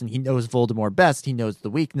person, he knows Voldemort best. He knows the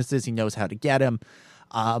weaknesses. He knows how to get him.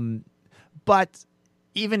 But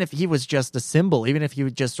even if he was just a symbol, even if he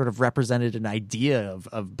just sort of represented an idea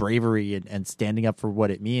of bravery and standing up for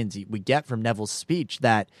what it means, we get from Neville's speech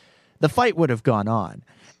that the fight would have gone on,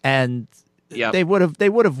 and Yep. they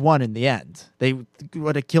would have won in the end. They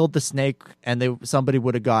would have killed the snake, and somebody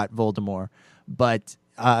would have got Voldemort. But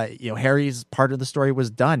Harry's part of the story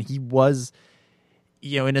was done. He was,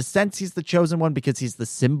 in a sense, he's the chosen one because he's the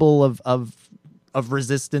symbol of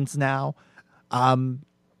resistance now.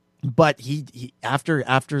 But he after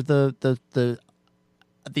the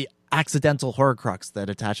accidental Horcrux that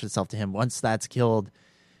attached itself to him, once that's killed,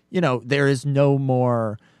 there is no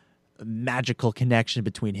more magical connection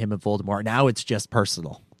between him and Voldemort. Now it's just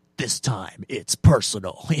personal. This time it's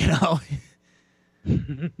personal,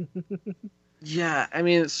 Yeah, I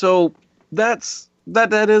mean, so that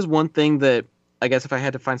is one thing that I guess if I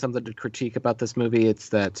had to find something to critique about this movie, it's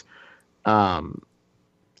that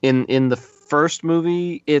in the first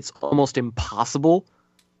movie, it's almost impossible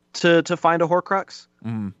to find a Horcrux.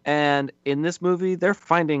 And in this movie, they're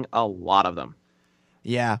finding a lot of them.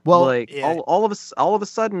 Yeah. Well, all of a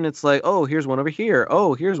sudden, it's like, oh, here's one over here.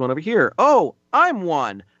 Oh, here's one over here. Oh, I'm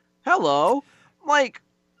one. Hello. Like,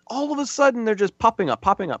 all of a sudden, they're just popping up.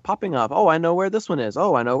 Oh, I know where this one is.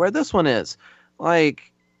 Oh, I know where this one is.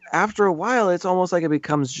 Like, after a while, it's almost like it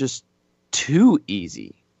becomes just too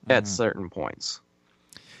easy at certain points.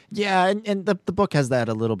 Yeah, and the book has that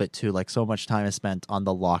a little bit too. Like, so much time is spent on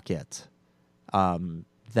the locket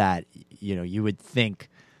that you would think.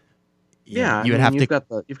 You've got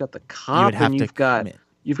the cup, and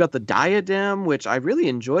you've got the diadem, which I really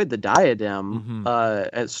enjoyed the diadem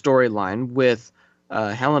storyline with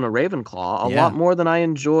Helena Ravenclaw a lot more than I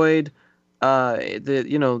enjoyed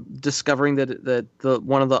discovering that the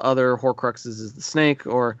one of the other Horcruxes is the snake,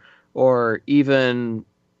 or even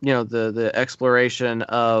the exploration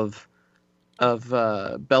of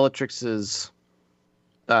Bellatrix's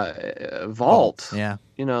vault. Yeah.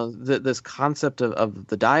 This concept of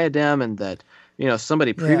the diadem, and that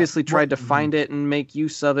somebody previously tried to find it and make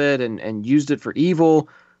use of it and used it for evil.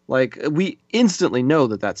 Like, we instantly know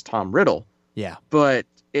that that's Tom Riddle. Yeah. But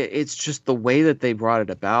it's just the way that they brought it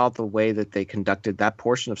about, the way that they conducted that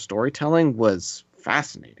portion of storytelling was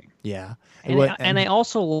fascinating. Yeah. And I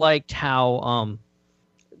also liked how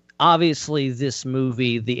obviously this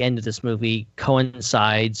movie, the end of this movie,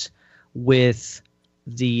 coincides with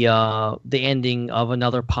the ending of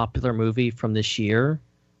another popular movie from this year,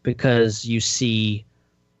 because you see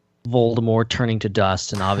Voldemort turning to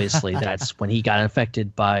dust, and obviously that's when he got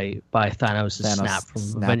infected by Thanos' snap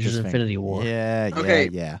from Avengers Infinity War. Yeah.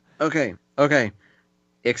 Okay.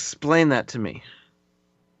 Explain that to me.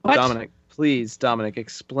 What? Dominic,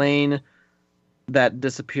 explain that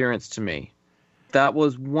disappearance to me. That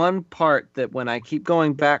was one part that when I keep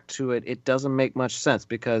going back to it, it doesn't make much sense,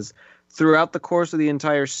 because throughout the course of the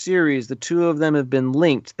entire series, the two of them have been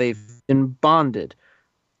linked. They've been bonded.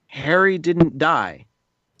 Harry didn't die.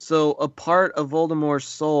 So a part of Voldemort's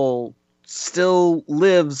soul still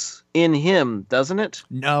lives in him, doesn't it?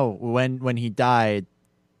 No, when he died,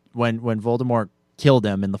 when Voldemort killed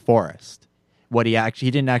him in the forest,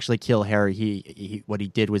 he didn't actually kill Harry. He what he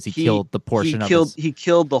did was he killed the portion he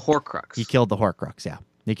killed the Horcrux. He killed the Horcrux. Yeah,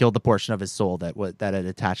 he killed the portion of his soul that had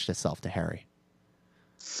attached itself to Harry.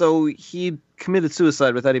 So he committed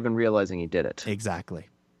suicide without even realizing he did it. Exactly.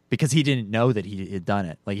 Because he didn't know that he had done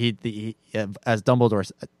it. Like he as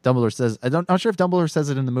Dumbledore says, I'm not sure if Dumbledore says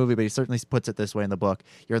it in the movie, but he certainly puts it this way in the book: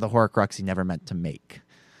 "You're the Horcrux he never meant to make."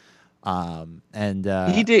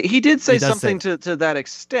 He did say something to that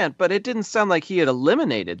extent, but it didn't sound like he had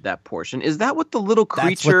eliminated that portion. Is that what the little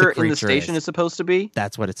creature in the station is supposed to be?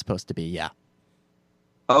 That's what it's supposed to be. Yeah.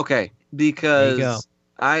 Okay, because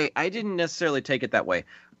I didn't necessarily take it that way.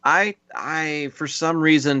 I for some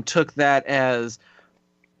reason took that as,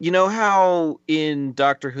 how in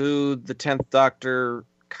Doctor Who, the 10th Doctor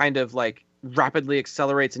kind of like rapidly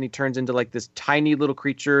accelerates and he turns into like this tiny little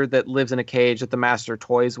creature that lives in a cage that the Master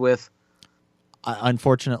toys with.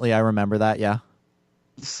 Unfortunately, I remember that. Yeah.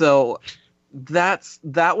 So that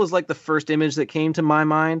was like the first image that came to my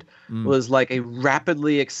mind was like a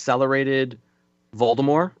rapidly accelerated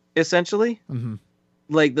Voldemort, essentially. Mm-hmm.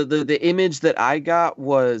 Like the image that I got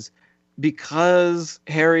was, because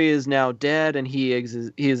Harry is now dead and he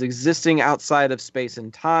is existing outside of space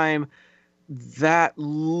and time, that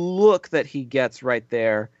look that he gets right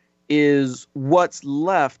there is what's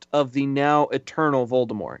left of the now eternal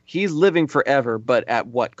Voldemort. He's living forever, but at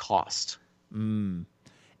what cost?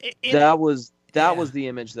 That was the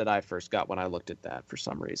image that I first got when I looked at that for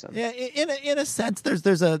some reason. Yeah, in a sense,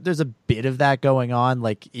 there's a bit of that going on.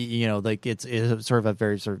 Like, like it's sort of a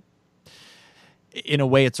very sort of, in a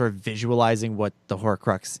way, it's sort of visualizing what the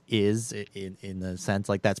Horcrux is in the sense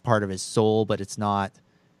like that's part of his soul, but it's not.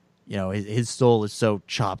 His soul is so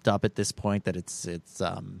chopped up at this point that it's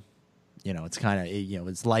it's kind of,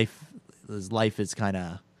 his life is kind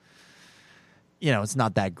of, it's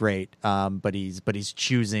not that great. But he's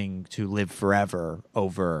choosing to live forever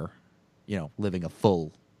over, living a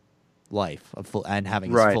full life, and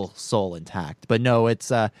having his full soul intact. But no,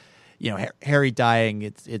 it's Harry dying.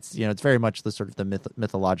 It's very much the sort of the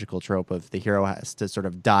mythological trope of the hero has to sort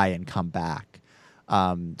of die and come back.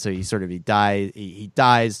 So he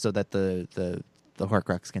dies so that the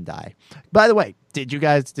Horcrux can die. By the way, did you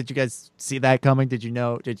guys see that coming? Did you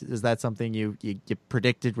know? Is that something you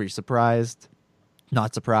predicted? Were you surprised?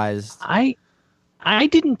 Not surprised? I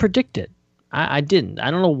didn't predict it. I didn't.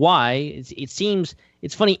 I don't know why.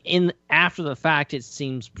 It's funny. After the fact, it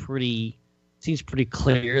seems pretty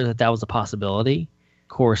clear that was a possibility. Of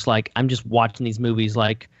course, like, I'm just watching these movies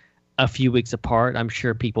like a few weeks apart. I'm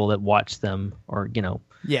sure people that watch them or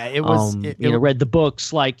it was read the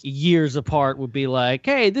books like years apart would be like,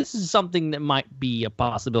 hey, this is something that might be a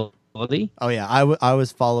possibility. Oh yeah, I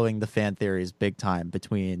was following the fan theories big time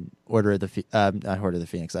between Order of the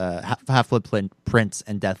Phoenix, Half-Blood Prince,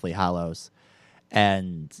 and Deathly Hallows,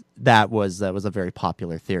 and that was a very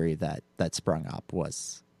popular theory that sprung up,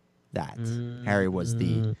 was that Harry was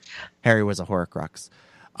a Horcrux.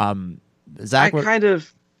 Zach,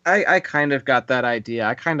 I kind of got that idea.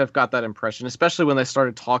 I kind of got that impression, especially when they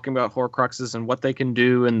started talking about Horcruxes and what they can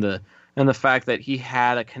do, and the fact that he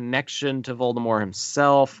had a connection to Voldemort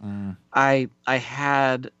himself. I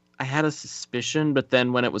had a suspicion, but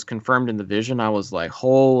then when it was confirmed in the vision, I was like,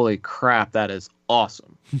 "Holy crap, that is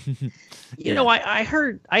awesome!" I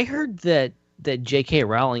heard that J.K.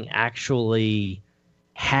 Rowling actually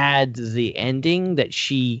had the ending that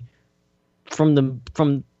she, from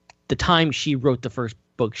the time she wrote the first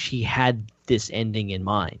book, she had this ending in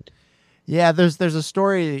mind. Yeah, there's a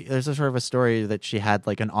story. There's a sort of a story that she had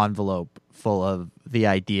like an envelope full of the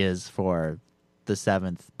ideas for the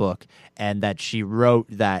 7th book, and that she wrote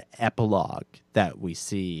that epilogue that we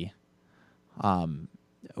see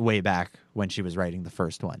way back when she was writing the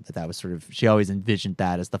first one. That was sort of, she always envisioned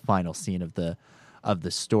that as the final scene of the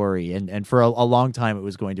story, and for a long time it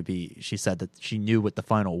was going to be, she said that she knew what the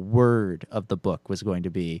final word of the book was going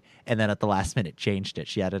to be, and then at the last minute changed it.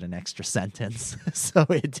 She added an extra sentence so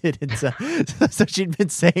it didn't so she'd been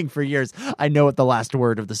saying for years, I know what the last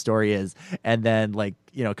word of the story is, and then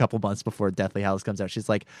a couple months before Deathly Hallows comes out, she's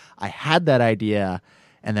like, I had that idea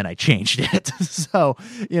and then I changed it. So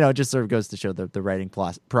it just sort of goes to show that the writing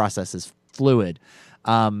process is fluid.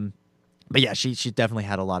 But yeah, she definitely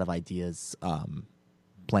had a lot of ideas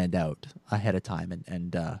planned out ahead of time,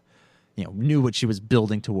 and knew what she was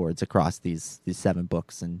building towards across these 7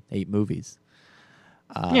 books and 8 movies.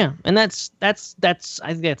 And that's I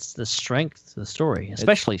think that's the strength of the story,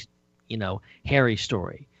 especially Harry's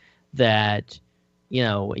story, that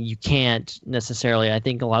you can't necessarily, I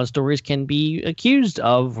think a lot of stories can be accused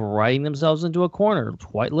of writing themselves into a corner,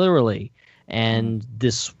 quite literally. And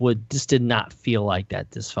this did not feel like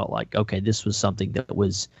that. This felt like, okay, this was something that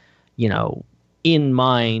was, in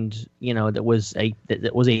mind, that was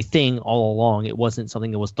a thing all along. It wasn't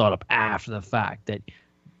something that was thought up after the fact, that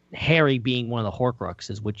Harry being one of the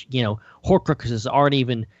Horcruxes, which, Horcruxes aren't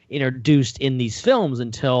even introduced in these films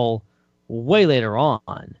until way later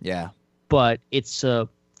on. Yeah. But it's a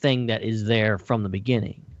thing that is there from the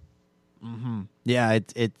beginning. Mm-hmm. Yeah,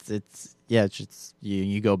 it's just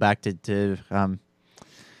you go back to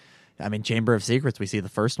Chamber of Secrets. We see the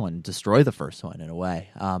first one destroy the first one in a way,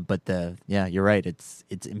 but you're right.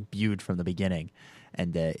 It's imbued from the beginning,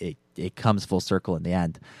 and it comes full circle in the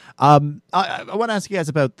end. I want to ask you guys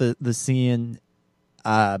about the scene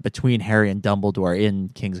between Harry and Dumbledore in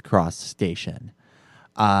King's Cross Station,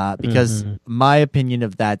 because my opinion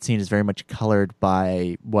of that scene is very much colored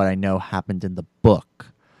by what I know happened in the book.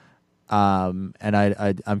 And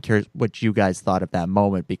I'm curious what you guys thought of that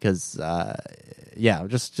moment, because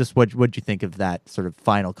just what'd you think of that sort of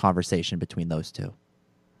final conversation between those two?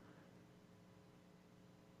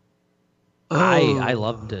 I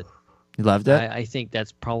loved it. You loved it? I think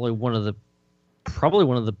that's probably one of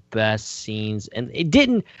the best scenes, and it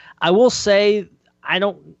didn't. I will say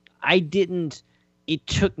it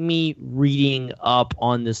took me reading up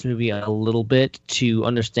on this movie a little bit to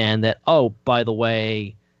understand that, oh, by the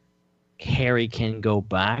way, Harry can go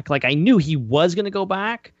back. Like, I knew he was going to go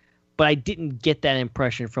back, but I didn't get that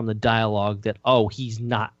impression from the dialogue that, oh, he's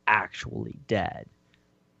not actually dead.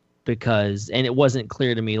 And it wasn't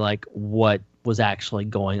clear to me like what was actually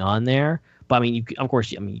going on there. But I mean,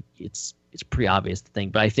 it's pretty obvious the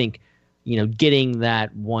thing. But I think, getting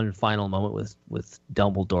that one final moment with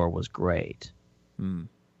Dumbledore was great.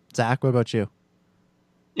 Zach, what about you?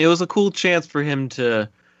 It was a cool chance for him to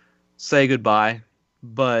say goodbye,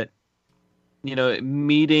 but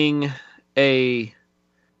meeting a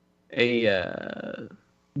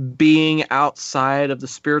being outside of the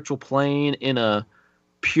spiritual plane in a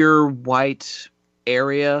pure white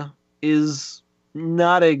area is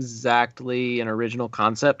not exactly an original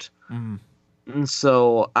concept. And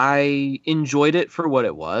so I enjoyed it for what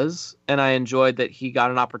it was, and I enjoyed that he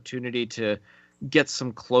got an opportunity to get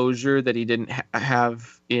some closure that he didn't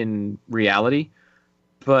have in reality.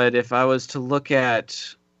 But if I was to look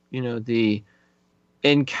at, the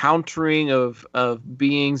encountering of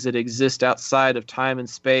beings that exist outside of time and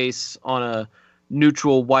space on a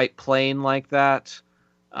neutral white plane like that,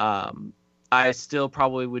 I still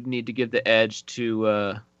probably would need to give the edge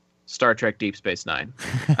to Star Trek Deep Space Nine.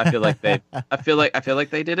 I feel like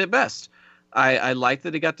they did it best. I like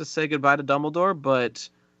that he got to say goodbye to Dumbledore, but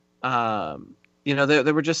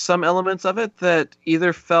there were just some elements of it that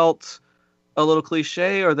either felt a little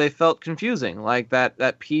cliche or they felt confusing, like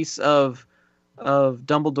that piece of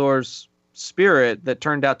Dumbledore's spirit that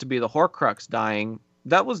turned out to be the Horcrux dying.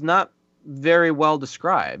 That was not very well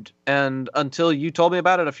described, and until you told me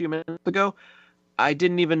about it a few minutes ago, I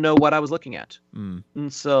didn't even know what I was looking at.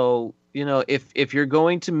 And so, if you're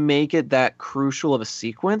going to make it that crucial of a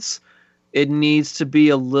sequence, it needs to be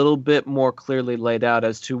a little bit more clearly laid out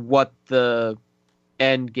as to what the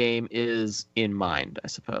end game is in mind, I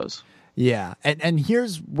suppose. Yeah, and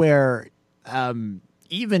here's where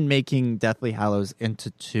even making Deathly Hallows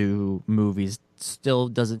into 2 movies still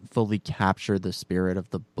doesn't fully capture the spirit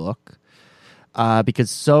of the book,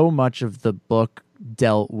 because so much of the book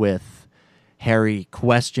dealt with Harry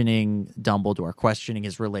questioning Dumbledore, questioning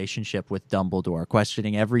his relationship with Dumbledore,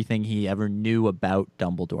 questioning everything he ever knew about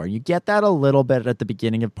Dumbledore. You get that a little bit at the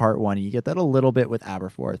beginning of part 1. You get that a little bit with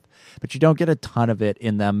Aberforth, but you don't get a ton of it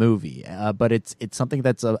in the movie. But it's something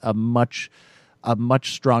that's a much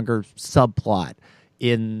stronger subplot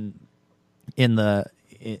in the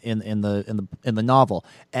novel.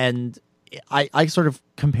 And I sort of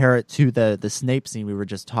compare it to the Snape scene we were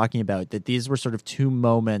just talking about, that these were sort of 2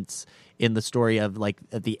 moments in the story of, like,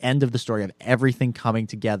 at the end of the story of everything coming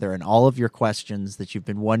together and all of your questions that you've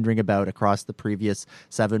been wondering about across the previous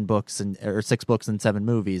 7 books or 6 books and 7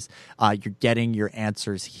 movies. You're getting your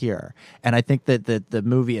answers here. And I think that the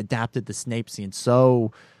movie adapted the Snape scene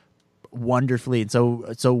so wonderfully and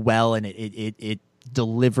so well, and it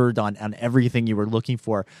delivered on everything you were looking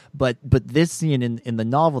for. But this scene in the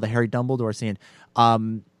novel, the Harry Dumbledore scene,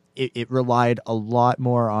 it relied a lot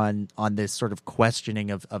more on this sort of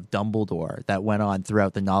questioning of Dumbledore that went on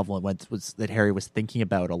throughout the novel, and that Harry was thinking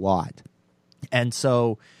about a lot. And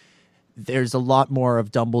so there's a lot more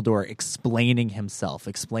of Dumbledore explaining himself,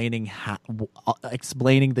 explaining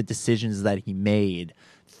the decisions that he made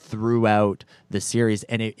throughout the series,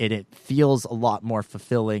 and it feels a lot more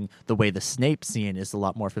fulfilling the way the Snape scene is a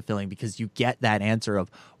lot more fulfilling, because you get that answer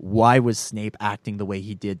of why was Snape acting the way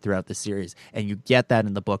he did throughout the series, and you get that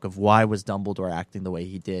in the book of why was Dumbledore acting the way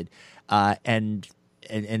he did, and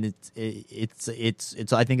it's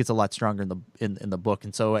I think it's a lot stronger in the book.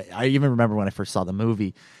 And so I even remember when I first saw the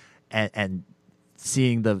movie and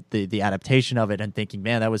seeing the adaptation of it and thinking,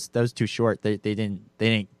 man, that was too short. They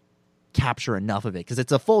didn't capture enough of it, because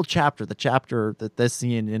it's a full chapter. The chapter that this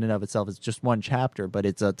scene in and of itself is just one chapter, but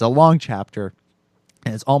it's a long chapter,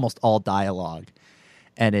 and it's almost all dialogue.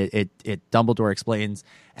 And it Dumbledore explains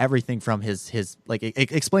everything from his like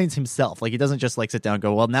it explains himself. Like, he doesn't just like sit down and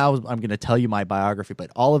go, well, now I'm going to tell you my biography,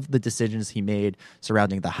 but all of the decisions he made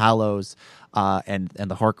surrounding the Hallows and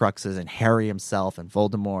the Horcruxes and Harry himself and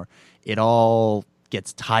Voldemort, it all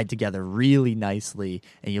gets tied together really nicely,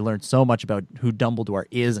 and you learn so much about who Dumbledore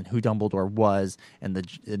is and who Dumbledore was, and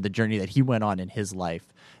the journey that he went on in his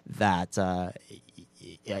life, that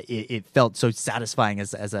it felt so satisfying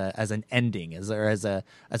as an ending, as a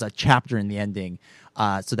chapter in the ending,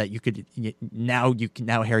 so that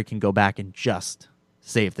now Harry can go back and just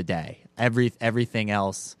save the day. Everything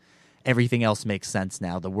else makes sense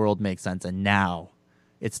now. The world makes sense, and now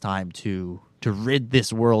it's time to rid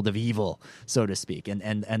this world of evil, so to speak.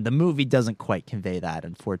 And the movie doesn't quite convey that,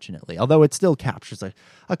 unfortunately, although it still captures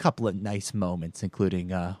a couple of nice moments,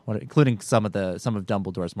 including some of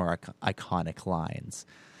Dumbledore's more iconic lines.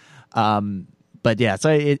 But yeah,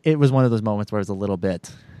 so it was one of those moments where it was a little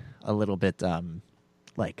bit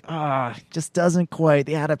like, just doesn't quite,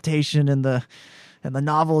 the adaptation and the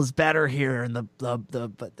novel is better here, and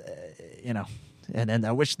and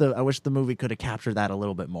I wish the movie could have captured that a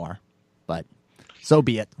little bit more. But so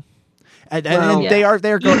be it. And they are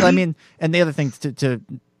going. I mean, and the other thing to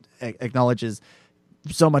acknowledge is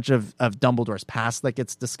so much of Dumbledore's past that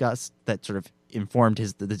gets discussed, that sort of informed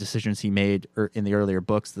the decisions he made in the earlier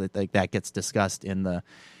books, that gets discussed in the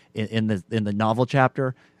in the novel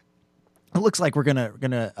chapter. It looks like we're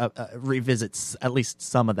gonna revisit at least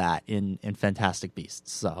some of that in Fantastic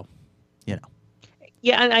Beasts. So, you know.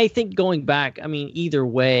 Yeah, and I think going back, I mean, either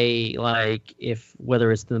way, like if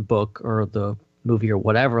whether it's in the book or the movie or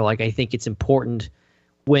whatever, like I think it's important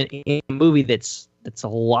when in a movie that's a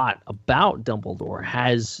lot about Dumbledore,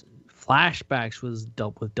 has flashbacks with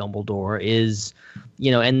Dumbledore, is,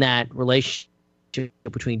 you know, and that relationship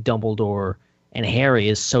between Dumbledore and Harry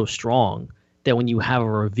is so strong that when you have a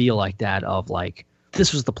reveal like that of like,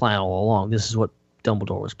 this was the plan all along, this is what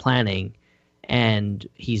Dumbledore was planning, and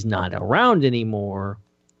he's not around anymore,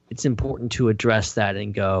 it's important to address that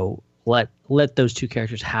and go, let those two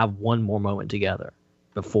characters have one more moment together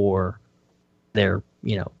before they're,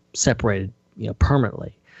 you know, separated, you know,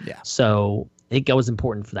 permanently. Yeah. So I think that was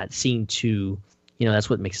important for that scene to, you know, that's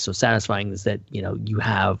what makes it so satisfying, is that, you know, you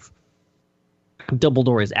have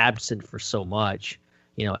Dumbledore is absent for so much,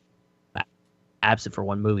 you know, absent for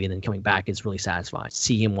one movie and then coming back is really satisfying.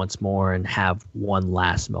 See him once more and have one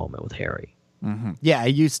last moment with Harry. Mm-hmm. Yeah,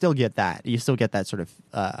 you still get that. You still get that sort of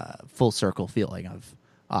full circle feeling of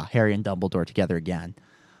Harry and Dumbledore together again.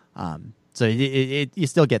 So you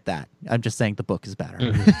still get that. I'm just saying the book is better.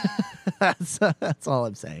 Mm-hmm. That's all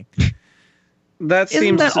I'm saying.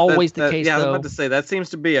 Isn't that always the case, yeah, though? I was about to say, that seems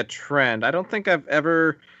to be a trend. I don't think I've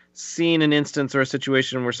ever seen an instance or a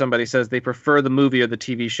situation where somebody says they prefer the movie or the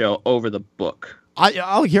TV show over the book.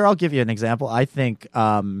 I'll give you an example. I think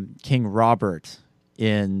King Robert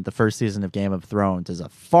in the first season of Game of Thrones is a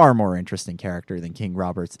far more interesting character than King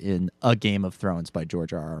Robert's in A Game of Thrones by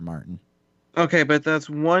George R.R. Martin. Okay, but that's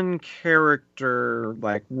one character,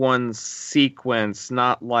 like one sequence,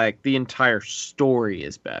 not like the entire story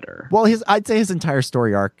is better. Well, I'd say his entire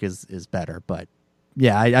story arc is better, but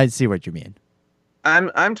yeah, I see what you mean.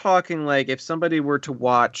 I'm talking like if somebody were to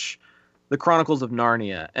watch the Chronicles of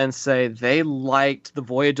Narnia and say they liked the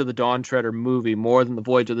Voyage of the Dawn Treader movie more than the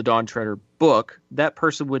Voyage of the Dawn Treader book, that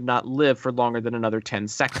person would not live for longer than another 10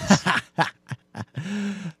 seconds.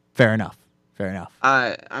 Fair enough.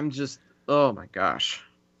 I'm just, oh my gosh.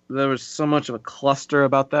 There was so much of a cluster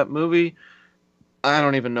about that movie. I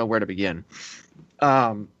don't even know where to begin.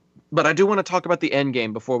 But I do want to talk about the end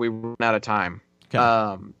game before we run out of time.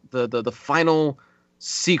 Okay. The final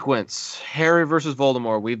sequence, Harry versus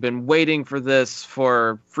Voldemort. We've been waiting for this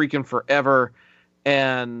for freaking forever,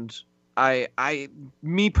 and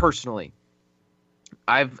me personally,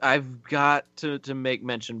 I've got to make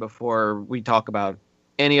mention before we talk about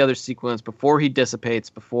any other sequence, before he dissipates,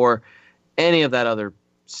 before any of that other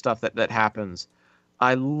stuff that happens.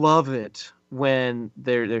 I love it when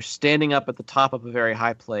they're standing up at the top of a very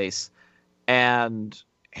high place, and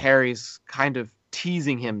Harry's kind of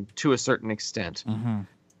teasing him to a certain extent. Mm-hmm.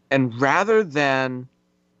 And rather than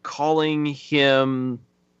calling him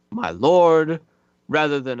my lord,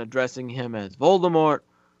 rather than addressing him as Voldemort,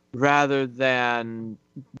 rather than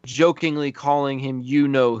jokingly calling him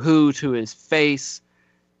you-know-who to his face,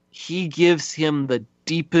 he gives him the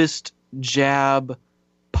deepest jab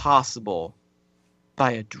possible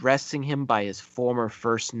by addressing him by his former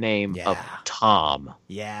first name of Tom.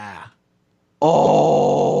 Yeah.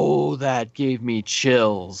 Oh, that gave me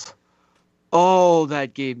chills. Because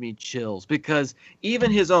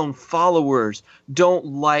even his own followers don't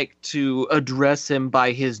like to address him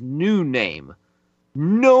by his new name.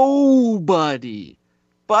 Nobody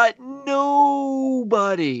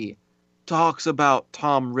talks about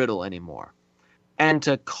Tom Riddle anymore. And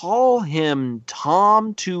to call him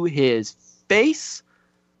Tom to his face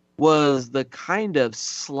was the kind of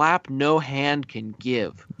slap no hand can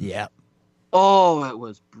give. Yep. Oh, it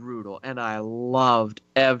was brutal, and I loved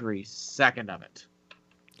every second of it.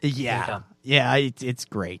 Yeah, it's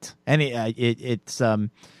great, and it's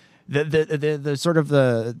the sort of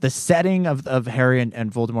the setting of Harry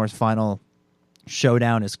and Voldemort's final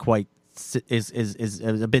showdown is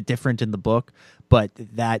a bit different in the book, but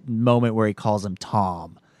that moment where he calls him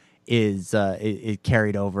Tom is it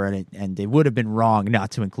carried over, and it would have been wrong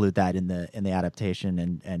not to include that in the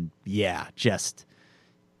adaptation, and yeah, just.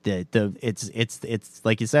 It's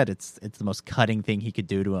like you said, it's the most cutting thing he could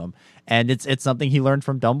do to him, and it's something he learned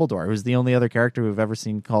from Dumbledore, who's the only other character we've ever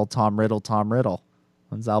seen called Tom Riddle.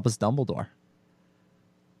 When's Albus Dumbledore?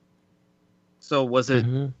 So was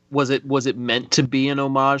it meant to be an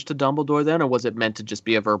homage to Dumbledore then, or was it meant to just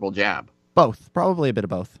be a verbal jab? Both, probably a bit of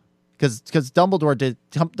both, because Dumbledore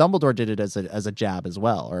did it as a jab as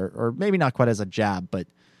well, or maybe not quite as a jab, but.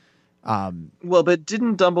 Well, but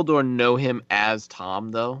didn't Dumbledore know him as Tom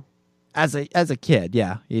though? As a kid,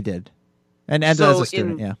 yeah, he did, and so as a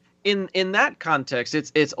student, yeah. In that context,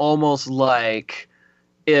 it's almost like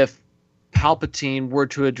if Palpatine were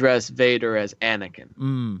to address Vader as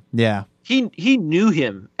Anakin. Yeah. He knew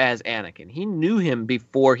him as Anakin. He knew him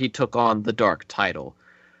before he took on the Dark title.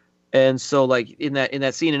 And so, like, in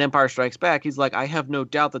that scene in Empire Strikes Back, he's like, I have no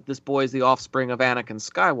doubt that this boy is the offspring of Anakin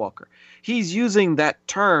Skywalker. He's using that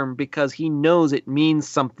term because he knows it means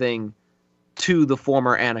something to the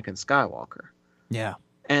former Anakin Skywalker. Yeah.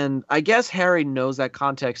 And I guess Harry knows that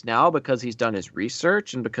context now because he's done his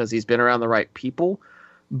research and because he's been around the right people.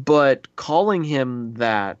 But calling him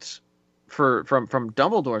that from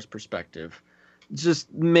Dumbledore's perspective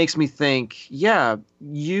just makes me think, yeah,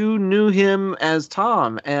 you knew him as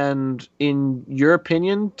Tom, and in your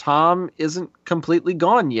opinion, Tom isn't completely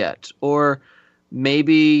gone yet. Or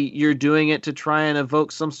maybe you're doing it to try and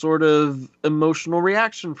evoke some sort of emotional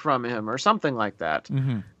reaction from him or something like that.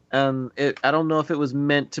 Mm-hmm. And I don't know if it was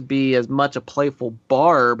meant to be as much a playful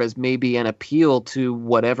barb as maybe an appeal to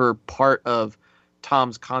whatever part of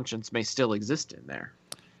Tom's conscience may still exist in there.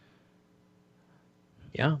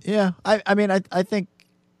 Yeah. I mean, I think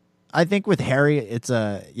with Harry, it's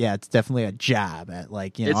definitely a jab at,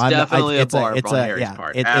 like, you know, it's definitely a barb on Harry's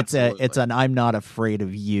part. It's an I'm not afraid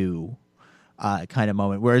of you kind of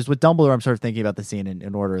moment. Whereas with Dumbledore, I'm sort of thinking about the scene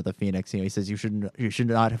in Order of the Phoenix. You know, he says, you should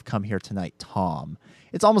not have come here tonight, Tom.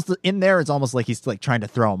 It's almost in there. It's almost like he's like trying to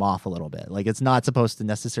throw him off a little bit. Like, it's not supposed to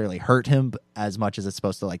necessarily hurt him as much as it's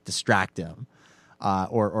supposed to, like, distract him,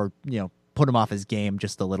 or you know, put him off his game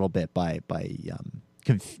just a little bit by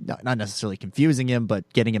not necessarily confusing him,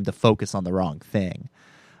 but getting him to focus on the wrong thing.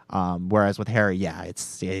 Whereas with Harry,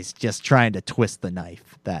 he's just trying to twist the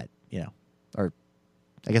knife that, you know, or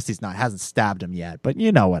I guess hasn't stabbed him yet, but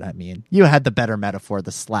you know what I mean. You had the better metaphor,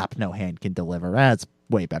 the slap no hand can deliver. That's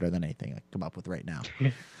way better than anything I can come up with right now.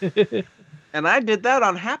 And I did that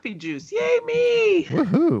on Happy Juice. Yay me!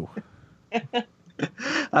 Woohoo!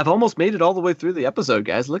 I've almost made it all the way through the episode,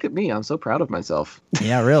 guys. Look at me. I'm so proud of myself.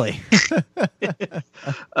 Yeah, really.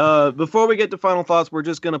 Before we get to final thoughts, we're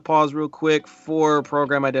just going to pause real quick for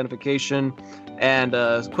program identification and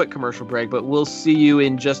a quick commercial break. But we'll see you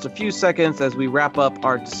in just a few seconds as we wrap up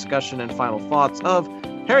our discussion and final thoughts of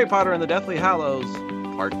Harry Potter and the Deathly Hallows,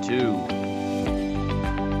 Part 2.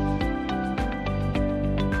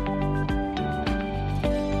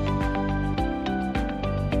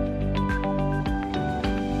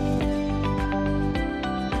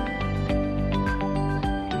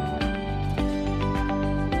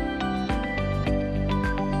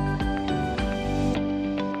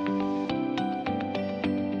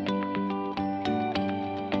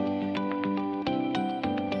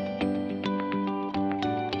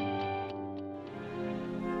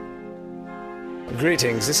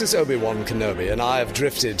 Greetings, this is Obi-Wan Kenobi, and I have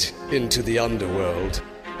drifted into the underworld.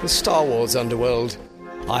 The Star Wars underworld.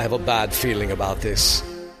 I have a bad feeling about this.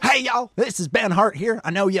 Hey y'all, this is Ben Hart here.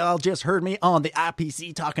 I know y'all just heard me on the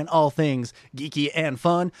IPC talking all things geeky and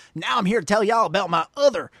fun. Now I'm here to tell y'all about my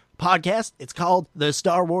other podcast. It's called The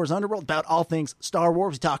Star Wars Underworld, about all things Star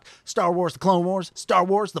Wars. We talk Star Wars The Clone Wars, Star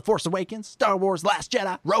Wars The Force Awakens, Star Wars Last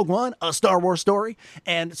Jedi, Rogue One, A Star Wars Story,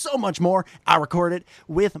 and so much more. I record it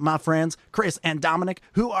with my friends Chris and Dominic,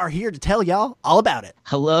 who are here to tell y'all all about it.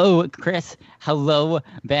 Hello, Chris. Hello,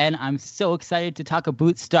 Ben. I'm so excited to talk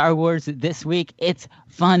about Star Wars this week. It's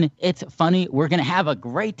fun. It's funny. We're going to have a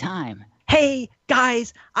great time. Hey,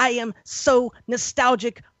 guys, I am so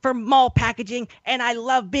nostalgic for mall packaging, and I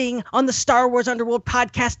love being on the Star Wars Underworld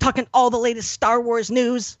podcast talking all the latest Star Wars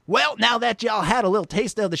news. Well, now that y'all had a little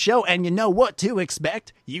taste of the show and you know what to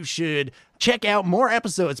expect, you should check out more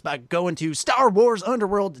episodes by going to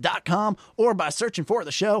StarWarsUnderworld.com or by searching for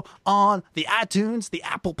the show on the iTunes, the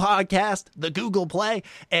Apple Podcast, the Google Play,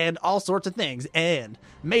 and all sorts of things. And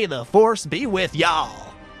may the Force be with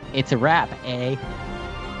y'all. It's a wrap, eh?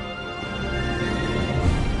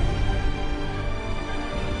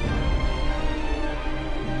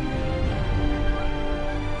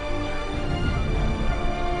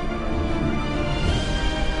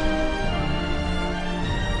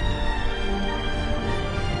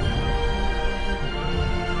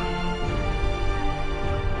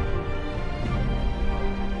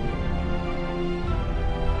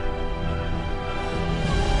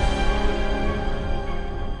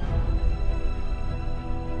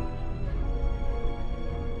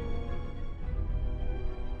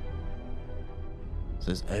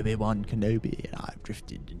 This is Obi-Wan Kenobi, and I've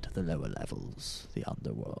drifted into the lower levels, the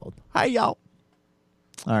underworld. Hey, y'all.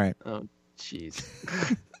 All right. Oh, jeez.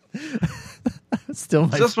 Still,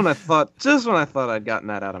 just when I thought I'd gotten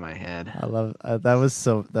that out of my head. I love that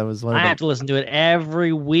was one. I have to listen to it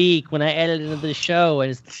every week when I edit into the show,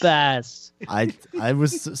 and it's the best. I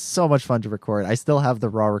was so much fun to record. I still have the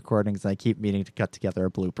raw recordings, and I keep meaning to cut together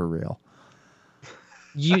a blooper reel.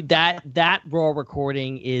 That raw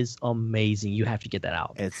recording is amazing. You have to get that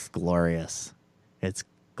out. It's glorious. It's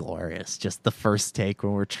glorious. Just the first take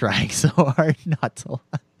when we're trying so hard not to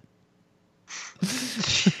laugh.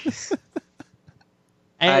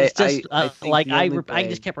 And it's just I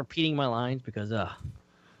just kept repeating my lines because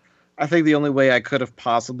I think the only way I could have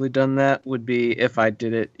possibly done that would be if I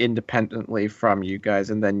did it independently from you guys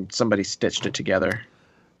and then somebody stitched it together.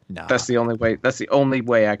 No. That's the only way. That's the only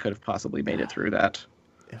way I could have possibly made it through that.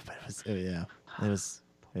 It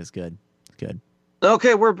was good. Good.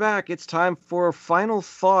 Okay, we're back. It's time for final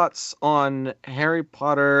thoughts on Harry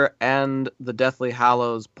Potter and the Deathly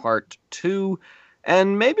Hallows Part 2,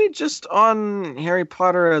 and maybe just on Harry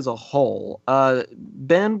Potter as a whole.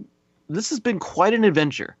 Ben, this has been quite an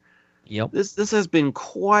adventure. Yep. This has been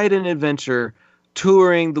quite an adventure,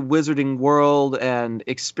 touring the wizarding world and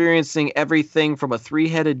experiencing everything from a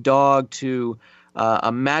three-headed dog to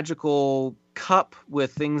a magical cup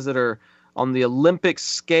with things that are on the Olympic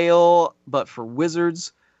scale, but for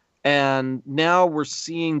wizards. And now we're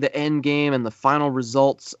seeing the end game and the final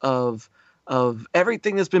results of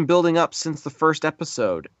everything that's been building up since the first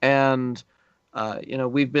episode. And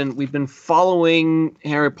we've been following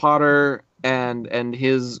Harry Potter and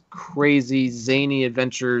his crazy zany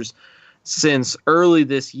adventures since early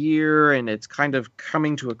this year, and it's kind of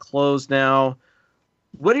coming to a close now.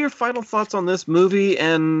 What are your final thoughts on this movie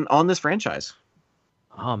and on this franchise?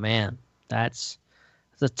 Oh man, that's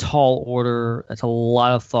a tall order. That's a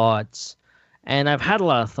lot of thoughts, and I've had a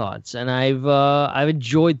lot of thoughts, and I've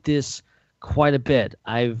enjoyed this quite a bit.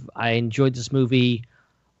 I enjoyed this movie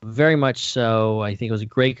very much so. I think it was a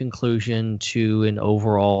great conclusion to an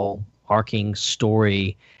overall arcing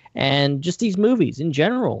story, and just these movies in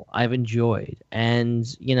general I've enjoyed. And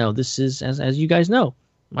this is, as you guys know,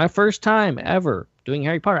 my first time ever doing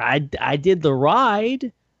Harry Potter. I did the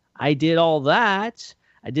ride, I did all that,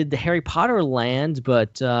 I did the Harry Potter land,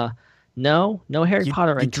 but no Harry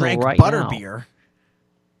Potter you until drank right butterbeer.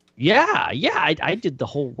 now. Yeah, I did the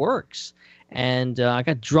whole works, and I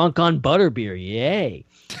got drunk on butterbeer. Yay!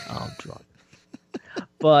 I'm drunk,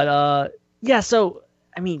 but yeah. So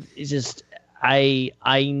I mean, it's just I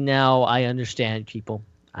now understand people.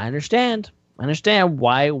 I understand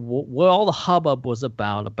why what all the hubbub was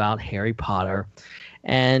about Harry Potter,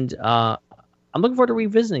 and I'm looking forward to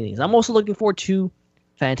revisiting these. I'm also looking forward to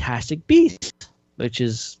Fantastic Beasts, which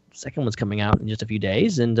is the second one's coming out in just a few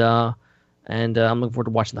days, and I'm looking forward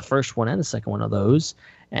to watching the first one and the second one of those,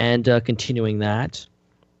 and continuing that.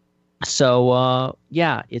 So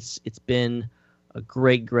yeah, it's been a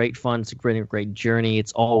great fun. It's a great journey.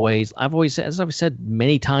 It's always, as I've said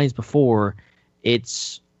many times before,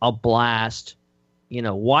 it's a blast,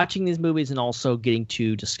 watching these movies and also getting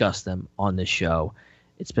to discuss them on this show.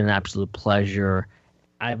 It's been an absolute pleasure.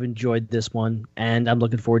 I've enjoyed this one, and I'm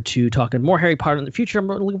looking forward to talking more Harry Potter in the future. I'm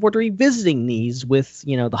looking forward to revisiting these with,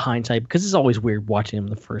 the hindsight, because it's always weird watching them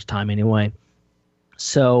the first time anyway.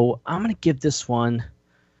 So I'm going to give this one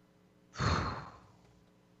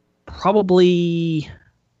probably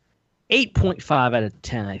 8.5 out of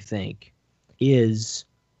 10, I think, is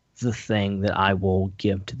the thing that I will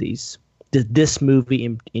give to this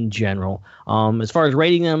movie in general. As far as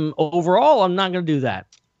rating them overall, I'm not going to do that.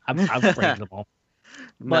 I've rated them all.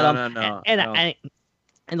 But, No.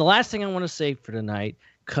 And the last thing I want to say for tonight,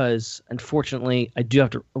 because unfortunately I do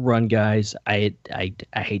have to run, guys. I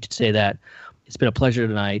hate to say that. It's been a pleasure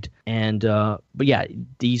tonight, and but yeah,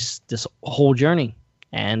 this whole journey,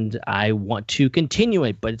 and I want to continue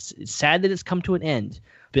it, but it's sad that it's come to an end.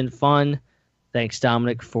 Been fun. Thanks,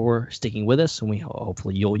 Dominic, for sticking with us, and we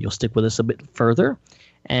hopefully you'll stick with us a bit further,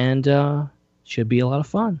 and should be a lot of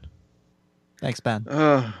fun. Thanks, Ben.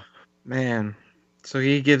 Oh man. So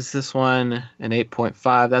he gives this one an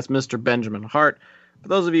 8.5. That's Mr. Benjamin Hart. For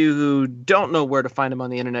those of you who don't know where to find him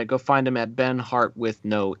on the internet, go find him at Ben Hart with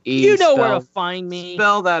no E. You know where to find me.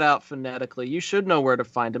 Spell that out phonetically. You should know where to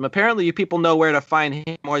find him. Apparently, you people know where to find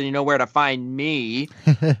him more than you know where to find me.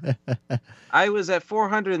 I was at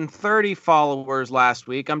 430 followers last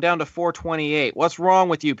week. I'm down to 428. What's wrong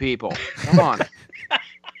with you people? Come on.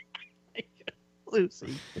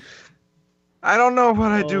 Lucy. I don't know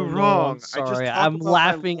what I do no, wrong. I'm sorry. I'm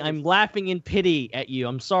laughing. I'm laughing in pity at you.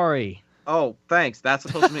 I'm sorry. Oh, thanks. That's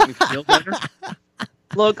supposed to make me feel better?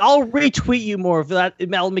 Look, I'll retweet you more if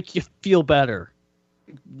that'll make you feel better.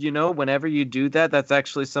 Whenever you do that, that's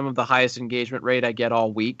actually some of the highest engagement rate I get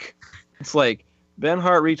all week. It's like, Ben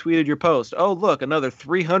Hart retweeted your post. Oh, look, another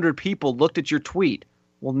 300 people looked at your tweet.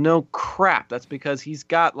 Well, no crap. That's because he's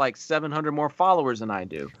got like 700 more followers than I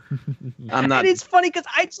do. I'm not. And it's funny because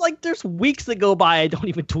there's weeks that go by I don't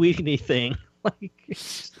even tweet anything.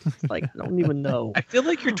 It's like, I don't even know. I feel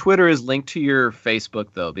like your Twitter is linked to your Facebook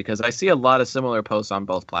though, because I see a lot of similar posts on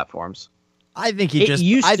both platforms. I think he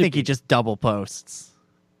just double posts.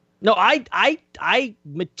 No, I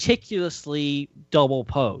meticulously double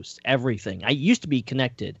post everything. I used to be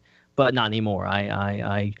connected, but not anymore.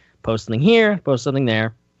 I post something here, post something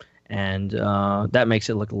there, and that makes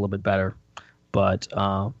it look a little bit better. But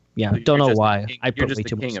yeah, don't know why. I put way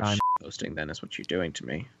too much time. Posting then is what you're doing to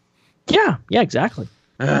me. Yeah, exactly.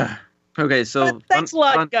 Okay, so thanks a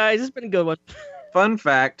lot, guys. It's been a good one. Fun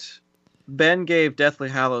fact: Ben gave Deathly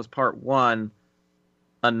Hallows Part 1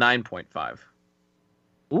 a 9.5.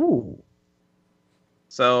 Ooh.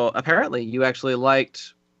 So apparently you actually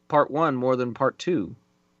liked Part 1 more than Part 2.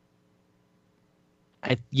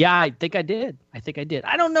 I think I did.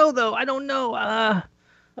 I don't know though. I don't know.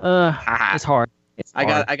 It's hard.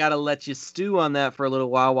 I gotta let you stew on that for a little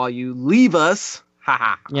while you leave us.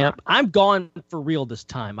 Yep. I'm gone for real this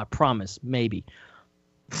time. I promise. Maybe.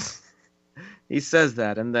 He says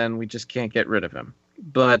that, and then we just can't get rid of him.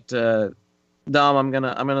 But Dom, I'm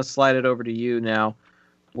gonna slide it over to you now.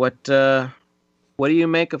 What do you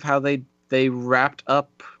make of how they wrapped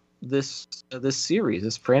up this series,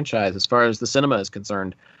 this franchise, as far as the cinema is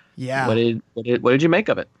concerned? Yeah. What did you make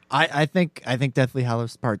of it? I think Deathly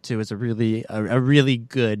Hallows Part 2 is a really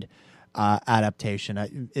good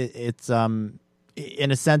adaptation. It's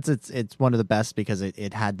in a sense it's one of the best because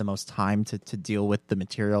it had the most time to deal with the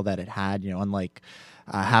material that it had. You know, unlike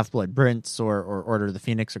Half-Blood Prince or Order of the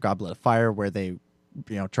Phoenix or Goblet of Fire, where they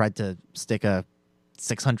tried to stick a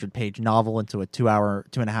 600-page novel into a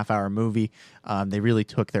 2.5 hour movie. They really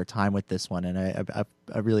took their time with this one, and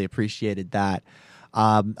I really appreciated that.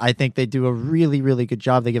 I think they do a really, really good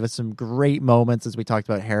job. They give us some great moments, as we talked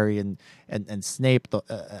about Harry and Snape,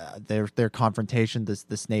 their confrontation,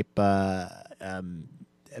 the Snape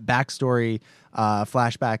backstory,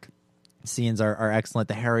 flashback scenes are excellent.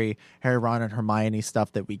 The Harry, Ron, and Hermione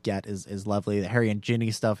stuff that we get is lovely. The Harry and Ginny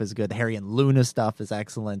stuff is good. The Harry and Luna stuff is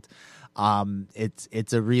excellent.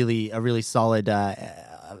 It's a really solid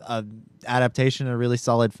adaptation, a really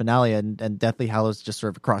solid finale, and Deathly Hallows just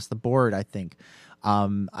sort of across the board, I think.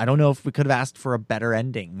 I don't know if we could have asked for a better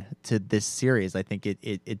ending to this series. I think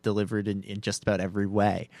it delivered in just about every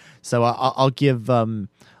way. So I'll give the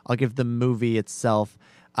movie itself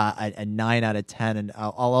a 9 out of 10. And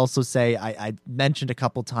I'll also say I mentioned a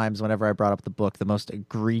couple times whenever I brought up the book, the most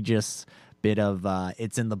egregious bit of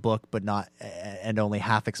it's in the book but not and only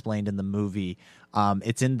half explained in the movie.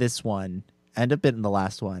 It's in this one and a bit in the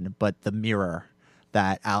last one, but the mirror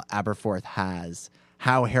that Aberforth has,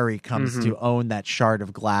 how Harry comes to own that shard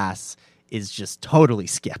of glass, is just totally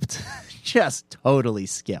skipped. Just totally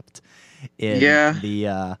skipped in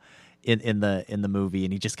the movie,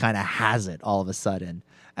 and he just kind of has it all of a sudden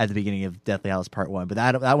at the beginning of Deathly Hallows Part 1. But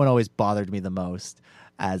that one always bothered me the most,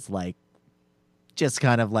 as like just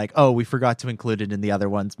kind of like, oh, we forgot to include it in the other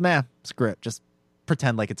ones. Meh, screw it. Just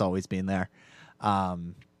pretend like it's always been there.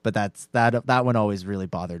 But that one always really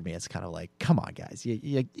bothered me. It's kind of like, come on, guys,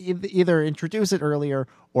 you either introduce it earlier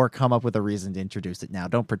or come up with a reason to introduce it now.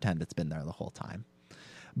 Don't pretend it's been there the whole time.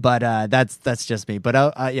 But that's just me.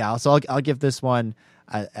 But yeah, so I'll give this one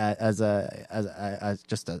as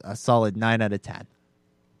just a solid 9 out of 10.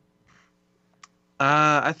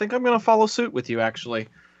 I think I'm going to follow suit with you, actually.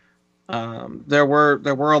 There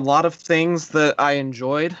were a lot of things that I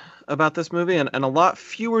enjoyed about this movie, and a lot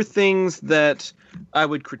fewer things that I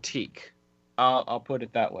would critique. I'll put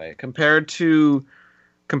it that way. Compared to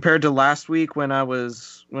last week when I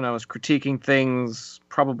was critiquing things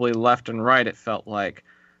probably left and right, it felt like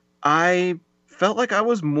I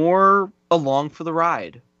was more along for the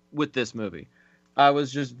ride with this movie. I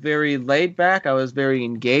was just very laid back. I was very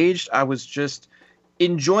engaged. I was just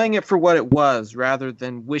enjoying it for what it was rather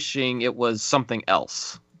than wishing it was something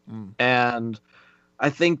else. And I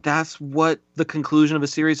think that's what the conclusion of a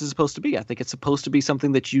series is supposed to be. I think it's supposed to be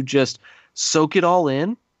something that you just soak it all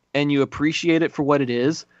in and you appreciate it for what it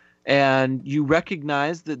is. And you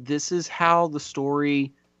recognize that this is how the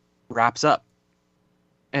story wraps up.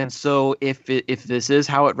 And so if this is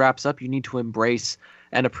how it wraps up, you need to embrace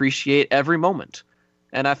and appreciate every moment.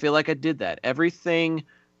 And I feel like I did that. Everything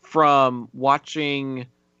from watching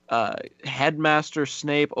Headmaster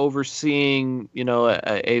Snape overseeing,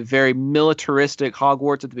 a very militaristic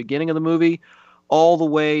Hogwarts at the beginning of the movie, all the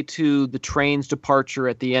way to the train's departure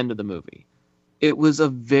at the end of the movie. It was a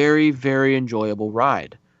very, very enjoyable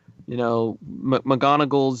ride.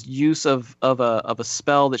 McGonagall's use of a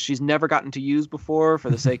spell that she's never gotten to use before for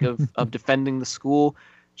the sake of defending the school.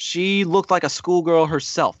 She looked like a schoolgirl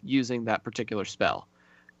herself using that particular spell.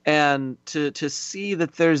 And to see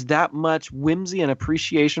that there's that much whimsy and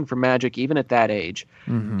appreciation for magic, even at that age,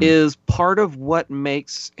 is part of what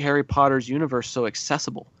makes Harry Potter's universe so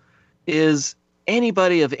accessible. Is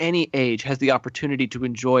anybody of any age has the opportunity to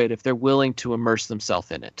enjoy it if they're willing to immerse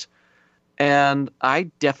themselves in it. And I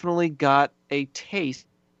definitely got a taste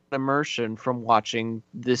of immersion from watching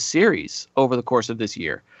this series over the course of this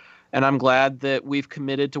year. And I'm glad that we've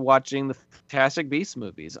committed to watching the Fantastic Beasts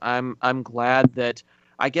movies. I'm glad that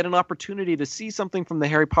I get an opportunity to see something from the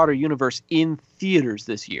Harry Potter universe in theaters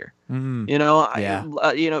this year. You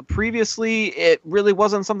know, previously it really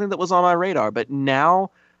wasn't something that was on my radar, but now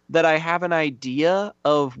that I have an idea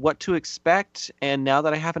of what to expect, and now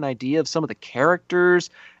that I have an idea of some of the characters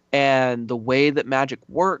and the way that magic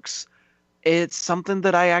works, it's something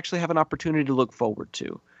that I actually have an opportunity to look forward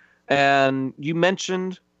to. And you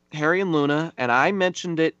mentioned Harry and Luna, and I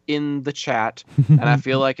mentioned it in the chat, and I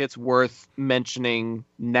feel like it's worth mentioning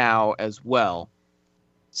now as well.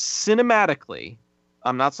 Cinematically,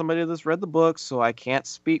 I'm not somebody that's read the books, so I can't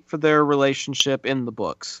speak for their relationship in the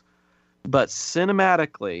books. But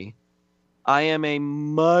cinematically, I am a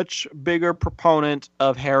much bigger proponent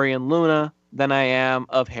of Harry and Luna than I am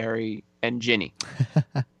of Harry and Ginny.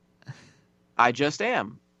 I just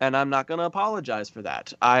am, and I'm not going to apologize for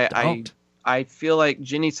that. I feel like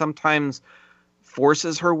Ginny sometimes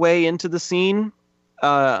forces her way into the scene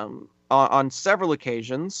on several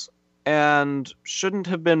occasions and shouldn't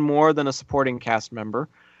have been more than a supporting cast member.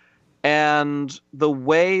 And the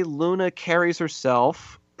way Luna carries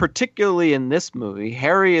herself, particularly in this movie,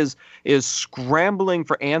 Harry is scrambling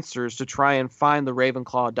for answers to try and find the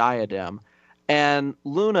Ravenclaw diadem. And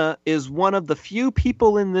Luna is one of the few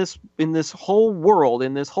people in this whole world,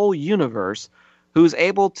 in this whole universe, who's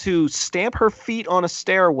able to stamp her feet on a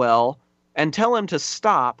stairwell and tell him to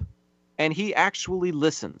stop, and he actually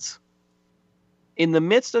listens. In the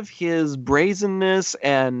midst of his brazenness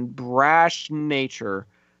and brash nature,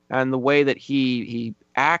 and the way that he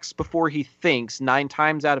acts before he thinks 9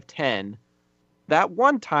 times out of 10, that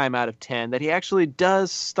 1 time out of 10 that he actually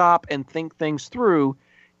does stop and think things through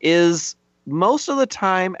is most of the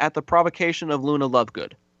time at the provocation of Luna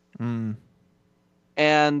Lovegood.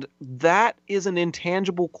 And that is an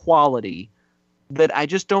intangible quality that I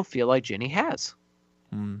just don't feel like Ginny has.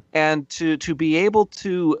 And to be able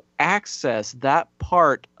to access that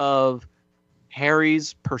part of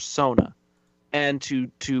Harry's persona and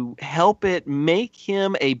to help it make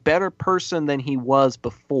him a better person than he was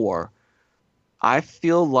before, I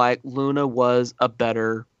feel like Luna was a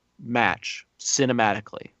better match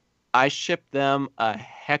cinematically. I shipped them a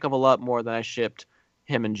heck of a lot more than I shipped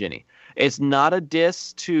him and Ginny. It's not a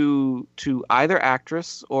diss to either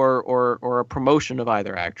actress or a promotion of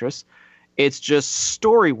either actress. It's just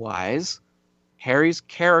story-wise, Harry's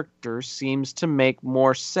character seems to make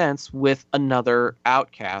more sense with another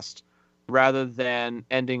outcast rather than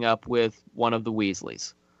ending up with one of the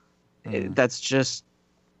Weasleys. That's just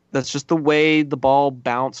the way the ball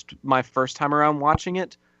bounced my first time around watching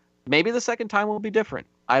it. Maybe the second time will be different.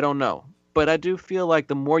 I don't know. But I do feel like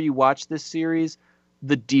the more you watch this series,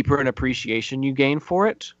 the deeper an appreciation you gain for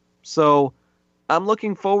it. So I'm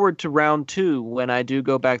looking forward to round 2 when I do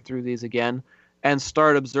go back through these again and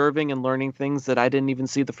start observing and learning things that I didn't even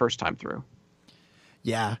see the first time through.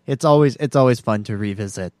 Yeah, it's always fun to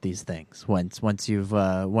revisit these things once you've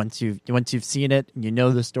seen it, you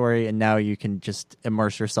know the story, and now you can just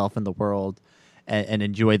immerse yourself in the world and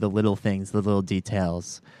enjoy the little things, the little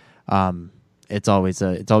details. It's always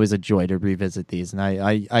a joy to revisit these, and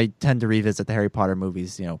I tend to revisit the Harry Potter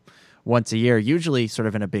movies, once a year, usually sort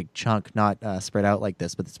of in a big chunk, not spread out like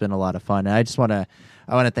this. But it's been a lot of fun, and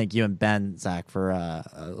I want to thank you and Ben, Zach, for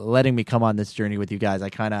letting me come on this journey with you guys. I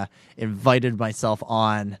kind of invited myself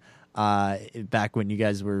on back when you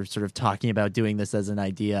guys were sort of talking about doing this as an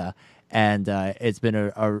idea, and it's been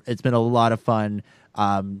a lot of fun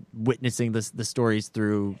witnessing the stories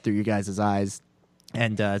through you guys' eyes.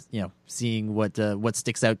 And seeing what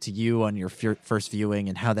sticks out to you on your first viewing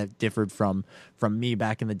and how that differed from me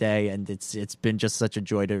back in the day, and it's been just such a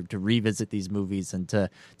joy to revisit these movies and to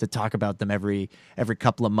talk about them every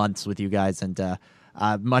couple of months with you guys. And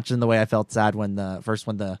much in the way I felt sad when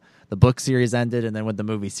the book series ended, and then when the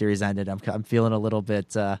movie series ended, I'm feeling a little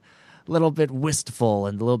bit wistful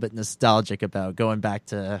and a little bit nostalgic about going back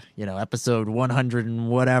to episode 100 and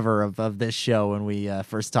whatever of this show when we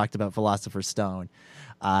first talked about Philosopher's Stone.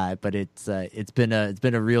 But it's been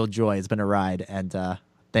a real joy. It's been a ride, and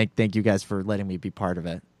thank you guys for letting me be part of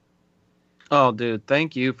it. Oh, dude,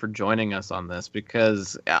 thank you for joining us on this,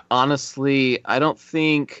 because honestly, I don't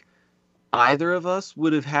think either of us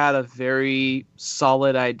would have had a very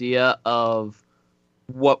solid idea of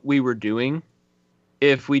what we were doing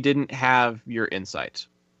if we didn't have your insight.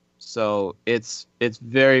 So it's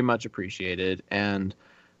very much appreciated, and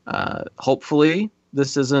hopefully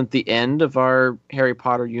this isn't the end of our Harry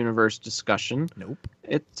Potter universe discussion. Nope.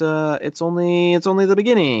 It's only the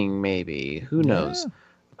beginning, maybe. Who knows?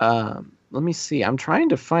 Let me see. I'm trying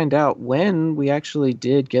to find out when we actually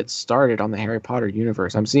did get started on the Harry Potter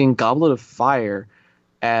universe. I'm seeing Goblet of Fire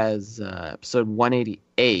as episode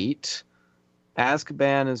 188.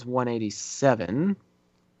 Azkaban is 187.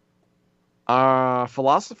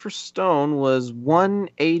 Philosopher's Stone was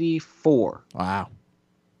 184. Wow.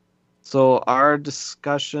 So our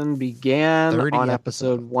discussion began on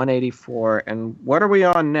episode 184. And what are we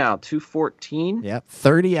on now? 214? Yep,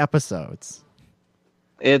 30 episodes.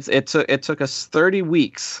 It took us 30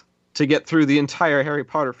 weeks to get through the entire Harry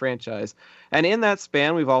Potter franchise. And in that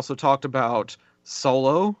span, we've also talked about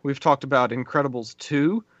Solo. We've talked about Incredibles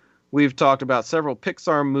 2. We've talked about several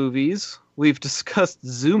Pixar movies. We've discussed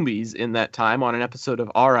Zoomies in that time on an episode of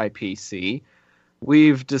IPC.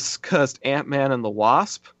 We've discussed Ant-Man and the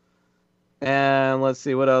Wasp. And let's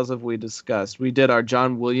see, what else have we discussed? We did our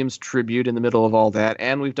John Williams tribute in the middle of all that.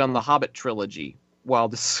 And we've done the Hobbit trilogy while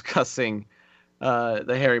discussing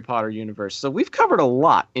the Harry Potter universe. So we've covered a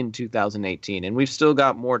lot in 2018, and we've still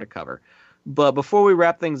got more to cover. But before we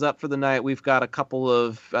wrap things up for the night, we've got a couple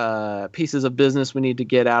of pieces of business we need to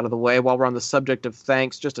get out of the way. While we're on the subject of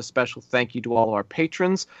thanks, just a special thank you to all of our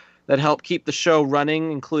patrons that help keep the show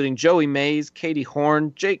running, including Joey Mays, Katie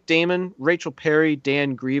Horn, Jake Damon, Rachel Perry,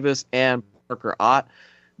 Dan Grievous, and Parker Ott.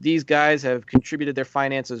 These guys have contributed their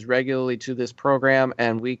finances regularly to this program,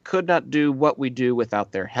 and we could not do what we do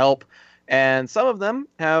without their help. And some of them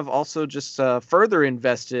have also just further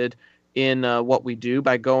invested in what we do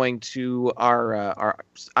by going to our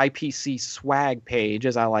IPC swag page,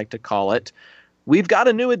 as I like to call it. We've got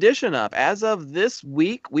a new edition up. As of this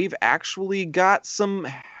week, we've actually got some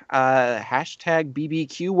hashtag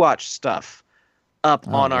BBQ Watch stuff up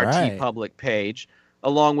on our TeePublic page,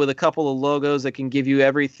 along with a couple of logos that can give you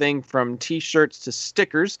everything from T-shirts to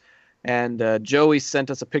stickers. And Joey sent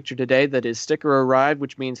us a picture today that his sticker arrived,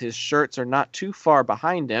 which means his shirts are not too far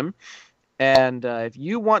behind him. And if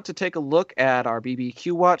you want to take a look at our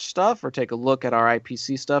BBQ Watch stuff or take a look at our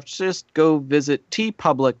IPC stuff, just go visit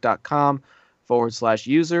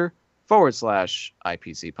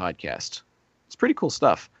tpublic.com/user/IPC podcast. It's pretty cool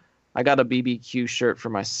stuff. I got a BBQ shirt for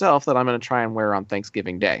myself that I'm going to try and wear on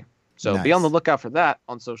Thanksgiving Day. So be on the lookout for that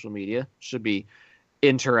on social media. Should be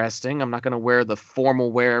interesting. I'm not going to wear the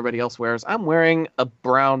formal wear everybody else wears. I'm wearing a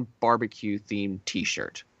brown barbecue themed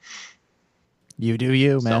t-shirt. You do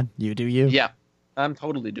you, man. You do you. Yeah, I'm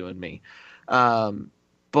totally doing me.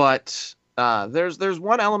 But there's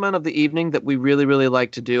one element of the evening that we really, really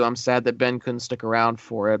like to do. I'm sad that Ben couldn't stick around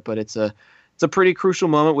for it, but it's a pretty crucial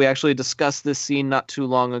moment. We actually discussed this scene not too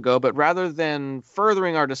long ago, but rather than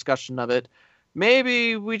furthering our discussion of it,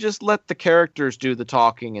 maybe we just let the characters do the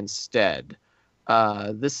talking instead.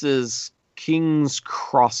 This is King's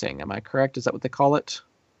Crossing. Am I correct? Is that what they call it?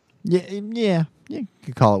 Yeah. You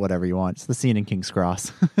can call it whatever you want. It's the scene in King's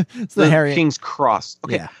Cross. It's the Harry King's Cross.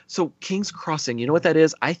 Okay, yeah. So King's Crossing. You know what that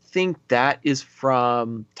is? I think that is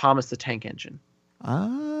from Thomas the Tank Engine.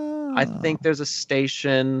 Oh. I think there's a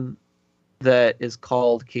station that is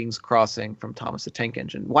called King's Crossing from Thomas the Tank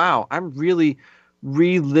Engine. Wow, I'm really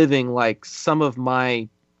reliving like some of my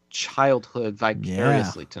childhood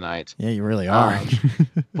vicariously tonight. Yeah, you really are.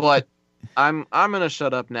 But I'm gonna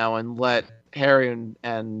shut up now and let Harry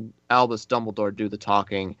and Albus Dumbledore do the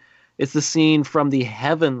talking. It's the scene from the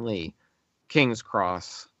heavenly King's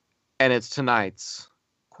Cross, and it's tonight's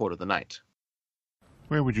quote of the night.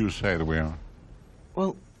 Where would you say that we are?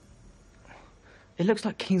 Well, it looks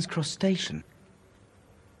like King's Cross Station.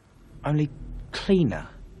 Only cleaner.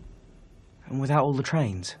 And without all the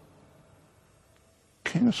trains.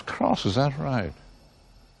 King's Cross, is that right?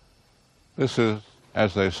 This is,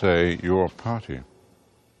 as they say, your party.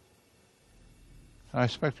 I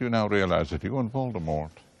expect you now realize that you and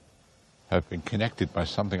Voldemort have been connected by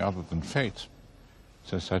something other than fate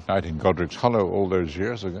since that night in Godric's Hollow all those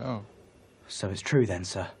years ago. So it's true then,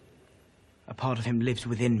 sir. A part of him lives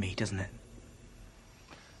within me, doesn't it?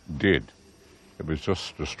 Did. It was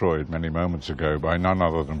just destroyed many moments ago by none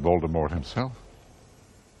other than Voldemort himself.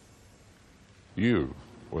 You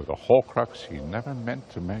were the Horcrux he never meant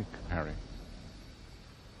to make, Harry.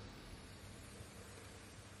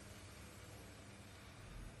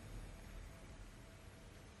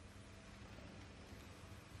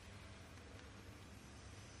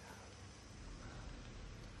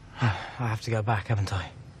 I have to go back, haven't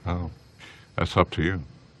I? Oh, that's up to you.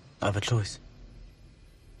 I have a choice.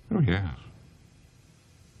 Oh, yes.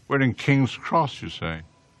 We're in King's Cross, you say?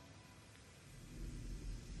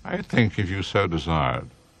 I think if you so desired,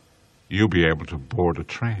 you'll be able to board a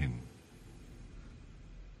train.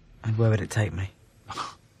 And where would it take me?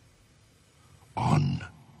 On.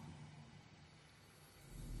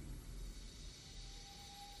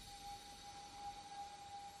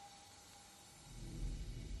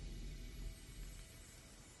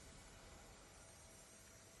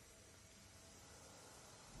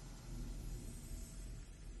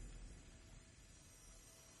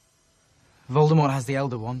 Voldemort has the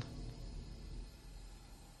Elder Wand.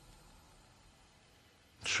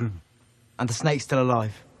 True. And the snake's still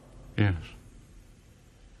alive. Yes.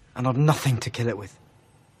 And I've nothing to kill it with.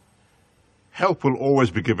 Help will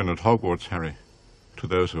always be given at Hogwarts, Harry, to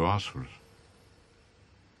those who ask for it.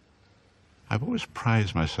 I've always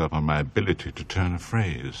prized myself on my ability to turn a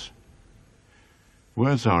phrase.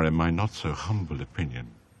 Words are, in my not-so-humble opinion,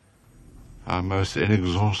 our most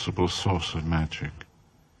inexhaustible source of magic,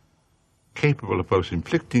 capable of both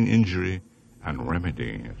inflicting injury and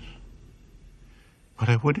remedying it. But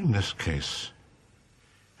I would, in this case,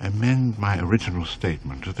 amend my original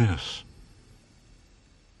statement to this.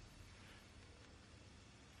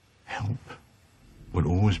 Help will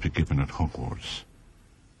always be given at Hogwarts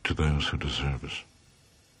to those who deserve it.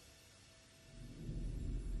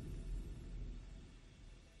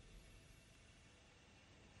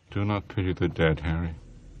 Do not pity the dead, Harry.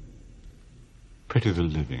 Pity the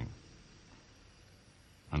living.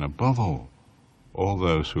 And above all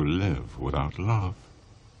those who live without love.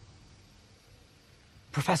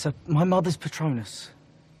 Professor, my mother's Patronus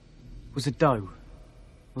was a doe,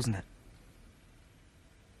 wasn't it?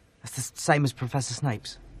 That's the same as Professor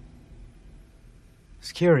Snape's.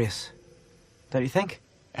 It's curious, don't you think?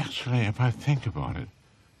 Actually, if I think about it,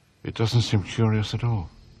 it doesn't seem curious at all.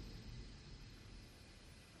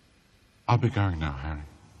 I'll be going now, Harry.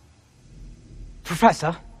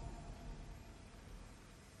 Professor?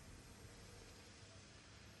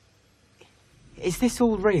 Is this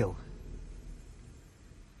all real?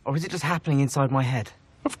 Or is it just happening inside my head?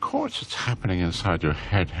 Of course it's happening inside your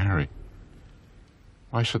head, Harry.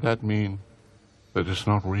 Why should that mean that it's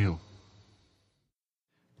not real?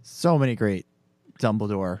 So many great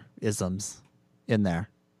Dumbledore-isms in there.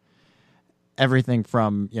 Everything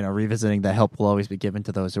from, revisiting that help will always be given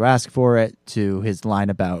to those who ask for it, to his line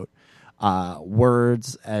about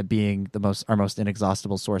words being our most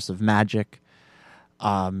inexhaustible source of magic.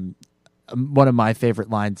 One of my favorite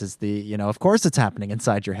lines is of course it's happening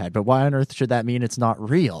inside your head, but why on earth should that mean it's not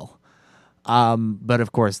real? But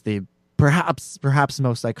of course, the perhaps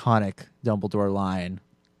most iconic Dumbledore line,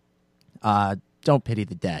 don't pity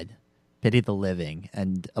the dead, pity the living,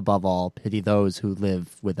 and above all, pity those who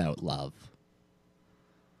live without love.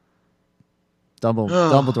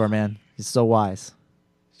 Dumbledore, man, he's so wise.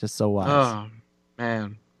 He's just so wise. Oh,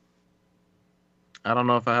 man. I don't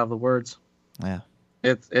know if I have the words. Yeah.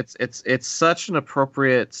 It's such an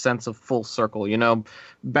appropriate sense of full circle.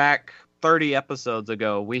 Back 30 episodes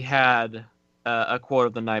ago, we had a quote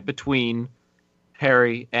of the night between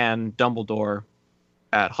Harry and Dumbledore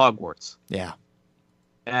at Hogwarts. Yeah.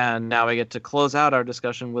 And now we get to close out our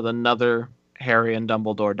discussion with another Harry and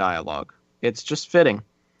Dumbledore dialogue. It's just fitting.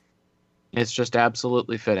 It's just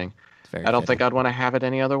absolutely fitting. I don't think I'd want to have it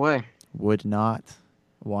any other way. Would not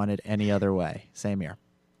want it any other way. Same here.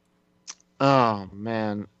 Oh,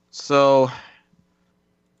 man. So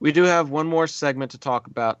we do have one more segment to talk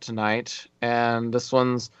about tonight, and this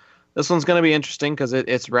one's going to be interesting because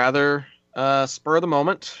it's rather spur of the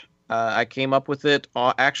moment. I came up with it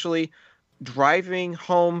actually driving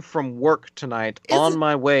home from work tonight on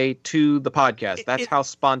my way to the podcast. That's how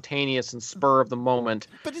spontaneous and spur of the moment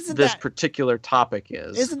this particular topic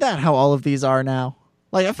is. Isn't that how all of these are now?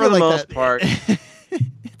 Like, I feel for the like most part.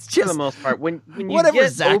 It's just for the most part, when you whatever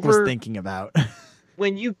get Zach was thinking about.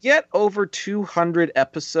 When you get over 200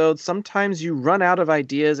 episodes, sometimes you run out of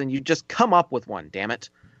ideas and you just come up with one. Damn it!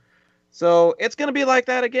 So it's going to be like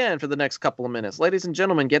that again for the next couple of minutes. Ladies and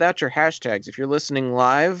gentlemen, get out your hashtags. If you're listening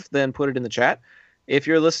live, then put it in the chat. If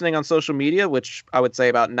you're listening on social media, which I would say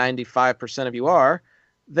about 95% of you are,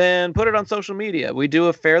 then put it on social media. We do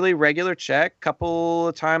a fairly regular check, couple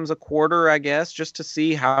of times a quarter, I guess, just to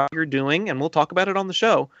see how you're doing, and we'll talk about it on the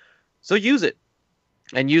show. So use it,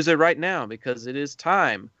 and use it right now, because it is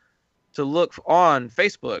time to look on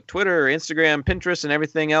Facebook, Twitter, Instagram, Pinterest, and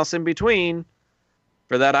everything else in between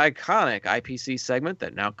for that iconic IPC segment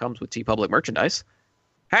that now comes with TeePublic merchandise.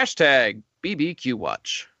 Hashtag BBQ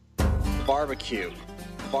Watch. Barbecue.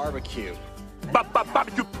 Barbecue. Barbecue.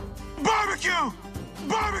 Barbecue.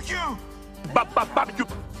 Barbecue. Barbecue.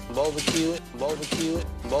 Barbecue it. Barbecue it.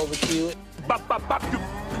 Barbecue it. Barbecue.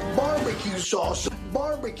 Barbecue sauce.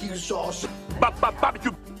 Barbecue sauce.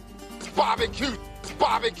 Barbecue. Barbecue.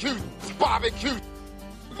 Barbecue. Barbecue.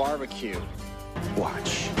 Barbecue.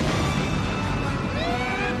 Watch.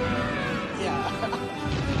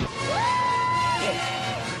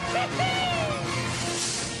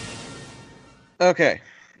 Okay,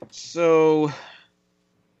 so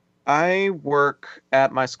I work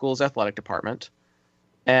at my school's athletic department,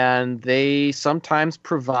 and they sometimes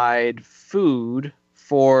provide food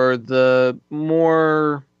for the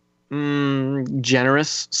more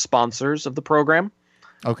generous sponsors of the program.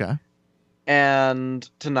 Okay. And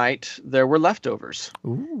tonight there were leftovers.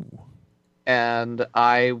 Ooh. And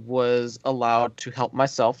I was allowed to help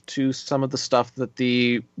myself to some of the stuff that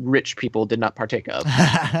the rich people did not partake of.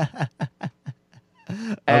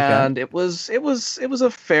 And it was a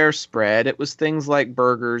fair spread. It was things like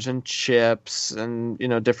burgers and chips and, you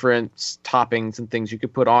know, different toppings and things you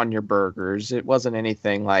could put on your burgers. It wasn't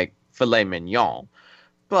anything like filet mignon,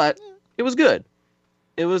 but it was good.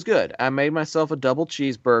 It was good. I made myself a double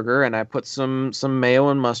cheeseburger and I put some mayo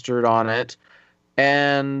and mustard on it.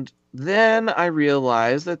 And then I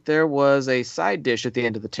realized that there was a side dish at the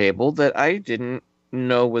end of the table that I didn't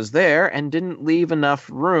know was there and didn't leave enough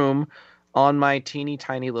room on my teeny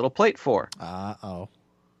tiny little plate for. Uh-oh.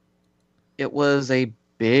 It was a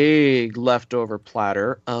big leftover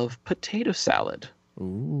platter of potato salad.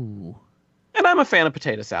 Ooh. And I'm a fan of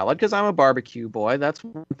potato salad because I'm a barbecue boy. That's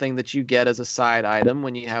one thing that you get as a side item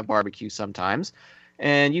when you have barbecue sometimes.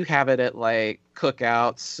 And you have it at like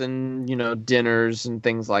cookouts and, you know, dinners and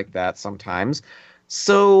things like that sometimes.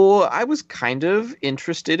 So I was kind of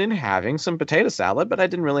interested in having some potato salad, but I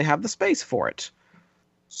didn't really have the space for it.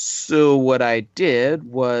 So what I did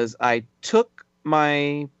was I took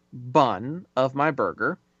my bun of my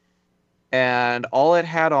burger and all it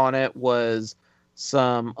had on it was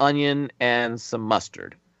some onion and some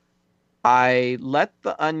mustard. I let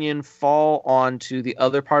the onion fall onto the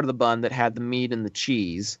other part of the bun that had the meat and the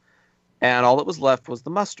cheese, and all that was left was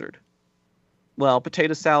the mustard. Well,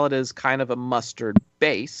 potato salad is kind of a mustard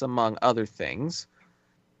base, among other things,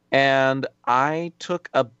 and I took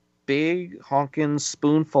a big honkin'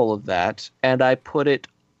 spoonful of that, and I put it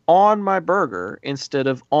on my burger instead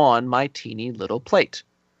of on my teeny little plate.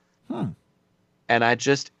 And I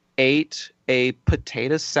just ate a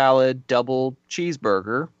potato salad double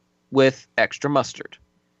cheeseburger with extra mustard.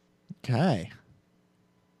 Okay.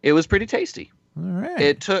 It was pretty tasty. All right.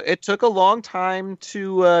 It took a long time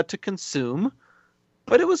to consume,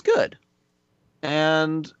 but it was good.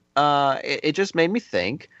 And it just made me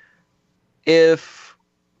think, if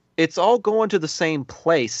it's all going to the same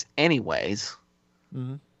place anyways,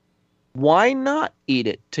 why not eat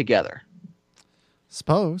it together?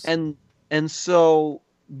 Suppose. And so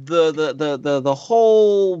the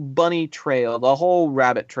whole bunny trail, the whole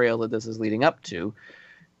rabbit trail that this is leading up to,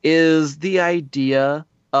 is the idea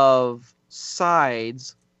of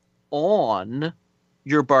sides on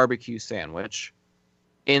your barbecue sandwich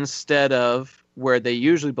instead of where they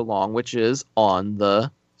usually belong, which is on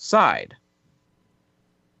the side.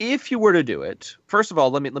 If you were to do it, first of all,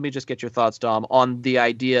 let me just get your thoughts, Dom, on the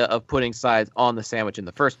idea of putting sides on the sandwich in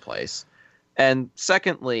the first place. And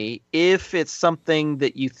secondly, if it's something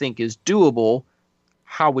that you think is doable,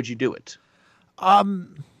 how would you do it?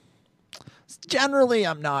 Generally,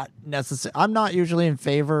 I'm not usually in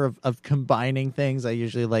favor of combining things. I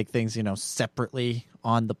usually like things, you know, separately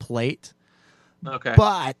on the plate. Okay.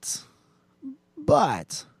 But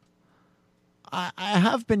I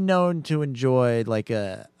have been known to enjoy like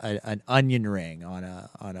an onion ring on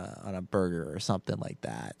a burger or something like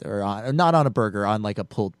that, or not on a burger, on like a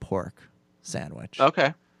pulled pork sandwich.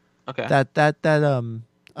 Okay.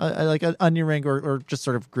 I like an onion ring or just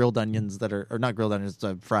sort of grilled onions that are, or not grilled onions,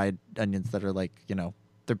 fried onions that are like, you know,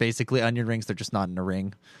 they're basically onion rings. They're just not in a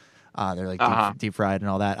ring. They're like deep fried and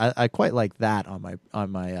all that. I quite like that on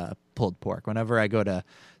my pulled pork. Whenever I go to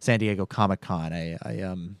San Diego Comic-Con,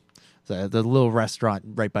 the little restaurant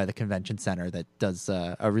right by the convention center that does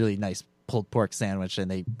a really nice pulled pork sandwich, and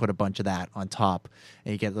they put a bunch of that on top,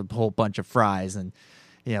 and you get a whole bunch of fries, and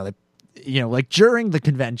like during the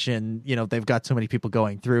convention, you know, they've got so many people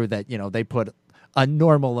going through that, you know, they put a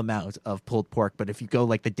normal amount of pulled pork, but if you go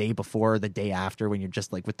like the day before or the day after, when you're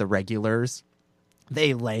just like with the regulars,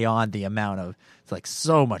 they lay on the amount of, it's like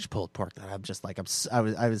so much pulled pork that I'm just like, I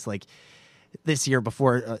was like, this year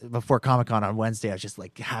before Comic-Con on Wednesday,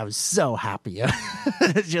 I was so happy.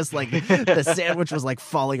 Just like the sandwich was like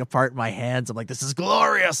falling apart in my hands. I'm like, this is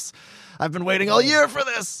glorious. I've been waiting all year for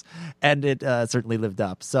this. And it certainly lived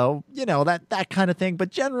up. So, you know, that kind of thing. But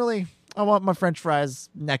generally, I want my French fries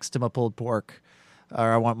next to my pulled pork,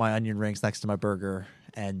 or I want my onion rings next to my burger.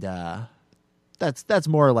 And that's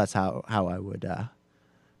more or less how I would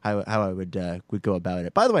would go about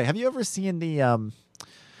it. By the way, have you ever seen the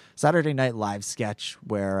Saturday Night Live sketch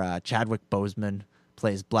where Chadwick Boseman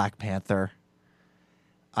plays Black Panther?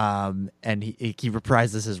 And he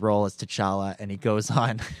reprises his role as T'Challa, and he goes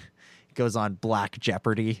on Black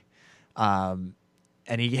Jeopardy.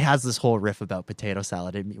 And he has this whole riff about potato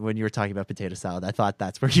salad. And when you were talking about potato salad, I thought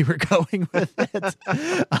that's where you were going with it.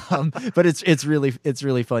 But it's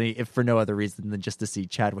really funny, if for no other reason than just to see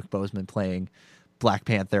Chadwick Boseman playing Black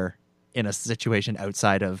Panther in a situation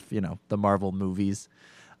outside of, the Marvel movies.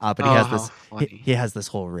 But he has this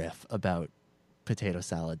whole riff about potato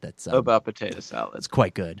salad that's about potato salad. It's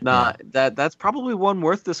quite good. That's probably one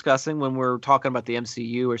worth discussing when we're talking about the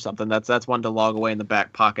MCU or something. That's one to log away in the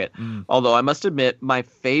back pocket. Although I must admit, my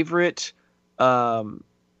favorite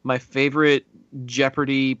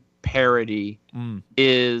Jeopardy parody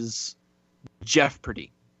is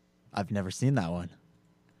Jeopardy. I've never seen that one.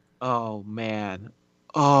 Oh man.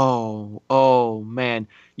 Oh man.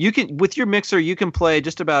 You can, with your mixer, you can play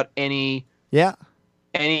just about any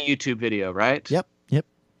YouTube video, right? Yep.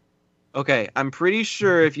 Okay, I'm pretty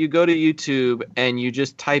sure if you go to YouTube and you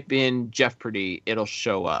just type in Jeopardy, it'll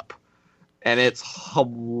show up. And it's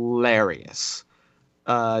hilarious.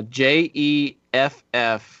 Jeffpardy.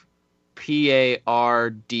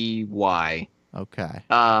 Okay.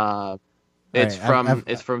 It's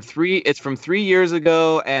from 3 years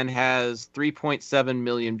ago and has 3.7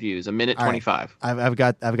 million views, a minute 25. Right. I've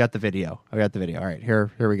got the video. All right,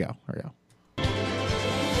 here we go.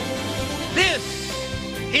 This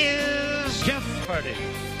is Jeopardy!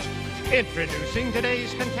 Introducing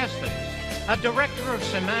today's contestants. A director of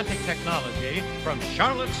semantic technology from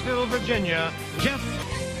Charlottesville, Virginia, Jeff.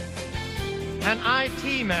 An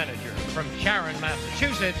IT manager from Sharon,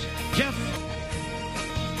 Massachusetts, Jeff.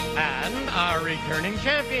 And our returning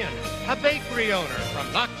champion, a bakery owner from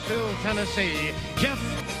Knoxville, Tennessee, Jeff,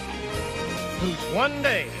 whose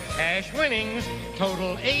one-day cash winnings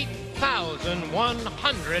total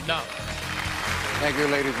 $8,100. Thank you,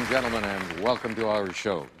 ladies and gentlemen, and welcome to our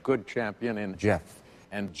show. Good champion in Jeff.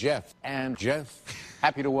 And Jeff.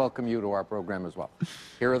 Happy to welcome you to our program as well.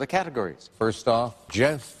 Here are the categories. First off,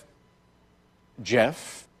 Jeff, and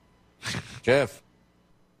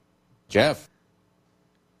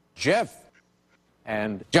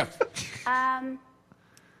Jeff.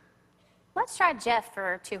 Let's try Jeff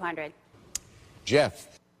for 200.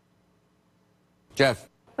 Jeff.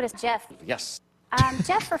 What is Jeff? Yes.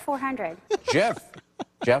 Jeff for 400. Jeff.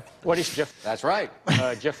 What is Jeff? That's right.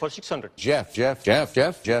 Jeff for 600. Jeff.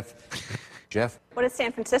 What is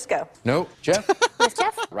San Francisco? No, Jeff. What is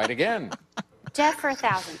Jeff? Right again. Jeff for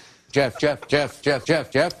 1,000. Jeff.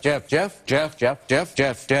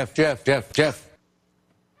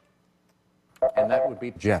 And that would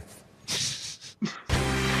be Jeff.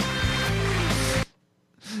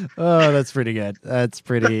 Oh, that's pretty good. That's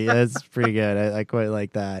pretty good. I quite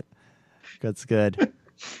like that. That's good.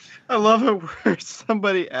 I love it where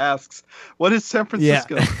somebody asks, "What is San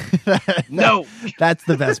Francisco?" Yeah. No. That's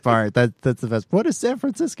the best part. That's the best. What is San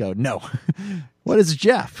Francisco? No. What is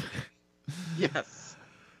Jeff? Yes.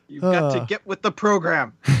 You've got to get with the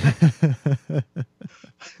program.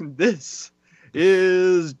 This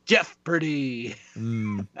is Jeopardy.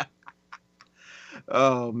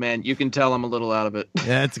 Oh, man. You can tell I'm a little out of it.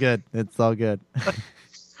 Yeah, it's good. It's all good.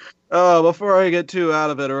 Before I get too out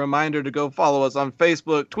of it, a reminder to go follow us on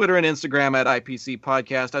Facebook, Twitter, and Instagram at IPC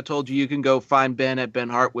Podcast. I told you can go find Ben at Ben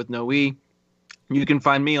Hart with no E. You can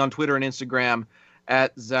find me on Twitter and Instagram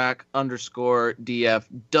at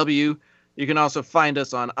Zach_DFW. You can also find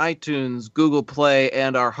us on iTunes, Google Play,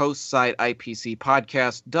 and our host site,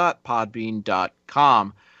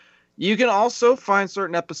 ipcpodcast.podbean.com. You can also find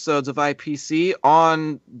certain episodes of IPC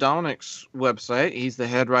on Dominic's website. He's the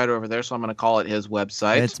head writer over there, so I'm going to call it his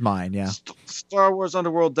website. It's mine, yeah.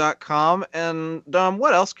 StarWarsUnderworld.com. And Dom,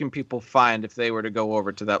 what else can people find if they were to go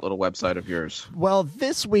over to that little website of yours? Well,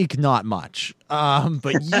 this week, not much.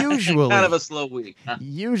 But usually... kind of a slow week. Huh?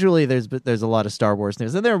 Usually there's a lot of Star Wars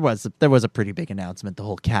news. And there was a pretty big announcement, the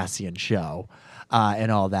whole Cassian show.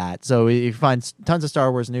 And all that. So you find tons of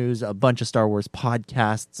Star Wars news, a bunch of Star Wars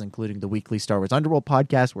podcasts, including the weekly Star Wars Underworld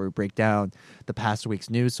podcast, where we break down the past week's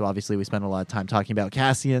news. So obviously we spent a lot of time talking about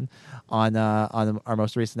Cassian on our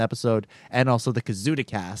most recent episode, and also the Kazuda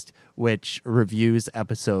Cast, which reviews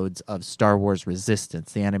episodes of Star Wars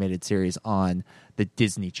Resistance, the animated series on the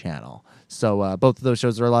Disney Channel. So both of those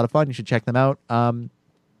shows are a lot of fun. You should check them out.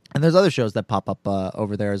 And there's other shows that pop up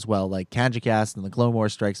over there as well, like KanjiCast and the Clone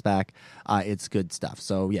Wars Strikes Back. It's good stuff.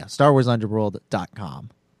 So, yeah, StarWarsUnderworld.com.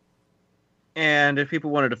 And if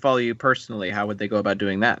people wanted to follow you personally, how would they go about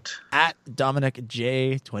doing that? At Dominic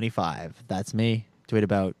J25. That's me. Tweet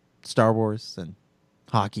about Star Wars and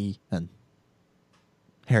hockey and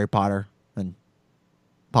Harry Potter and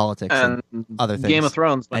politics and other things. Game of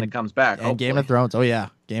Thrones when it comes back. And Game of Thrones. Oh, yeah.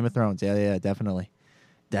 Game of Thrones. Yeah, definitely.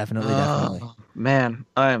 Definitely. Man,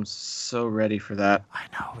 I am so ready for that. I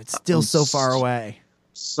know. It's still so far away.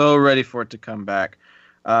 So ready for it to come back.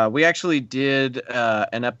 We actually did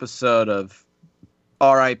an episode of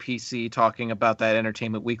RIPC talking about that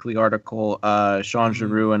Entertainment Weekly article, Sean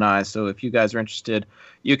Giroux and I. So if you guys are interested,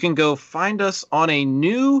 you can go find us on a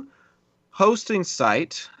new hosting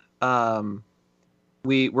site.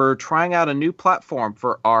 We're trying out a new platform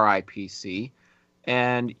for RIPC,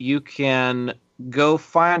 and you can go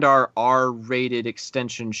find our R-rated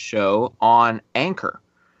extension show on Anchor.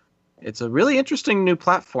 It's a really interesting new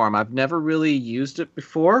platform. I've never really used it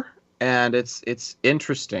before, and it's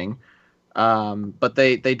interesting. But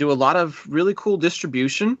they do a lot of really cool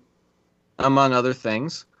distribution, among other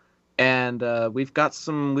things. And we've got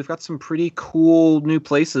some pretty cool new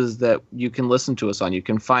places that you can listen to us on. You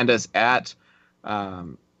can find us at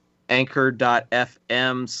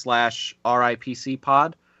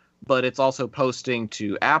anchor.fm/RIPCpod, but it's also posting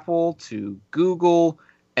to Apple, to Google,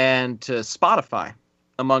 and to Spotify,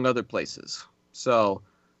 among other places. So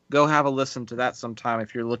go have a listen to that sometime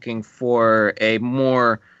if you're looking for a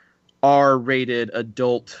more R-rated,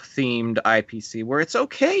 adult-themed IPC where it's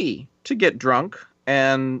okay to get drunk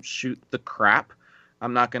and shoot the crap.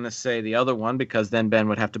 I'm not going to say the other one because then Ben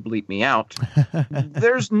would have to bleep me out.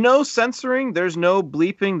 There's no censoring. There's no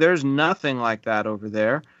bleeping. There's nothing like that over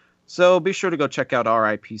there. So be sure to go check out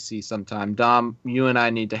RIPC sometime. Dom, you and I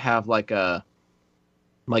need to have like a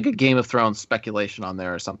Game of Thrones speculation on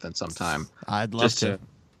there or something sometime. I'd love to.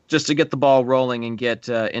 Just to get the ball rolling and get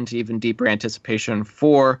into even deeper anticipation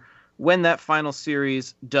for when that final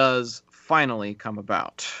series does finally come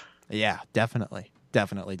about. Yeah, definitely.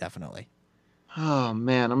 Oh,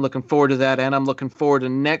 man, I'm looking forward to that, and I'm looking forward to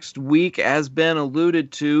next week. As Ben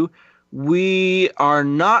alluded to, we are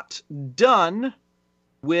not done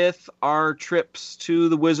with our trips to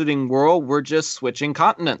the Wizarding World. We're just switching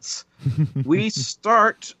continents. We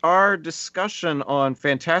start our discussion on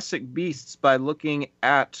Fantastic Beasts by looking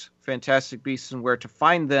at Fantastic Beasts and where to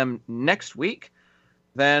find them next week.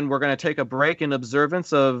 Then we're going to take a break in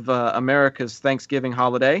observance of America's Thanksgiving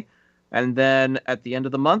holiday. And then at the end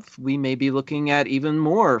of the month, we may be looking at even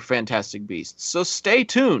more Fantastic Beasts. So stay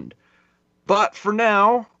tuned. But for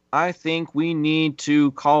now, I think we need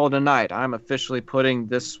to call it a night. I'm officially putting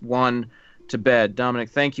this one to bed. Dominic,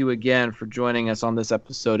 thank you again for joining us on this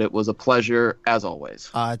episode. It was a pleasure, as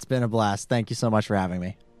always. It's been a blast. Thank you so much for having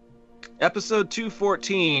me. Episode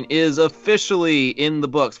 214 is officially in the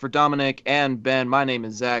books for Dominic and Ben. My name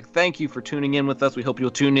is Zach. Thank you for tuning in with us. We hope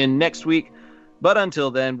you'll tune in next week. But until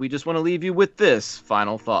then, we just want to leave you with this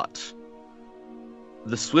final thought.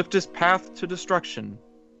 The swiftest path to destruction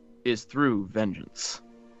is through vengeance.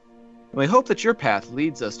 And we hope that your path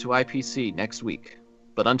leads us to IPC next week.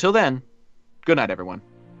 But until then, good night, everyone.